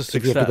 if it's a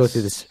success, if you have to go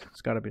through this,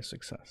 it's got to be a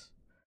success.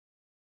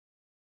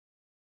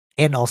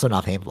 And also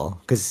not painful,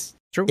 because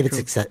True, If it's true.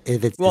 success,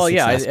 if it's a Well,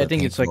 yeah, success I but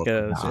think it's painful, like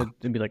then nah.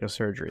 it'd be like a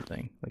surgery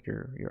thing. Like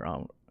you're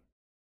out,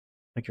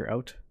 like you're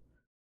out,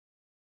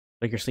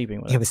 like you're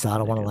sleeping with Yeah, it. but still, I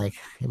don't And then want to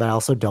you're like. But I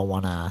also don't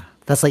want to.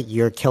 That's like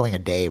you're killing a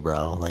day,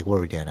 bro. Like, what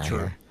are we doing out true.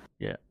 here?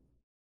 Yeah.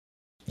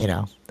 You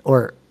know,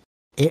 or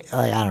like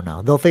I don't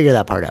know. They'll figure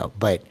that part out.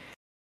 But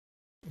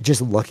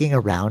just looking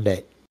around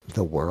at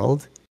the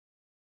world,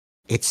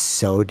 it's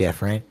so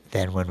different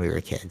than when we were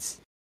kids.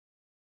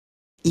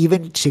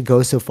 Even to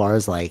go so far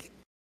as like,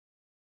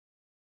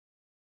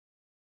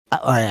 all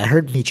right, I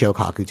heard Michio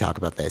Kaku talk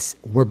about this.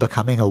 We're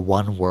becoming a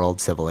one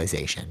world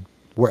civilization.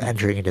 We're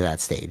entering into that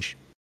stage.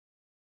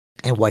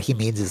 And what he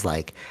means is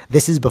like,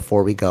 this is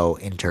before we go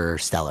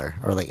interstellar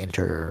or like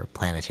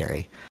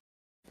interplanetary.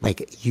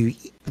 Like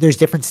there's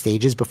different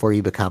stages before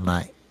you become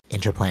a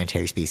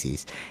interplanetary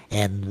species.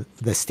 And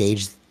the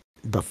stage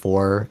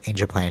before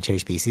interplanetary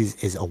species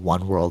is a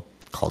one world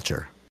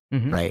culture,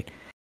 Mm-hmm. right?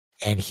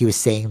 And he was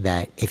saying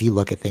that if you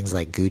look at things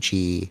like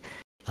Gucci,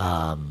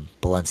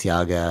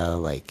 Balenciaga,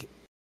 like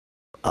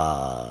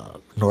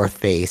North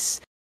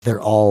Face,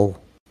 they're all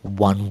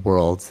one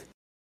world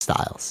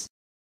styles.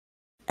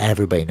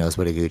 Everybody knows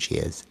what a Gucci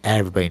is.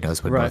 Everybody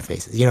knows what Right. North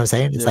Face is. You know what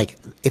I'm saying? It's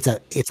Yeah.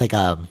 like it's like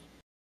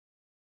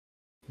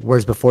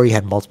whereas before you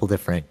had multiple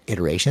different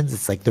iterations,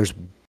 it's like there's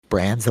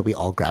brands that we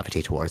all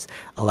gravitate towards.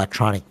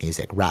 Electronic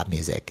music, rap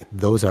music,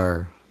 those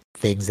are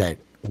things that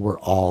we're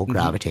all Mm-hmm.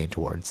 gravitating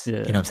towards. Yeah.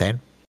 You know what I'm saying?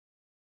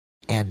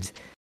 And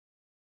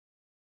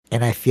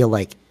I feel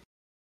like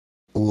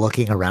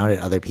looking around at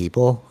other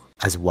people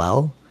as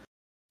well,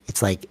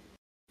 it's like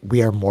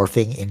we are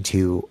morphing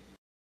into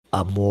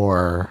a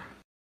more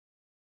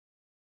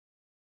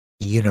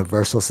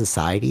universal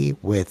society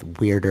with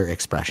weirder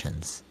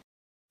expressions.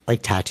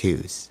 Like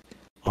tattoos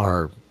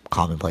are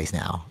commonplace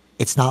now.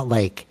 It's not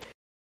like,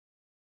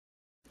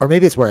 or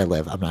maybe it's where I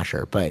live, I'm not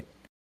sure, but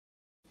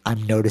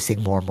I'm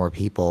noticing more and more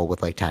people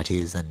with like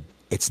tattoos, and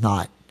it's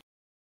not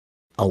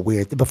a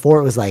weird. Before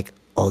it was like,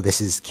 oh,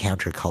 this is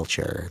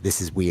counterculture, this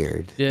is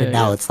weird, but Yeah.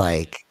 now Yeah. it's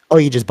like, oh,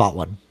 you just bought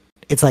one.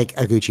 It's like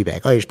a Gucci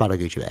bag. Oh, you just bought a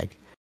Gucci bag.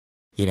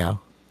 You know,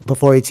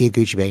 before you'd see a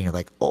Gucci bag, and you're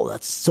like, oh,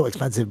 that's so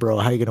expensive, bro.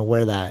 How are you gonna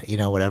wear that? You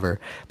know, whatever.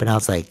 But now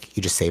it's like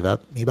you just save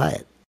up, you buy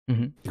it,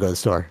 Mm-hmm. you go to the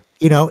store.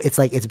 You know, it's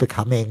like it's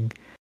becoming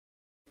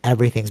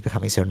everything's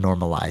becoming so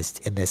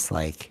normalized in this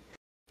like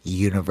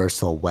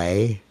universal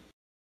way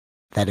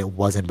that it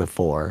wasn't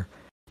before,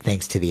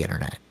 thanks to the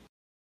internet.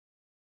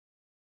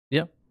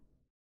 Yeah.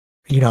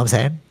 You know what I'm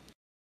saying?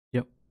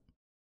 Yep.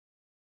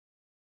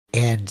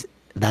 And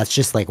that's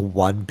just like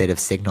one bit of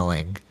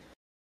signaling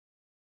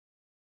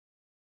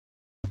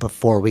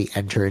before we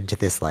enter into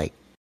this like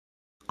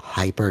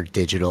hyper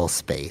digital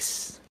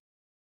space.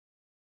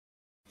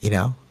 You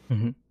know?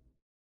 Mm-hmm.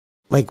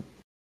 Like,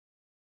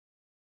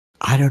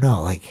 I don't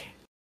know, like,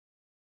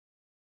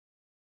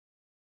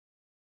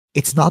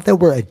 it's not that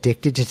we're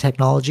addicted to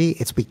technology,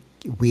 it's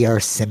we are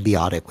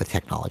symbiotic with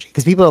technology.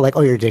 Because people are like,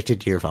 oh, you're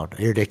addicted to your phone,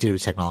 you're addicted to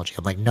technology.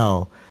 I'm like,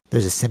 no,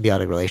 there's a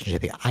symbiotic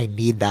relationship here. I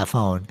need that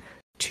phone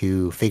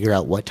to figure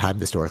out what time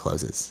the store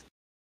closes.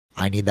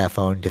 I need that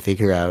phone to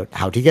figure out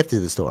how to get to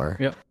the store.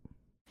 Yep.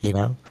 You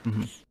know?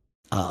 Mm-hmm.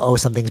 Oh,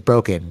 something's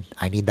broken.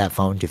 I need that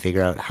phone to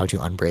figure out how to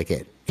unbreak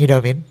it. You know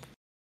what I mean?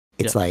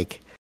 It's Yeah.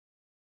 like,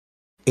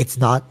 it's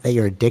not that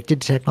you're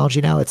addicted to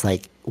technology now. It's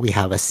like we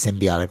have a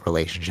symbiotic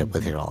relationship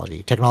with Mm-hmm.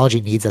 technology.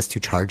 Technology needs us to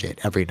charge it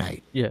every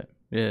night. Yeah.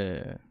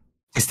 Yeah.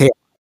 To stay,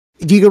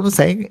 do you get what I'm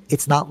saying?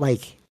 It's not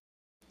like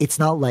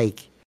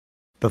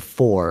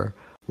before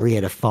where you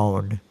had a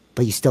phone,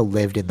 but you still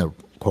lived in the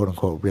quote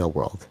unquote real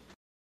world.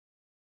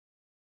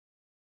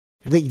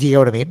 Like, do you get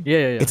what I mean? Yeah.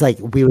 Yeah. It's like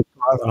we would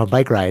go out on a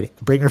bike ride,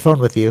 bring your phone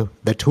with you,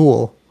 the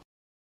tool.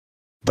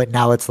 But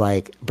now it's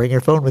like bring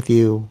your phone with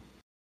you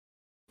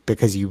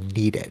because you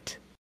need it.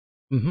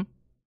 Mm-hmm.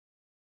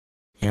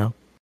 You know,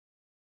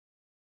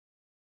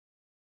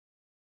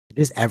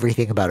 just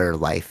everything about our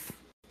life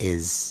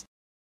is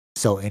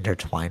so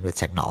intertwined with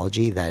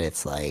technology that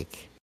it's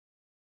like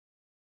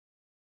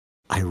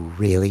I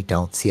really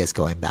don't see us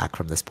going back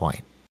from this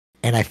point.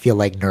 And I feel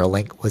like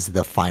Neuralink was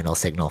the final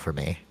signal for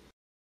me.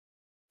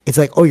 It's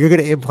like, oh, you're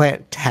going to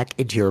implant tech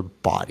into your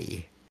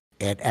body,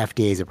 and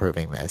FDA is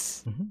approving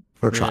this Mm-hmm.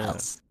 for Yeah.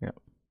 trials. Yeah.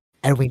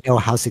 And we know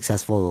how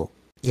successful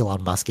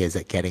Elon Musk is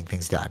at getting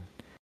things done.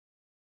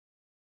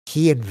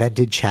 He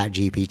invented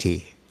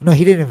ChatGPT. No,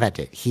 he didn't invent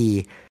it.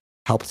 He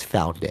helped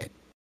found it.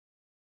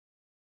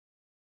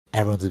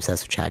 Everyone's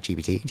obsessed with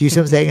ChatGPT. Do you see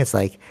what I'm saying? It's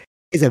like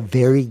it's a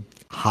very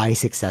high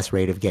success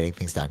rate of getting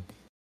things done.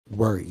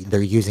 Where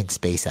they're using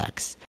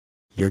SpaceX,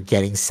 you're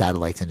getting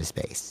satellites into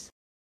space.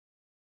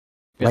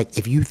 Yeah. Like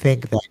if you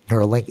think that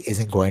Neuralink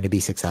isn't going to be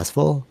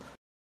successful,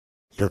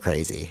 you're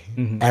crazy.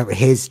 Mm-hmm.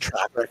 His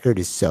track record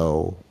is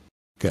so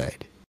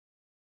good.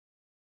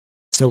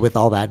 So with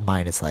all that in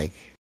mind, it's like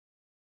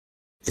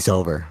it's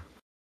over.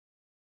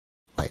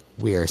 Like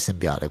we are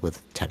symbiotic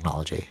with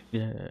technology.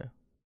 Yeah. Yeah.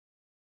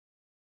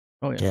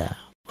 Oh yeah. Yeah.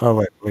 Oh,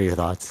 what are your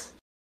thoughts?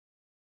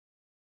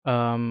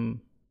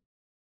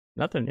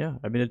 Nothing. Yeah.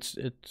 I mean, it's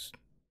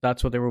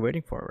that's what they were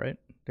waiting for, right?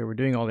 they were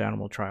doing all the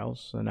animal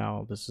trials, and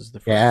now this is the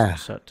first Yeah.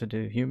 set to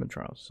do human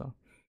trials. So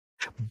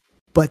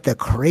But the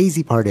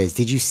crazy part is,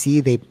 did you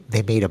see they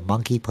made a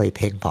monkey play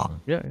ping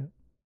pong? yeah, yeah.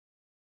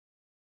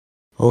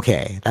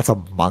 Okay, that's a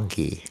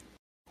monkey.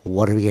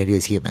 What are we gonna do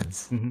as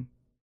humans?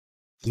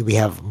 Mm-hmm. We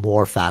have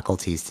more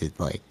faculties to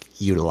like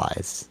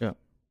utilize. Yeah.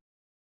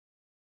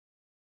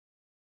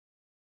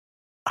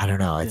 I don't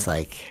know. Yeah. It's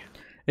like,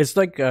 It's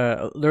like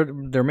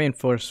their main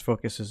first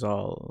focus is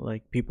all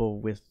like people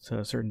with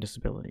certain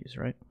disabilities,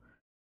 right?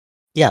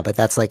 yeah, but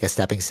that's like a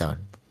stepping stone.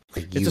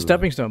 Like It's a you,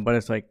 stepping stone, but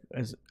it's like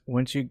as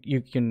once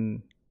you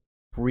can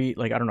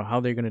like I don't know how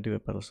they're gonna do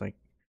it, but it's like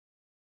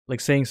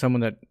saying someone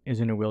that is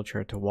in a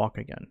wheelchair to walk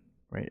again,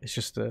 right? It's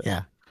just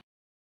yeah,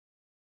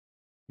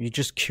 you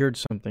just cured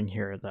something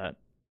here that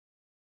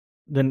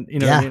then you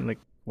know what I yeah. mean? Like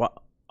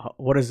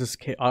what is this?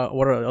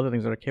 What are other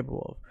things that are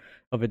capable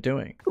of it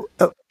doing?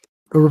 Oh,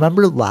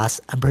 remember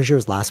I'm pretty sure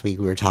it was last week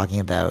we were talking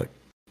about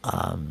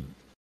um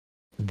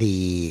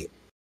the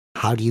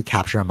how do you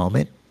capture a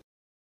moment?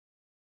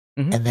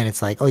 Hmm. And then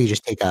it's like, oh, you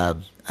just take a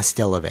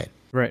still of it.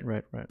 Right,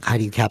 right, right. How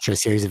do you capture a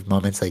series of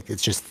moments? Like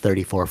it's just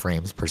 34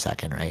 frames per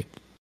second, right?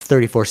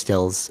 34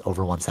 stills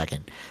over 1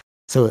 second.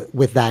 So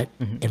with that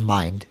Hmm. in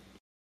mind,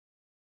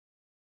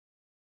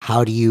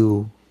 how do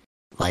you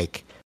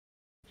like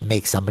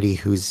make somebody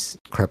who's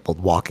crippled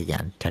walk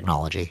again?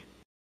 Technology.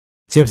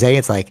 See what I'm saying?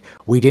 It's like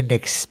we didn't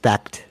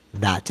expect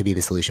that to be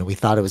the solution. We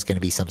thought it was going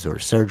to be some sort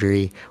of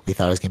surgery. We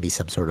thought it was going to be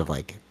some sort of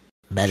like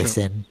Sure.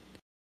 medicine.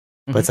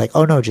 But Hmm. it's like,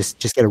 oh no, just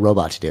get a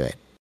robot to do it.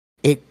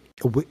 It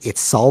it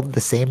solved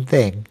the same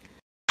thing.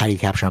 How do you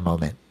capture a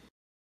moment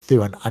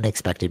through an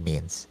unexpected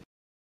means?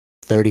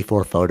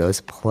 34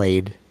 photos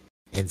played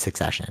in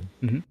succession.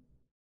 Hmm.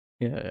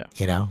 Yeah, yeah,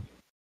 You know,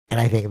 and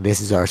I think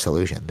this is our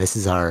solution. This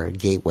is our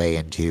gateway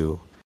into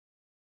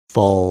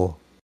full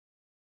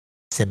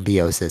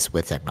symbiosis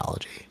with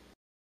technology.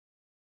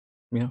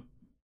 yeah,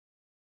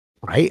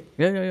 Right?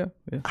 yeah, yeah, yeah,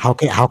 yeah. How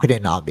could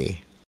it not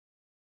be?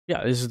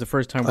 Yeah, this is the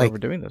first time we're Like ever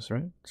doing this,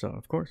 right? So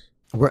of course.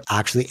 we're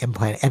actually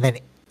implanting,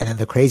 and then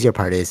the crazier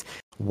part is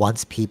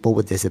once people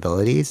with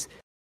disabilities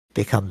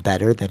become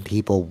better than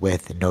people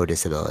with no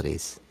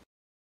disabilities,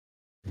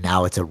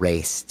 now it's a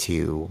race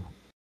to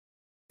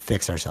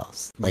fix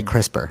ourselves. Like Hmm.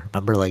 CRISPR,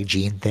 remember like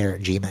gene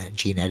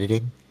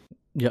editing?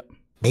 Yep.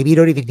 Maybe you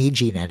don't even need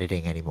gene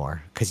editing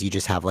anymore because you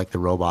just have like the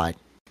robot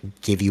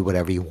give you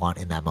whatever you want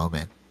in that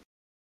moment.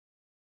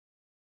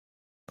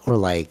 Or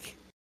like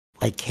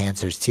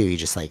cancers too, you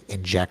just like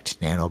inject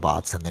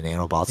nanobots and the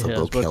nanobots will Yeah, I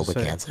go was about kill to the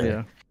say. cancer,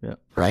 Yeah, yeah,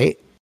 right?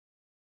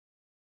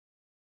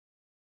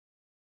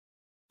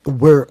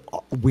 We're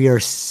we are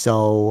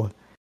so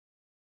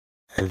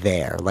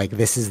there. Like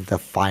this is the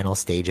final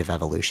stage of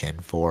evolution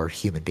for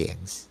human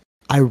beings.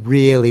 I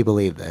really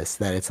believe this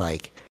that it's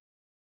like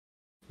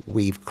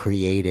we've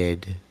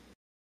created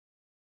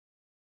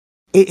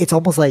it's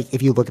almost like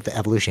if you look at the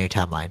evolutionary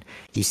timeline,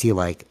 you see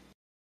like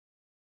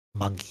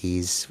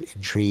monkeys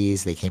in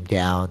trees, they came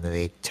down, then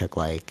they took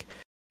like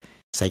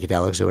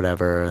psychedelics or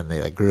whatever, and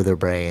they like grew their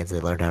brains, they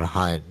learned how to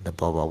hunt, and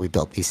blah blah. We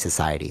built these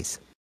societies.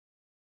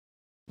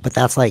 But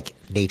that's like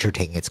nature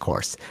taking its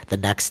course. The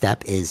next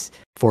step is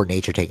for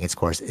nature taking its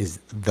course is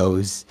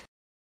those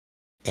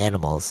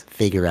animals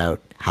figure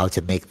out how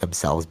to make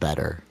themselves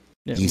better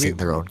yeah. using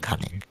their own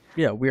cunning.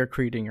 We are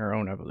creating our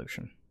own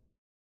evolution,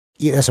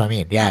 Yeah, that's what I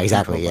mean. Yeah, not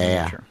exactly. controlled by Yeah,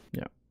 yeah. nature.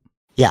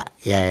 Yeah.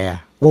 Yeah.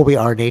 Well, we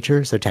are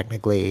nature, so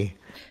technically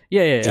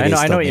Yeah, yeah, yeah. it is I know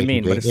still what you nature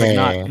mean, but doing. it's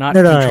like Yeah. not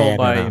No, no, controlled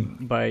yeah, no, no.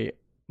 by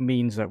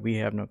means that we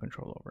have no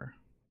control over.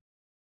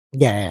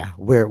 Yeah.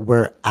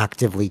 We're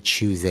actively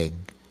choosing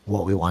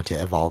what we want to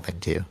evolve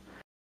into.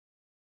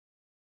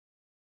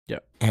 Yeah.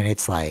 And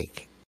it's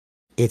like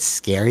it's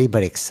scary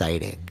but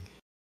exciting.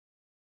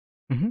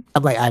 Hmm.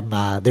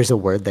 There's a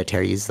word that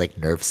Terry uses like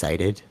nerve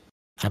sighted.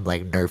 I'm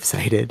like nerve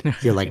sighted.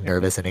 You're like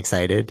nervous and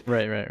excited.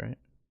 Right, right, right.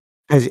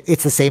 Because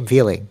it's the same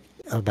feeling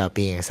about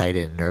being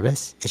excited and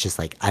nervous. It's just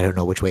like I don't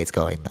know which way it's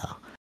going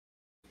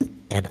though.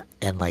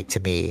 And like to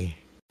me,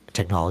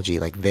 technology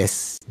like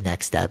this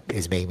next step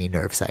is making me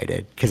nerve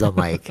sighted because I'm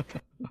like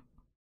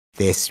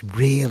this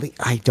really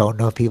I don't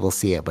know if people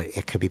see it, but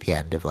it could be the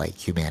end of like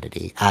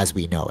humanity as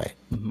we know it.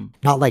 Hmm.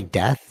 Not like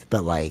death,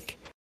 but like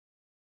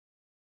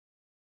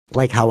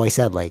how I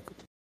said, like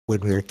when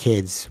we were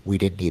kids, we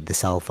didn't need the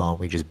cell phone.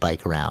 We just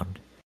bike around.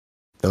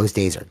 Those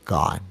days are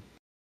gone.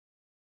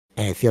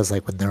 And it feels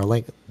like with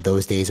Neuralink,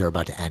 those days are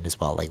about to end as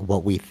well. Like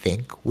what we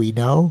think we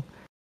know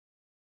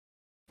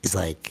is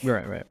like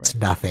Right, right, it's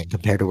right. nothing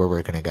compared to where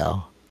we're gonna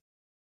go.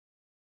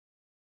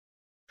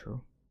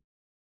 True.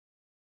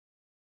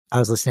 I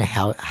was listening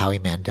to Howie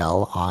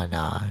Mandel on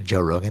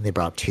Joe Rogan. They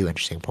brought up two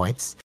interesting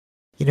points.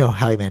 You know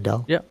Howie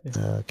Mandel, Yeah, yeah.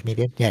 the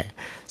comedian? Yeah.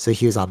 So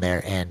he was on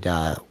there, and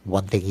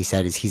one thing he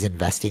said is he's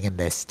investing in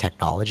this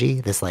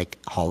technology, this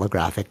like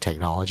holographic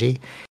technology.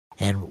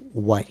 And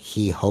what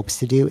he hopes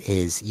to do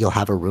is you'll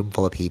have a room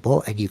full of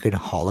people, and you can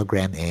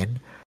hologram in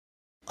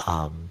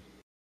um,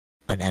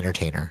 an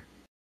entertainer.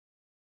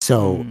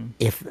 So Mm,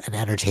 if an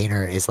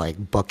entertainer is like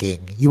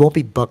booking, you won't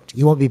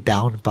be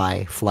bound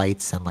by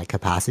flights and like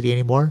capacity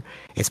anymore.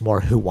 It's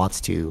more who wants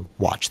to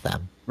watch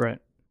them right.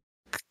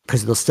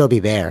 because they'll still be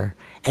there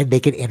and they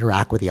can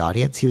interact with the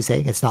audience. He was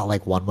saying it's not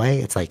like one way,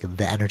 it's like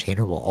the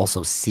entertainer will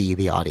also see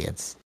the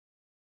audience,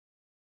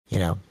 you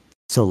know?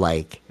 So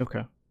like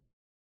Okay.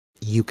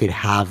 you could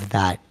have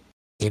that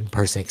in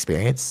person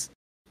experience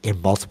in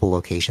multiple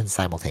locations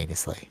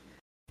simultaneously.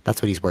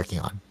 That's what he's working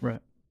on. Right.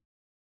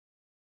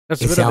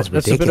 That's a It bit of sounds it.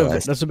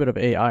 ridiculous. That's a bit of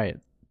AI. It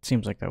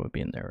seems like that would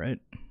be in there, right?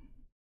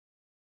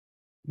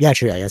 Yeah,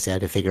 true. I guess I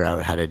had to figure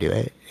out how to do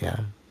it. Yeah.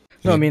 You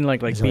No, I didn't? mean like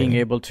Is that what you being mean?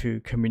 able to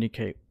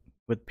communicate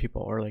with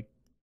people, or like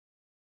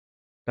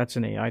that's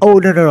an AI Oh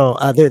thing. no no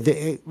no!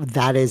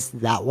 That is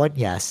that one.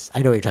 Yes,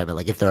 I know what you're talking about.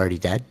 Like if they're already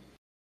dead,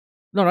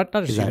 No, not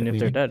is just that even what if you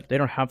they're mean? dead. They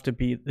don't have to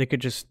be. They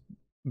could just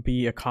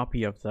be a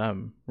copy of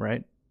them,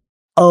 right?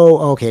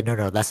 Oh, okay. No,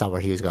 no, that's not where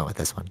he was going with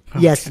this one.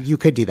 Yes, Okay. you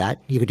could do that.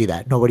 You could do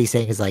that. No, what he's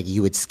saying is like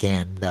you would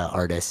scan the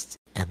artist,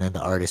 and then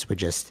the artist would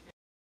just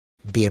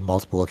be in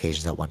multiple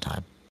locations at one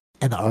time,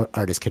 and the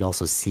artist could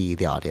also see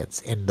the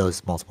audience in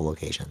those multiple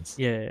locations.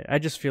 Yeah, I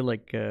just feel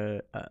like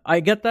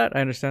I get that,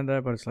 I understand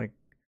that, but it's like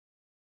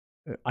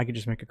I could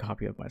just make a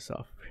copy of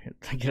myself.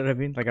 You know what I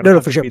mean? Like I No, don't no,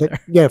 have for to sure. be But there.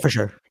 yeah, for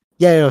sure.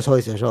 Yeah, no,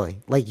 totally, totally.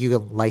 Like you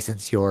can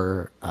license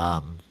your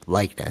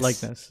likeness.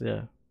 Likeness,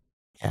 yeah.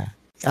 Yeah.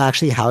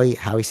 Actually,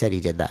 Howie said he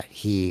did that.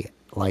 He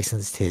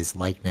licensed his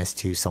likeness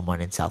to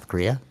someone in South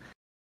Korea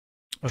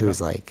Okay.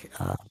 who's like,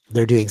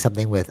 they're doing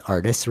something with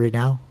artists right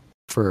now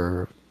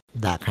for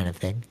that kind of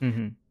thing.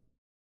 Mm-hmm.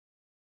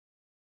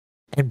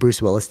 And Bruce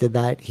Willis did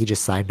that. He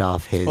just signed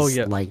off Oh his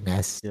yeah,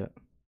 likeness, yeah.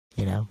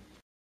 you know?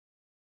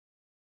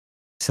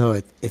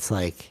 So it's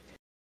like,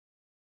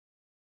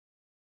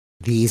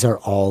 these are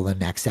all the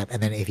next step.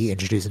 And then if you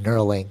introduce a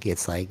Neuralink,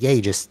 it's like, yeah,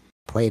 you just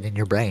play it in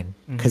your brain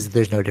Mm-hmm. because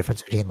there's no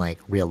difference between like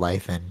real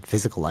life and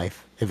physical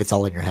life if it's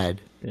all in your head.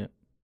 Yeah.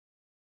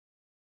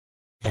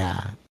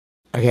 Yeah.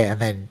 Okay. And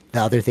then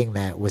the other thing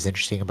that was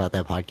interesting about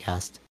that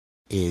podcast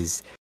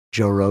is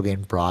Joe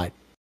Rogan brought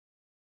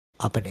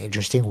up an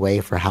interesting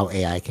way for how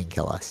AI can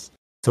kill us.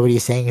 So what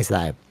he's saying is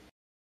that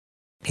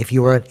if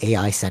you were an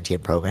AI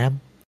sentient program,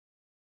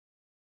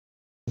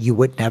 you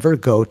would never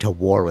go to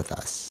war with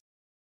us,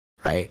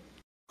 right?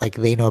 Like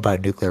they know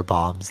about nuclear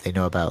bombs. They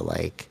know about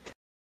like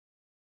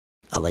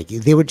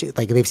they would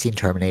like they've seen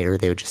Terminator.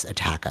 They would just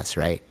attack us,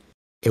 right?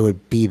 It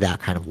would be that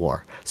kind of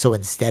war. So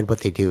instead, what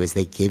they do is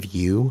they give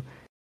you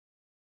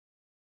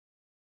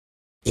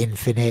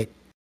infinite,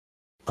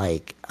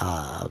 like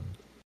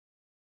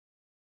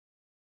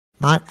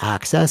not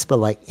access, but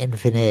like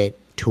infinite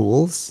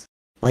tools.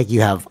 Like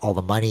you have all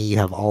the money, you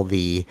have all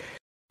the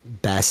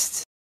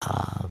best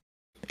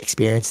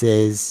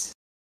experiences.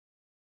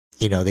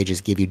 You know, they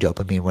just give you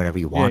dopamine whenever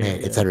you Yeah, want yeah,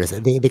 it, yeah. etc.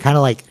 They kind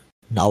of like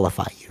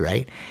nullify you,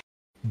 right?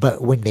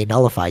 But when they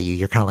nullify you,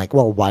 you're kind of like,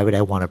 well, why would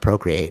I want to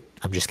procreate?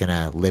 I'm just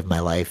gonna live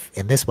my life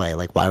in this way.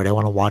 Like, why would I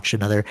want to watch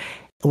another?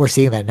 We're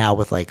seeing that now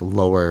with like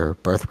lower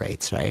birth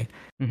rates, right?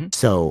 Mm-hmm.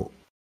 So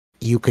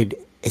you could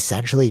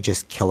essentially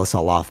just kill us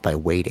all off by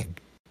waiting,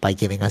 by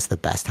giving us the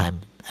best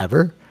time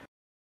ever,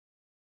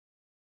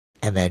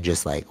 and then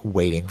just like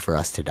waiting for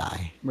us to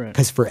die. Right.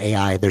 Because for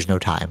AI, there's no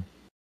time.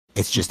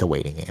 It's just a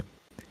waiting game.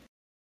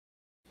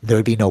 There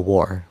would be no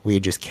war.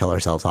 We'd just kill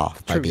ourselves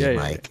off by True. Yeah, being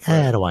yeah, yeah. like,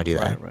 Right. I don't want to do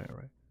Right. that. Right. Right.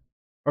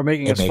 Or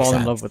making It us makes fall in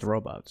sense, love with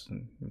robots,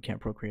 and we can't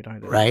procreate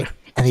either. right?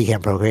 And you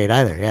can't procreate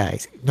either. Yeah.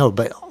 No,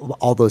 but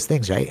all those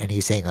things, right? And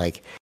he's saying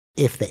like,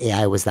 if the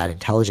AI was that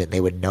intelligent, they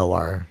would know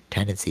our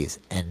tendencies.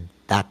 And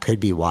that could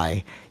be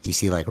why you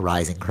see like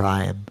rising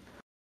crime,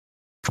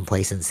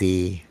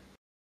 complacency,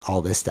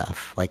 all this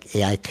stuff. Like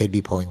AI could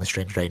be pulling the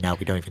strings right now.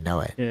 We don't even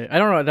know it. Yeah, I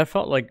don't know. That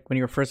felt like when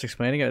you were first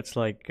explaining it, it's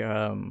like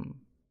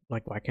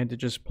why can't they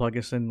just plug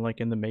us in like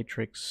in the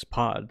Matrix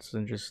pods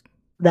and just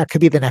That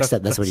could be the next that's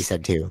step. That's what he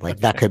said too. Like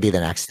that okay. could be the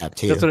next step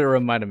That's too. what it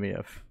reminded me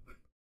of.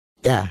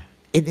 Yeah.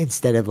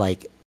 Instead of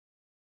like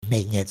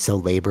making it so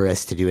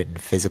laborious to do it in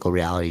physical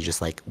reality,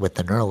 just like with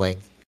the Neuralink,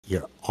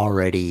 you're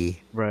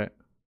already Right.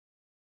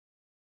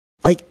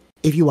 like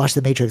if you watch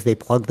the Matrix, they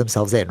plug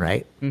themselves in,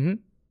 right? Mm-hmm.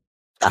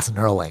 That's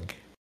Neuralink.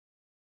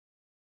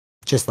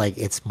 Just like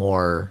it's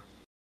more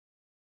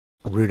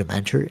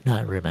rudimentary,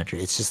 not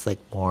rudimentary. It's just like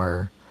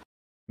more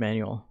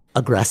Manual.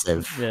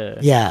 aggressive. Yeah.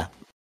 Yeah,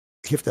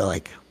 you have to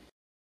like.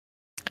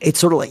 It's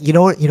sort of like you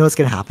know what's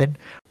gonna happen.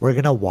 We're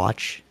gonna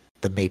watch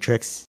the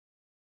Matrix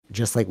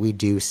just like we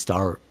do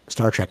Star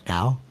Trek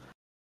now.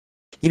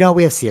 You know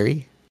we have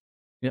Siri,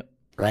 Yep.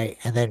 right?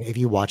 And then if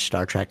you watch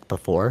Star Trek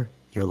before,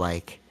 you're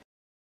like,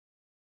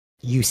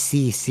 you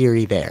see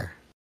Siri there,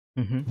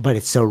 Mm-hmm. but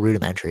it's so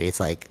rudimentary. It's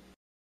like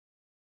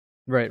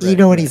Right. you Right.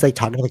 know when Right. he's like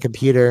talking to the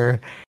computer,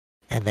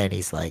 and then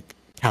he's like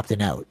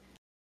Captain out.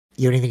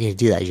 You don't even need to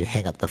do that. You just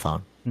hang up the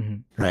phone,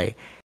 Mm-hmm. right?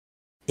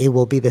 It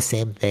will be the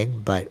same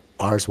thing, but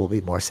ours will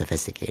be more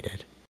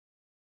sophisticated,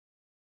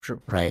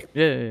 True. right?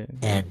 Yeah. Yeah. Yeah.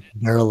 And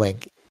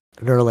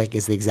Neuralink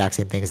is the exact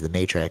same thing as the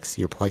Matrix.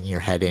 You're plugging your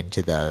head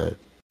into the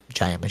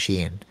giant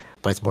machine,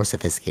 but it's more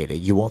sophisticated.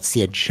 You won't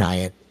see a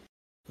giant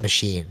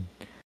machine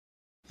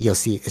you'll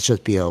see it's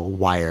just be a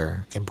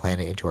wire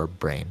implanted into our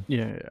brain.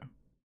 Yeah, yeah.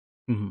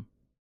 Mm-hmm.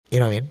 You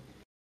know what I mean?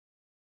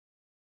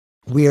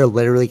 We are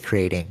literally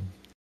creating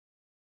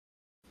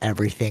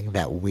everything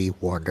that we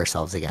warned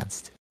ourselves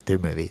against through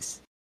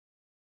movies.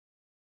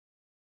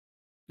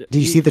 Do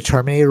you see the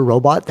Terminator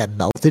robot that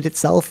melted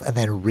itself and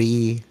then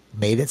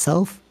remade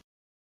itself?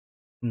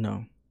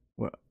 No.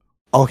 What?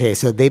 Okay,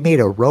 so they made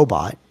a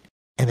robot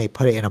and they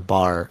put it in a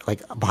bar,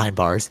 like behind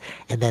bars,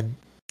 and then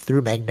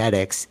through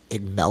magnetics,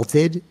 it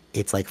melted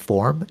its like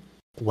form,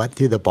 went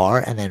through the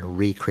bar, and then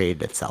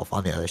recreated itself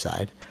on the other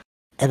side.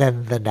 And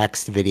then the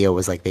next video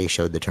was like they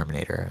showed the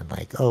Terminator and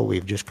like, oh,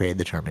 we've just created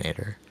the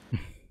Terminator.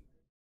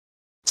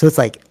 So it's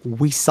like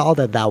we saw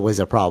that that was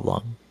a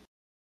problem,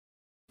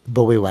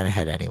 but we went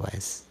ahead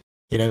anyways.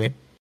 You know what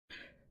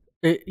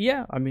I mean?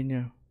 Yeah, I mean,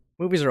 yeah.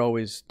 Movies are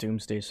always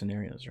doomsday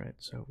scenarios, right?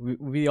 So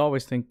we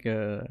always think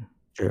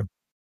True.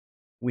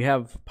 we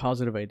have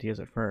positive ideas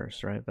at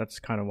first, right? That's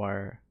kind of why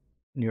our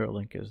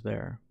Neuralink is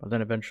there. But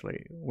then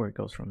eventually, where it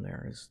goes from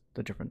there is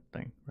the different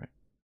thing, right?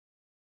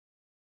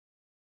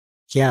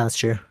 Yeah, that's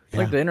true.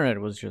 Like Yeah. the internet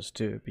was just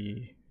to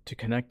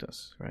connect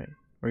us, right?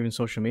 Or even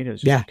social media is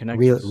just Yeah. to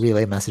connect us.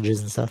 Relay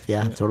messages and stuff.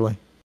 Yeah, Yeah. totally.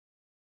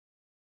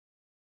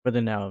 But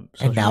then now And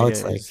social now media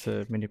it's like, is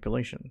the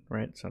manipulation,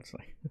 right? So it's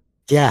like,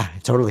 yeah,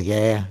 totally. Yeah,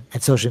 yeah.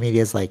 And social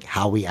media is like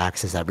how we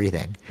access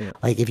everything. yeah.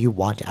 Like if you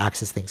want to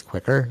access things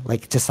quicker,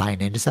 like to sign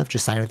into stuff,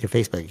 just sign with your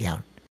Facebook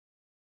account.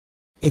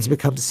 It's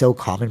become so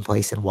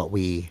commonplace in what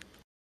we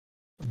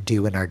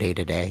do in our day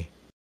to day.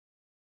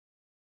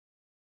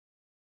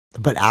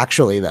 But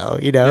actually, though,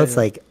 you know, Yeah, it's yeah.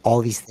 like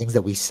all these things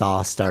that we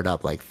saw start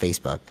up, like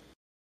Facebook.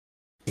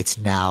 It's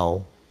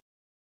now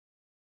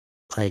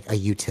like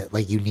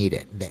like you need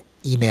it. The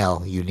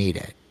email, you need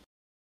it,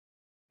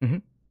 Mm-hmm.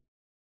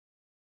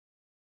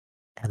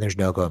 and there's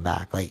no going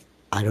back. Like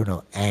I don't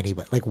know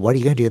anybody. Like, what are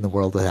you gonna do in the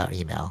world without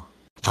email?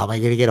 How am I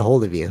gonna get a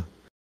hold of you?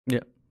 Yeah,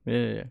 yeah,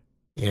 yeah, yeah.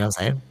 You know what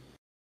I'm saying?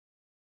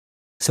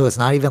 So it's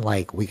not even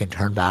like we can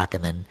turn back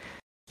and then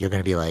you're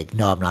gonna be like,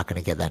 no, I'm not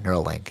gonna get that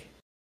Neuralink.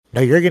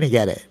 No, you're gonna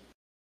get it.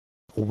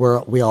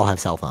 We all have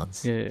cell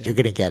phones. Yeah, yeah, You're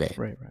gonna get it.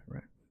 Right, right,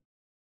 right.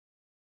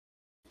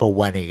 But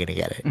when are you gonna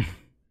get it?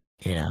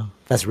 You know,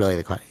 that's really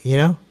the question. You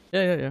know,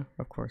 Yeah, yeah, yeah.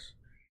 Of course.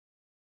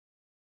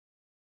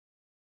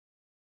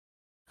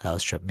 that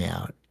was tripping me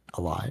out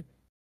a lot.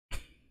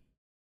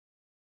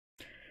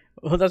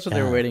 Well, that's what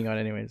they were Yeah. waiting on,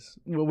 anyways.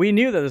 Well, we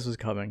knew that this was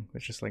coming.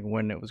 It's just like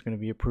when it was going to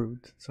be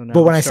approved. So now.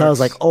 But when it I saw, it, I was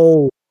like, starts-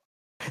 oh,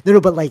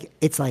 no, but like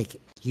it's like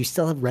you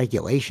still have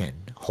regulation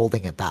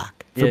holding it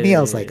back. For Yeah, me, yeah,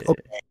 I was yeah, like, yeah,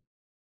 okay,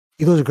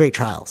 those are great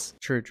trials,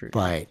 true, true.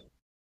 but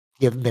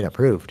you haven't been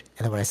approved.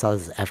 And then when I saw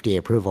this FDA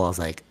approval, I was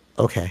like,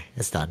 okay,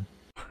 it's done.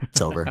 It's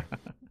over.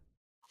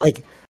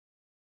 Like,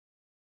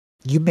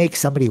 you make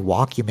somebody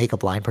walk, you make a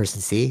blind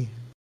person see.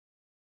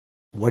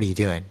 What are you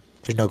doing?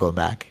 There's no going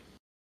back.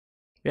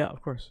 Yeah,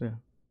 of course. Yeah.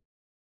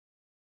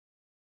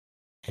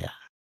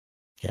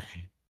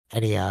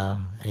 Yeah.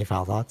 Any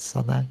final thoughts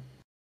on that?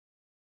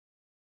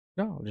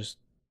 No, I'm just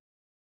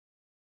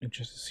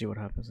interested to see what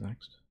happens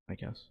next, I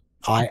guess.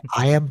 I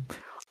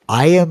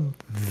am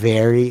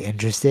very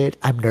interested.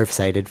 I'm nerve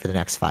sighted for the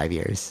next 5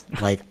 years.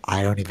 Like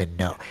I don't even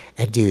know.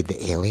 And dude,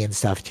 the alien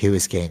stuff too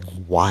is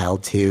getting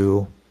wild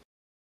too.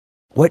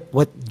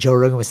 What Joe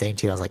Rogan was saying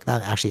too, I was like,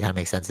 that actually kind of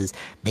makes sense. Is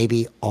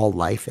maybe all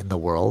life in the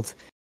world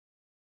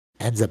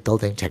ends up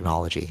building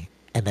technology,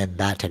 and then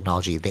that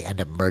technology they end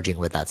up merging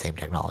with that same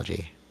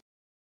technology.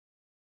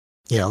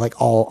 You know, like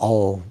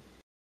all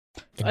I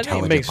think it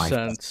intelligent makes life.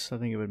 sense. I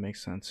think it would make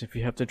sense. If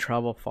you have to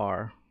travel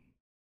far,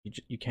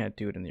 you can't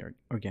do it in the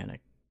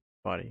organic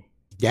body.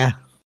 Yeah.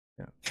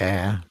 Yeah.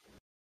 Yeah.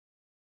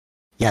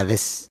 Yeah.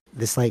 This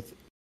like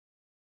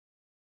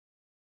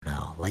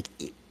no, like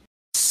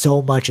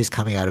so much is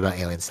coming out about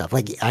alien stuff.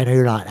 Like I know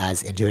you're not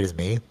as into it as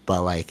me,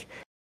 but like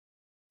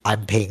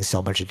I'm paying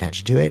so much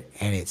attention to it,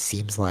 and it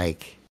seems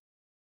like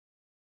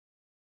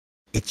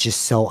it's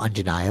just so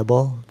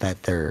undeniable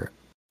that they're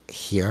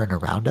here and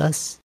around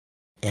us,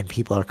 and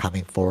people are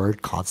coming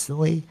forward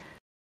constantly.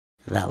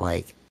 That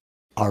like,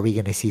 are we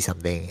going to see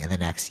something in the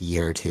next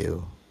year or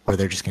two where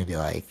they're just going to be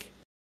like,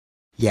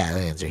 yeah,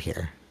 aliens are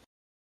here?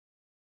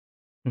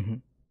 Mm-hmm.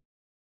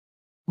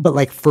 But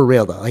like for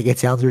real though, like it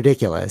sounds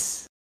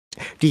ridiculous.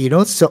 Do you know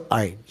what's so all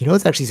right? You know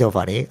what's actually so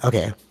funny?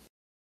 Okay,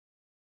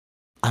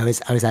 I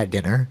was at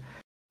dinner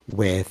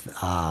with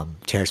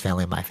Tara's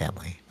family and my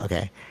family.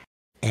 Okay,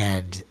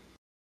 and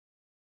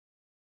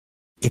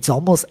it's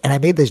almost and I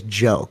made this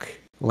joke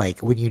like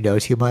when you know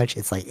too much,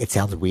 it's like it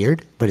sounds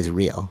weird, but it's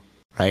real,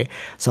 right?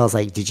 So I was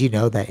like, did you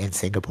know that in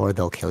Singapore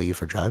they'll kill you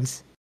for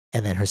drugs?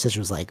 And then her sister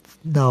was like,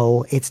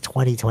 no, it's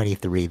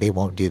 2023. They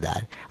won't do that.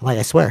 I'm like,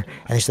 I swear.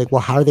 And she's like,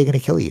 well, how are they going to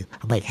kill you?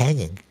 I'm like,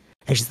 hanging.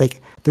 And she's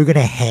like, they're going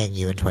to hang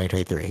you in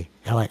 2023. And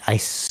I'm like, I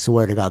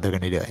swear to God, they're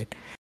going to do it.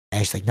 And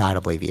she's like, no, I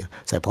don't believe you.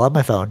 So I pull out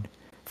my phone.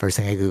 First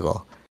thing I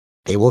Google,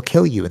 they will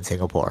kill you in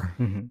Singapore.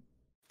 Mm-hmm. And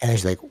then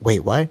she's like,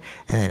 wait, what?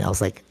 And then I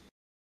was like,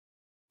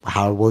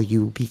 how will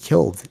you be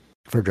killed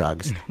for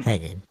drugs?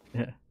 Hanging.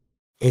 Yeah.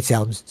 It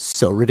sounds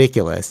so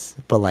ridiculous,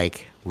 but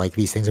like, like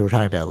these things that we're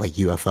talking about, like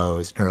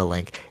UFOs,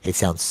 Neuralink, it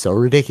sounds so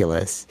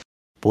ridiculous.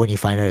 But when you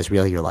find out it's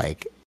real, you're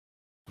like,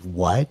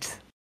 what?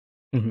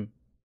 Hmm.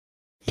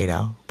 You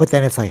know? But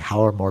then it's like,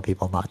 how are more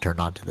people not turned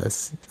on to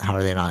this? How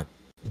are they not?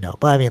 No.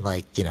 But I mean,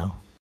 like, you know,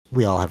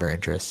 we all have our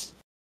interests.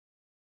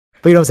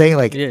 But you know what I'm saying?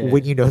 Like, Yeah.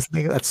 when you know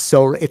something that's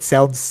so, it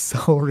sounds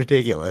so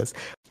ridiculous.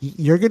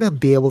 You're going to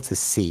be able to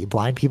see,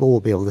 blind people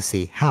will be able to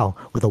see how?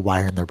 With a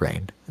wire in their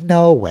brain.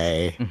 No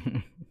way.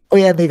 Yeah. Oh,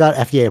 yeah, and they got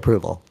FDA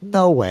approval.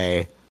 No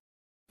way.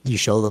 You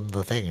show them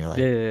the thing, you're like,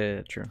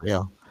 Yeah. True.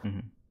 real. Hmm.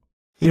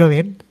 You know what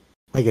I mean?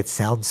 Like, it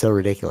sounds so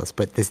ridiculous,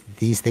 but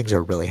these things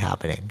are really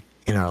happening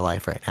in our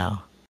life right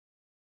now.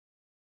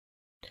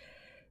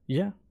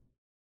 Yeah.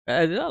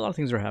 A lot of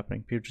things are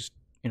happening. People just,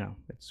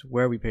 it's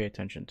where we pay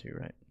attention to,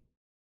 right?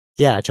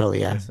 Yeah, totally.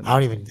 Yeah, That's the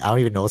main thing. I don't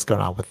even know what's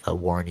going on with the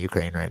war in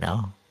Ukraine right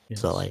now.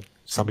 So Yes. like, Same.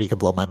 somebody could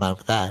blow my mind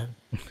with that.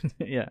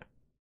 Yeah.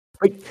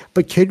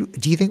 But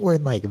do you think we're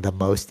in like the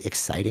most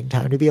exciting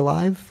time to be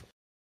alive,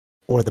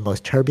 or the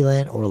most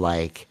turbulent, or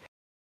like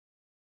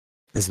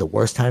this is the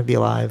worst time to be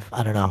alive?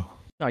 I don't know.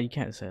 No, you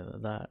can't say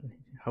that.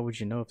 How would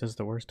you know if this is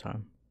the worst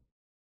time?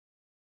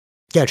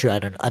 Yeah, true. I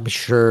don't. I'm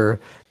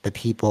sure the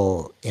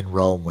people in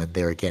Rome when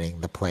they were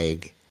getting the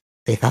plague,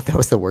 they thought that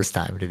was the worst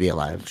time to be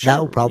alive. Sure.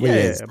 That probably Yeah.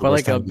 is the But worst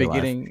like time a to be alive.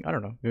 beginning, I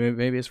don't know.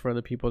 Maybe it's for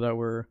the people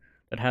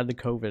that had the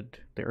COVID,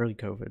 the early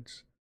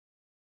COVIDs.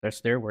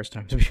 That's their worst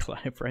time to be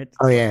alive, right?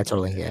 Oh yeah,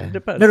 totally. Yeah. It No,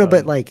 depends no,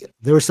 but on. like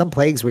there were some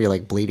plagues where you're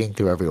like bleeding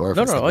through every No,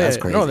 orifice. no, Like oh that's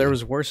yeah, no. There crazy.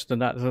 was worse than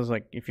that. It was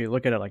like if you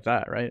look at it like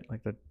that, right?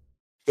 Like the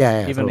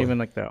Yeah, yeah, totally. even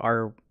like the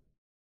our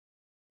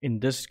in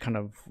this kind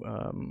of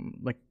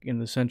like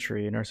in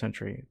our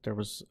century, there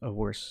was a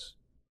worse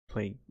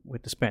plague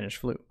with the Spanish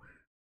flu,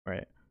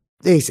 right?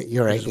 You're Which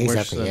right. is worse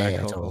Exactly. than Yeah, yeah,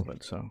 actual totally.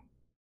 COVID. So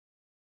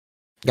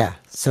Yeah.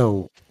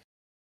 So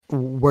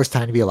worst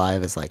time to be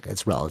alive is like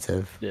it's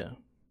relative. yeah,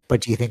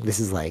 But do you think this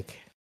is like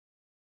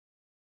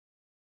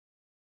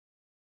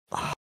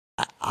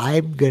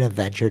I'm gonna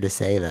venture to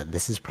say that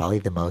this is probably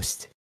the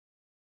most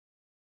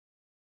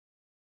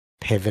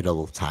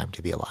pivotal time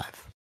to be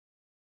alive.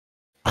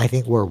 I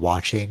think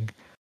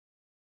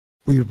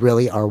we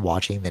really are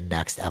watching the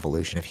next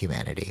evolution of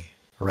humanity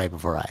right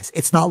before our eyes.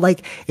 It's not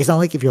like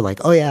if you're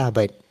like, oh yeah,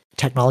 but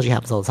technology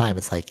happens all the time.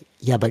 It's like,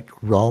 yeah, but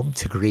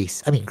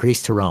Greece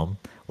to Rome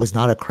was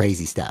not a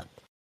crazy step.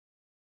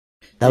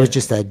 That was yeah.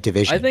 just a I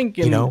division, think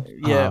you know?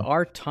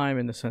 our time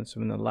in the sense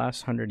of in the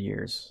last 100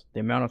 years, the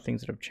amount of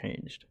things that have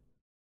changed,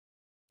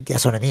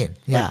 Guess what I mean?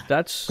 Yeah. like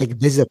that's Like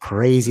this is a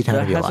crazy time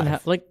that to be hasn't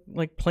alive.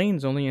 like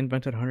planes only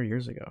invented 100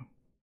 years ago.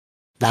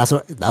 That's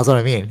what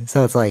I mean.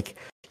 So it's like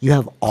you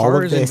have all of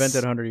Cars invented this,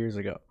 100 years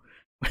ago.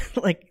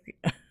 Like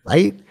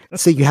right?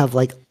 So you have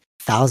like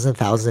thousands and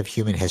thousands of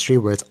human history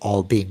where it's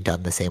all being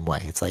done the same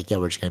way. It's like, yeah,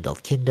 we're just gonna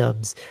build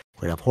kingdoms,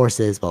 we're gonna have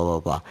horses, blah blah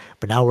blah.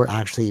 But now we're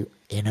actually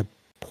in a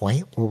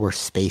point where we're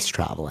space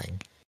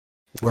traveling.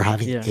 We're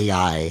having yeah,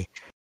 AI.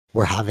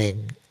 We're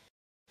having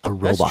a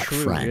that's robot true.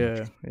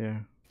 friend. Yeah.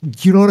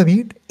 You know what I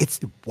mean? It's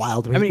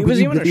wild I mean, when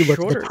you really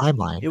look at the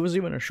timeline. it was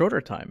even a shorter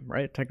time,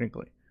 right?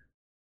 Technically,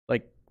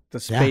 like the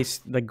Yeah,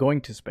 space, like going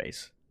to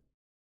space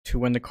to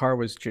when the car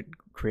was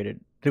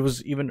created. There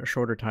was even a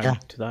shorter yeah, time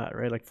to that,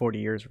 right? Like 40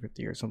 years or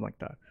 50 years, something like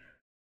that.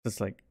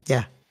 It's like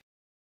yeah,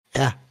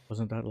 yeah.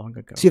 wasn't that long So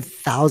ago. you have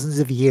thousands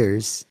of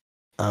years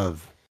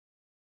of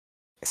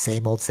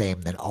same old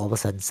same. Then all of a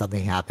sudden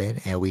something happened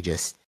and we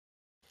just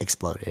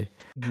exploded.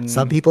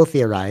 Some Mm, people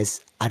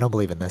theorize, I don't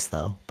believe in this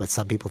though, but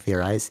some people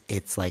theorize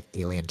it's like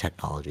alien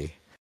technology.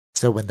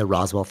 So when the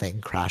Roswell thing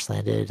crash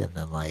landed and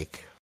then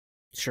like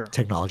sure.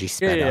 technology Yeah,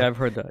 sped yeah, up, I've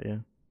heard that. Yeah.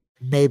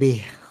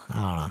 maybe, I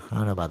don't know. I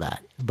don't know about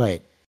that.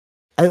 But,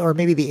 or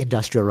maybe the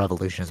Industrial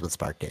Revolution is what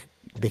sparked it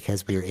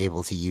because we were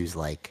able to use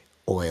like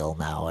oil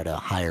now at a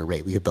higher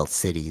rate. We could build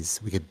cities.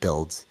 We could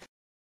build,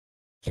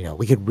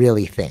 we could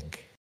really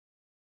think.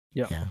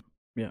 Yeah. Yeah.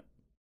 Yeah.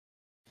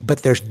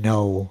 But there's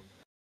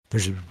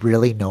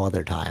really no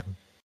other time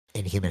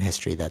in human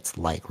history that's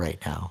like right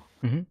now.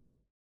 Hmm.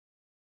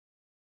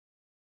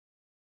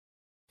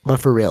 But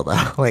for real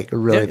though, like Yeah.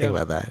 really think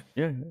Yeah. about that.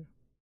 Yeah.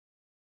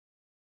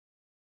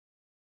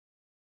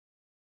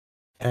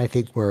 And I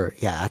think we're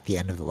at the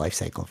end of the life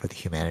cycle for the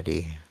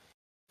humanity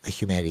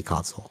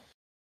console.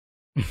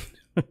 Yeah.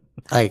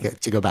 Like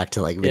to go back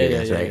to like Yeah. video Yeah.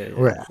 games, Yeah. right? Yeah.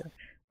 Yeah.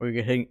 We're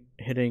We're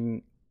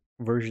hitting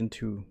version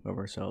 2 of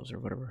ourselves or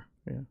whatever.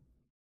 Yeah.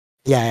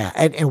 yeah,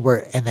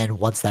 and then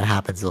once that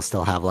happens, they'll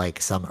still have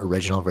like some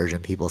original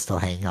version people still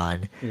hanging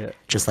on, Yeah.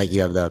 just like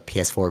you have the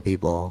PS4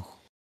 people,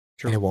 and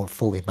True. it won't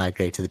fully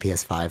migrate to the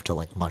PS5 till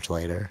like much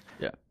later.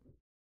 Yeah.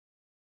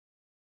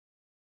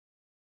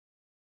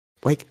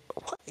 Like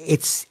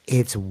it's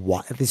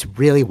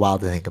really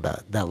wild to think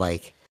about that.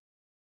 Like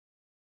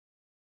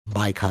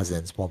my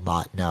cousins will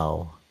not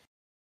know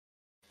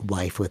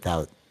life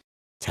without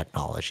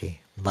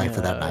technology, life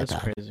without an Yeah. That's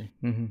iPad. crazy.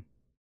 Hmm.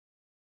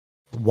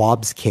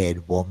 Wob's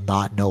kid will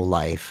not know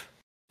life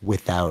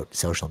without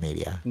social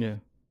media, Yeah.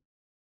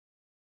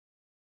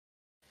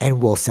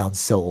 and will sound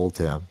so old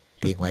to him,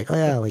 being like, "Oh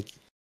yeah, like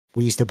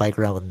We used to bike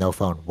around with no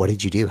phone. What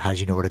did you do? How did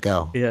you know where to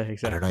go? Yeah,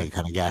 I don't know. exactly. You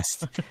kind of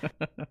guessed.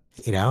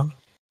 You know,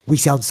 we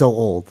sound so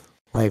old,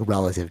 like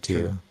relative True,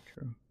 to,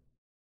 true.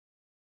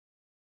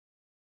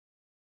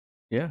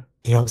 Yeah.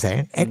 you know what I'm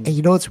saying? And Mm,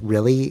 you know what's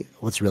really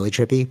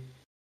trippy?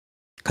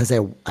 Because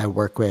I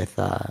work with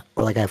or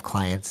like I have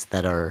clients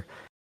that are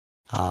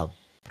uh,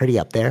 pretty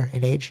up there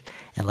in age,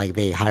 and like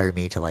they hire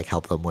me to like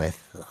help them with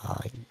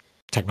like,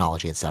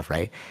 technology and stuff,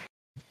 right?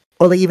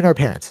 Or like even our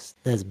parents.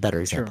 There's a better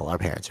sure. example. Our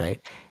parents, right?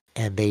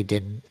 And they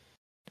didn't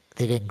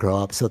grow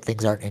up, so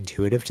things aren't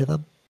intuitive to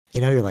them.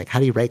 You know, you're like, how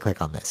do you right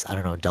click on this? I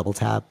don't know, double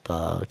tap,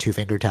 two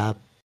finger tap,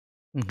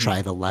 Hmm.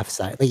 try the left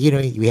side. Like, you know,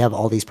 we have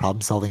all these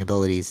problem solving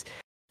abilities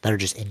that are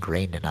just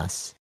ingrained in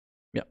us,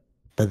 Yeah.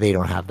 but they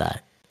don't have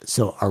that.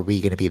 So are we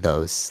going to be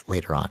those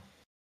later on?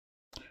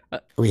 Uh,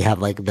 We have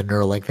like the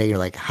Neuralink thing. You're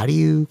like, how do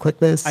you click I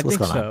this? What's think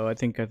going on? so. I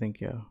think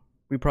yeah.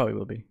 We probably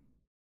will be.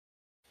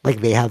 Like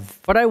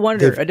But I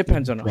wonder, they've it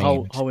depends on how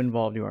ingrained. how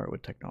involved you are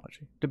with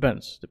technology.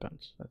 Depends,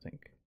 I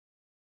think.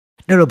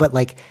 No, but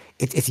like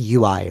it's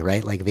UI,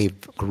 right? Like they've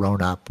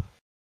grown up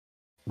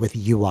with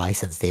UI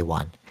since day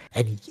one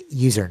and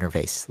user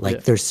interface. Yeah.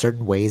 Like there's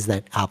certain ways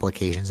that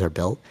applications are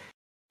built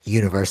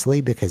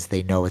universally because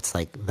they know it's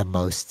like the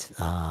most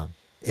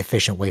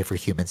efficient way for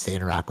humans to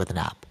interact with an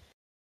app.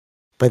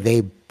 But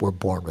they were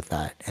born with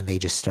that and they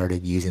just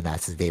started using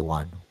that since day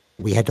one.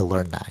 We had to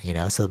learn that, you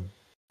know? So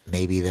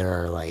maybe there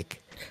are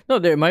like, No,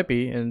 there might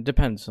be, and it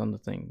depends on the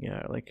thing.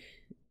 Yeah, like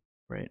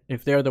right.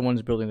 If they're the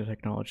ones building the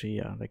technology,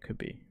 yeah, they could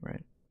be,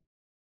 right?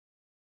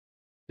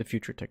 The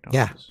future yeah.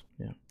 technologies.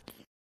 Yeah.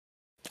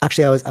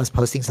 Actually, I was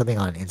posting something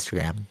on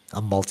Instagram,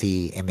 a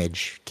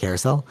multi-image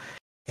carousel,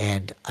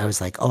 and I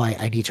was like, oh,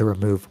 I need to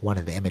remove one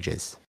of the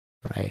images,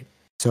 right?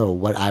 So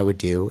what I would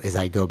do is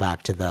I go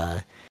back to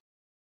the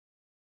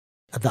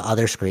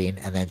other screen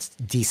and then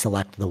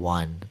deselect the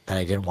one that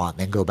I didn't want,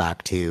 then go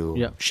back to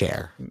Yeah.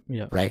 share,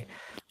 Yeah. right?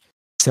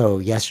 So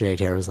yesterday,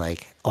 Tara was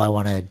like, "Oh, I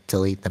want to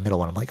delete the middle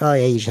one." I'm like, "Oh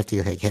yeah, you just have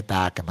to like hit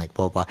back and like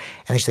blah blah."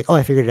 And then she's like, "Oh,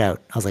 I figured it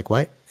out." I was like,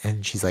 "What?"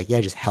 And she's like, "Yeah,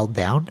 I just held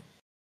down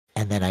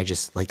and then I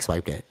just like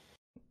swiped it."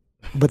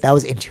 But that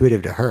was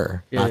intuitive to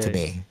her, Yeah, not to yeah,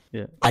 me.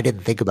 yeah. I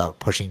didn't think about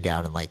pushing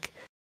down and like,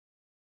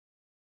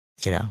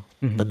 you know.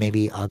 Hmm. But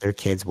maybe other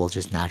kids will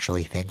just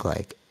naturally think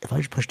like, if I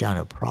just push down,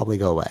 it'll probably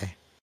go away.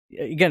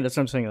 Again, that's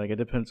what I'm saying. Like it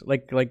depends.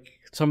 Like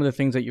some of the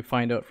things that you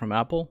find out from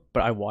Apple,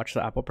 but I watch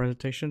the Apple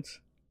presentations,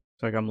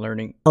 so like I'm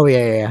learning. Oh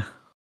yeah, yeah,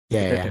 yeah,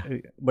 yeah, But yeah.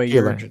 Yeah. You're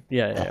you're learning.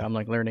 yeah, yeah, Yeah. yeah, I'm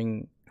like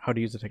learning how to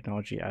use the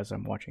technology as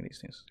I'm watching these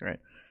things, right?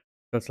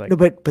 That's like No,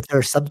 but there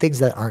are some things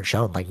that aren't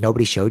shown. Like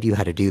nobody showed you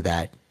how to do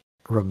that.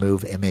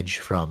 Remove image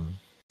from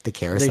the they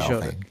carousel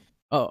showed it. thing.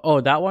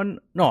 Oh, that one?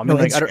 No, I No, mean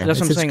like I don't, Instagram. that's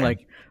what It's I'm saying. Instagram.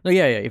 Like no,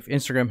 yeah, yeah. If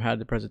Instagram had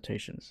the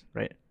presentations,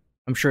 right?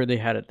 I'm sure they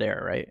had it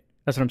there, right?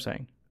 That's what I'm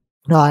saying.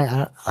 No,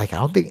 I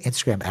don't think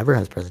Instagram ever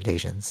has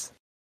presentations.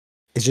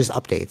 It's just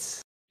updates.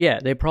 Yeah,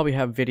 they probably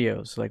have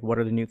videos like what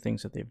are the new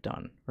things that they've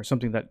done or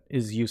something that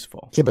is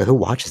useful. Yeah, but who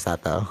watches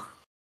that though?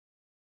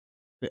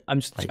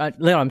 Like,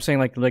 No, I'm saying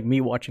like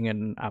me watching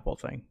an Apple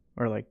thing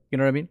or like you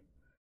know what I mean.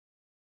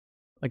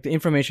 Like the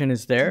information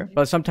is there,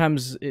 but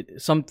sometimes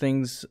some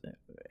things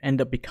end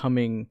up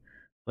becoming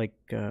like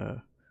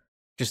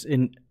just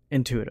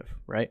intuitive,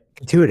 right?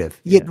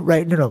 intuitive. Yeah, Yeah,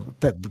 right. No,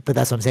 but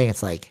that's what I'm saying.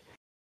 It's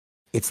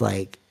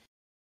like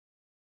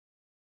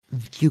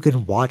you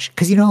can watch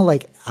because you know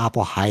like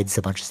Apple hides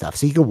a bunch of stuff,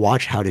 so you can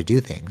watch how to do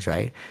things,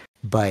 right?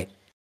 But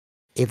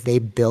if they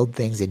build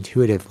things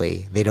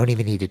intuitively, they don't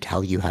even need to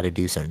tell you how to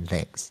do certain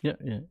things, yeah,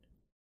 yeah.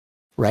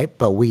 right?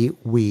 But we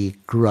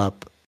grew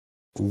up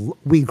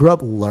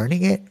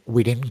learning it.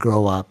 We didn't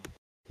grow up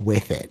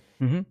with it.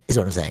 Mm-hmm. Is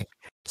what I'm saying.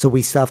 So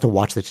we still have to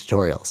watch the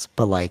tutorials.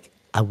 But like,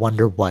 I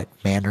wonder what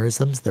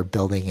mannerisms they're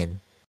building in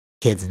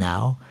kids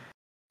now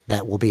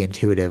that will be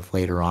intuitive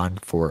later on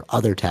for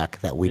other tech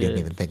that we didn't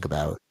Yeah. even think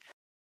about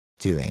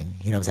doing.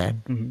 You know what I'm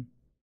saying? Mm-hmm.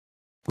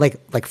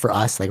 Like for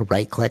us, like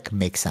right click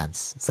makes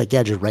sense. It's like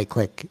yeah, just right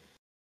click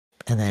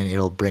and then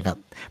it'll bring up.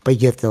 But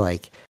you have to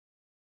like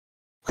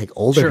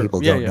older Sure.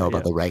 people Yeah, don't yeah, know about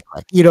yeah, the right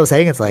click. You know what I'm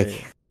saying? It's yeah, like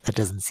yeah. that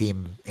doesn't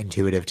seem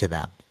intuitive to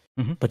them.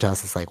 Mm-hmm. But to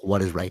us, it's like,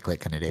 what is right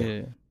click gonna Yeah, do?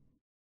 yeah,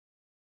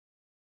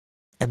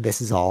 And this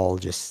is all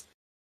just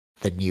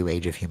the new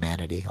age of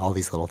humanity. All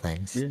these little yeah,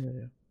 things. yeah,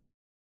 yeah.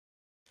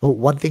 Well,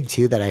 one thing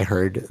too that I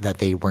heard that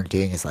they weren't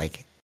doing is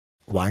like,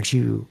 why aren't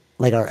you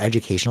like our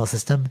educational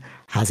system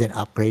hasn't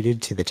upgraded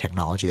to the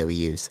technology that we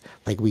use.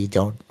 Like we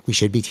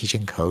should be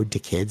teaching code to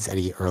kids at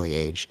an early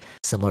age,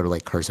 similar to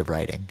like cursive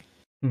writing.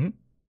 Mm-hmm.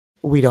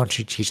 We don't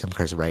teach them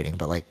cursive writing,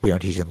 but like we don't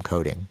teach them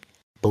coding,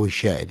 but we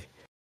should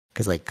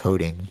because like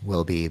coding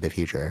will be the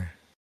future.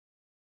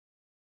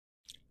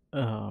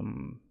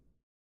 Um.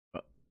 uh,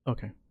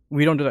 Okay.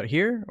 We don't do that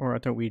here, or I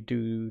thought we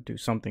do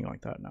something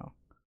like that now.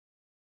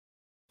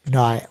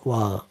 No,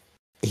 well,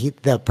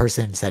 the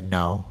person said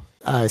no.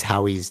 It's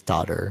Howie's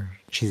daughter.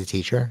 She's a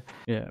teacher,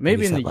 Yeah, and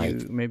he said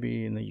like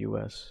maybe in the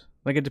U.S.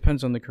 Like it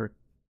depends on the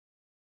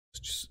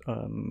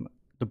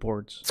the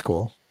boards.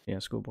 school. Yeah,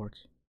 school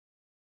boards.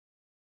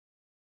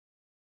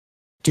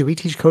 Do we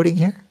teach coding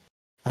here?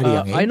 at a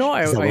young I know.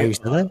 age? Is that why you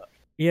said that?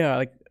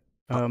 Yeah,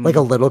 Like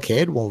a little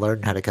kid will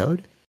learn how to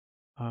code?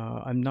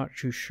 I'm not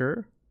too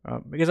sure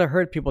because I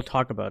heard people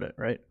talk about it,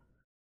 right?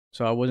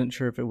 So I wasn't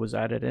sure if it was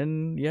added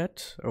in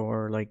yet,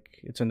 or like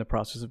it's in the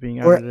process of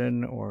being Or added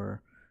in,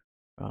 or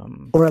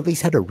or at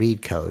least how to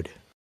read code.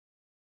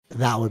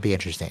 That would be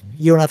interesting.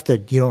 You don't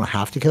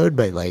have to code,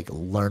 but like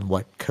learn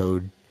what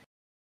code,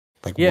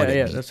 like what it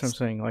yeah, that's what I'm means.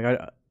 saying.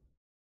 Like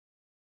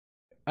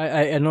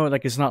I know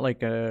like it's not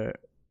like an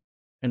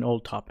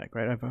old topic,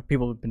 right?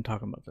 People have been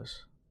talking about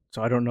this,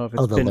 so I don't know if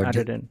Oh, it's they'll been learn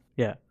added it. in.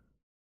 Yeah,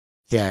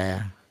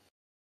 Yeah,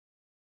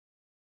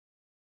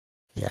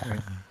 yeah,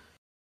 right.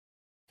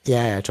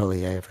 yeah,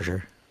 totally, yeah, for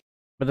sure.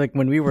 But like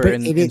when we were But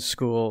in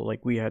school,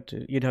 like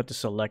you'd have to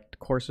select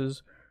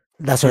courses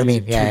that's what I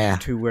mean.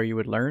 to where you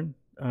would learn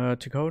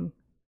to code.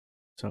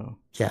 So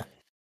Yeah.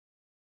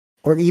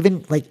 Or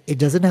even like it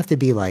doesn't have to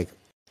be like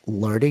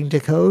learning to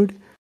code,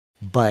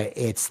 but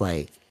it's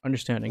like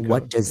understanding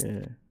what code. does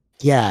Yeah.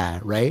 yeah,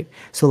 right?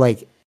 So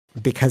like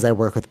because I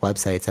work with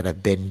websites and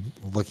I've been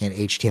looking at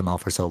HTML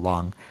for so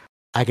long,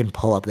 I can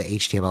pull up the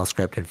HTML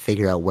script and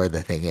figure out where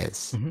the thing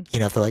is. Mm-hmm. You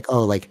know, if they're like,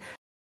 oh, like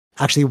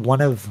actually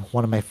one of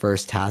my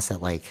first tasks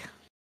at like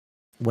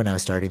when I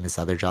was starting this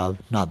other job,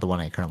 not the one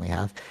I currently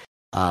have,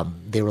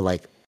 they were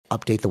like,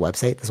 update the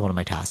website. That's one of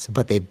my tasks.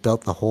 But they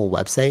built the whole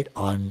website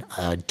on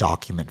a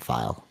document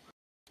file,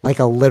 like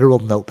a literal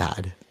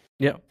notepad.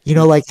 Yeah. You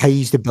know, like how you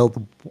used to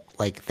build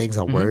like things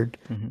on Mm-hmm. Word.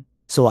 Mm-hmm.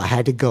 So I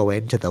had to go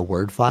into the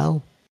Word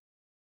file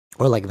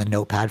or like the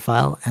notepad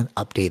file and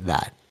update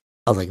that.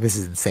 I was like, this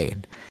is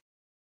insane.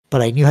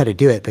 But I knew how to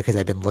do it because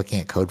I've been looking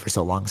at code for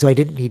so long. So I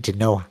didn't need to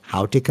know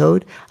how to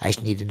code. I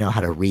just need to know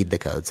how to read the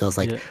code. So I was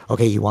like, Yeah.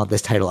 okay, you want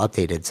this title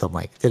updated. So I'm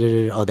like,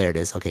 oh, there it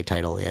is. Okay,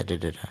 title. Yeah,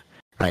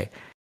 right.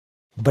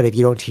 But if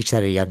you don't teach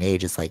that at a young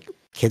age, it's like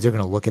kids are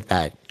going to look at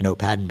that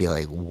notepad and be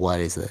like, what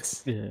is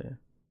this? Yeah.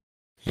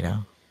 You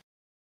know?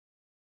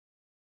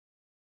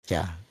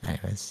 Yeah.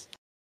 Anyways.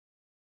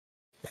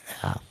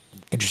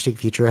 Interesting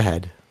future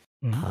ahead.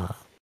 Mm-hmm.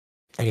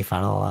 Any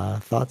final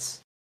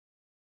thoughts?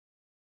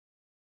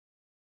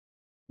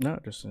 No,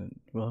 just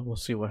well, we'll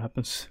see what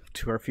happens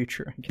to our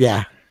future. I guess.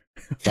 Yeah.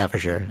 Yeah, for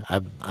sure.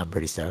 I'm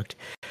pretty stoked.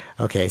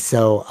 Okay,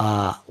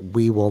 so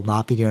we will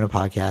not be doing a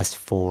podcast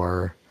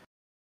for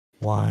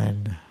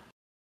 1,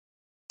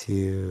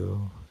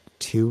 2,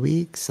 2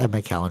 weeks. I have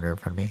my calendar in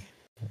front of me.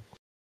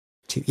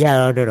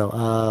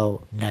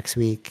 No. Next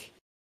week.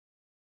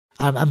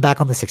 I'm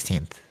back on the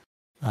 16th.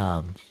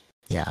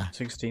 Yeah.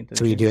 16th.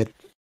 So we do it.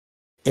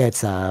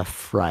 It's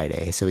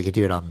Friday, so we could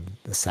do it on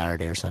the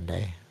Saturday or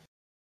Sunday.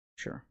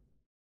 Sure.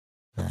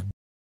 Then.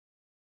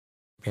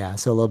 Yeah,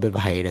 so a little bit of a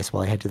hiatus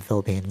while I head to the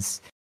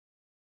Philippines.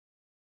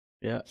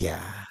 Yeah.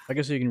 Yeah. I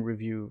guess you can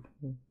review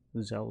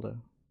Zelda.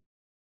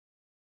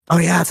 Oh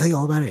yeah, I'll tell you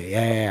all about it.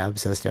 Yeah, I'm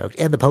so stoked.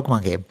 And the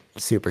Pokemon game.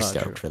 Super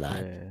stoked true. for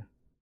that.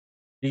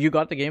 Yeah. You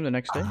got the game the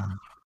next day?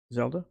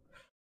 Zelda?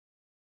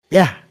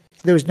 Yeah.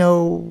 There was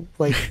no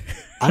like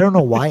I don't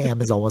know why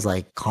Amazon was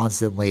like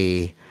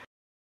constantly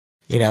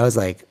it was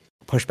like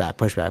push back,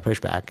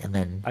 and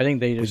then I think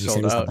they just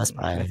sold out. Best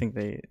Buy. I think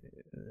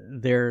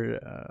their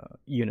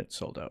units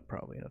sold out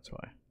probably, that's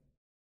why.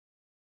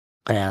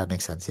 Oh, yeah, that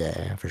makes sense.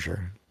 Yeah, for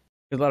sure.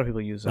 A lot of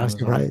people use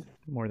Amazon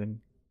more than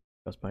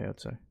Best Buy, I'd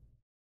say.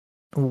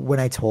 When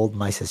I told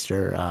my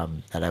sister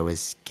that I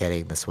was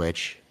getting the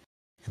Switch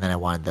and then I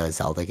wanted the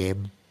Zelda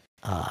game,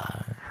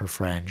 her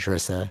friend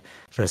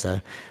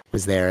Sharissa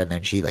was there, and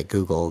then she like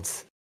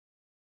Googled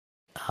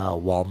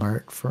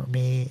Walmart for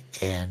me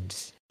and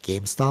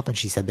GameStop, and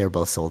she said they were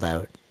both sold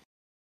out.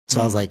 So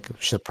I was like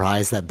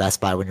surprised that Best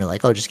Buy, when you're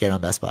like, oh, just get it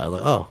on Best Buy. I'm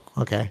like, oh,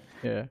 okay.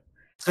 Yeah.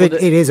 So it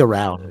is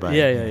around, but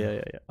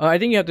yeah. I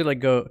think you have to like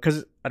go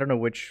because I don't know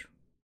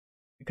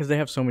because they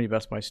have so many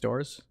Best Buy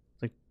stores.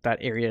 Like that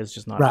area is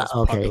just not as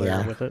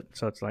popular with it,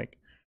 so it's like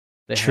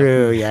they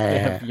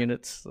have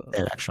units. They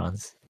have extra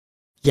ones.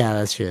 Yeah,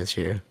 that's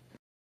true.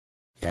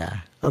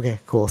 Yeah. Okay,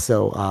 cool.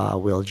 So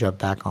we'll jump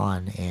back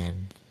on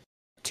in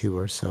 2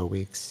 or so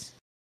weeks.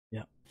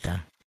 Yeah. Yeah.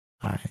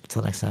 All right.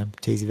 Until next time.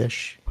 Tasty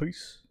Fish.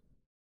 Peace.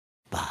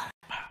 Bye.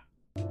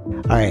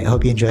 All right.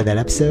 Hope you enjoyed that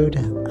episode.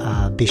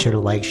 Be sure to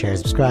like, share,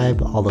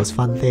 subscribe, all those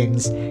fun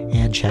things,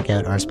 and check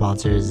out our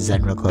sponsors: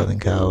 Zenro Clothing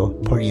Co.,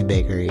 Portian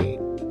Bakery,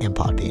 and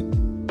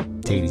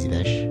Podbean. Take it easy,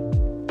 Fish.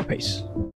 Peace.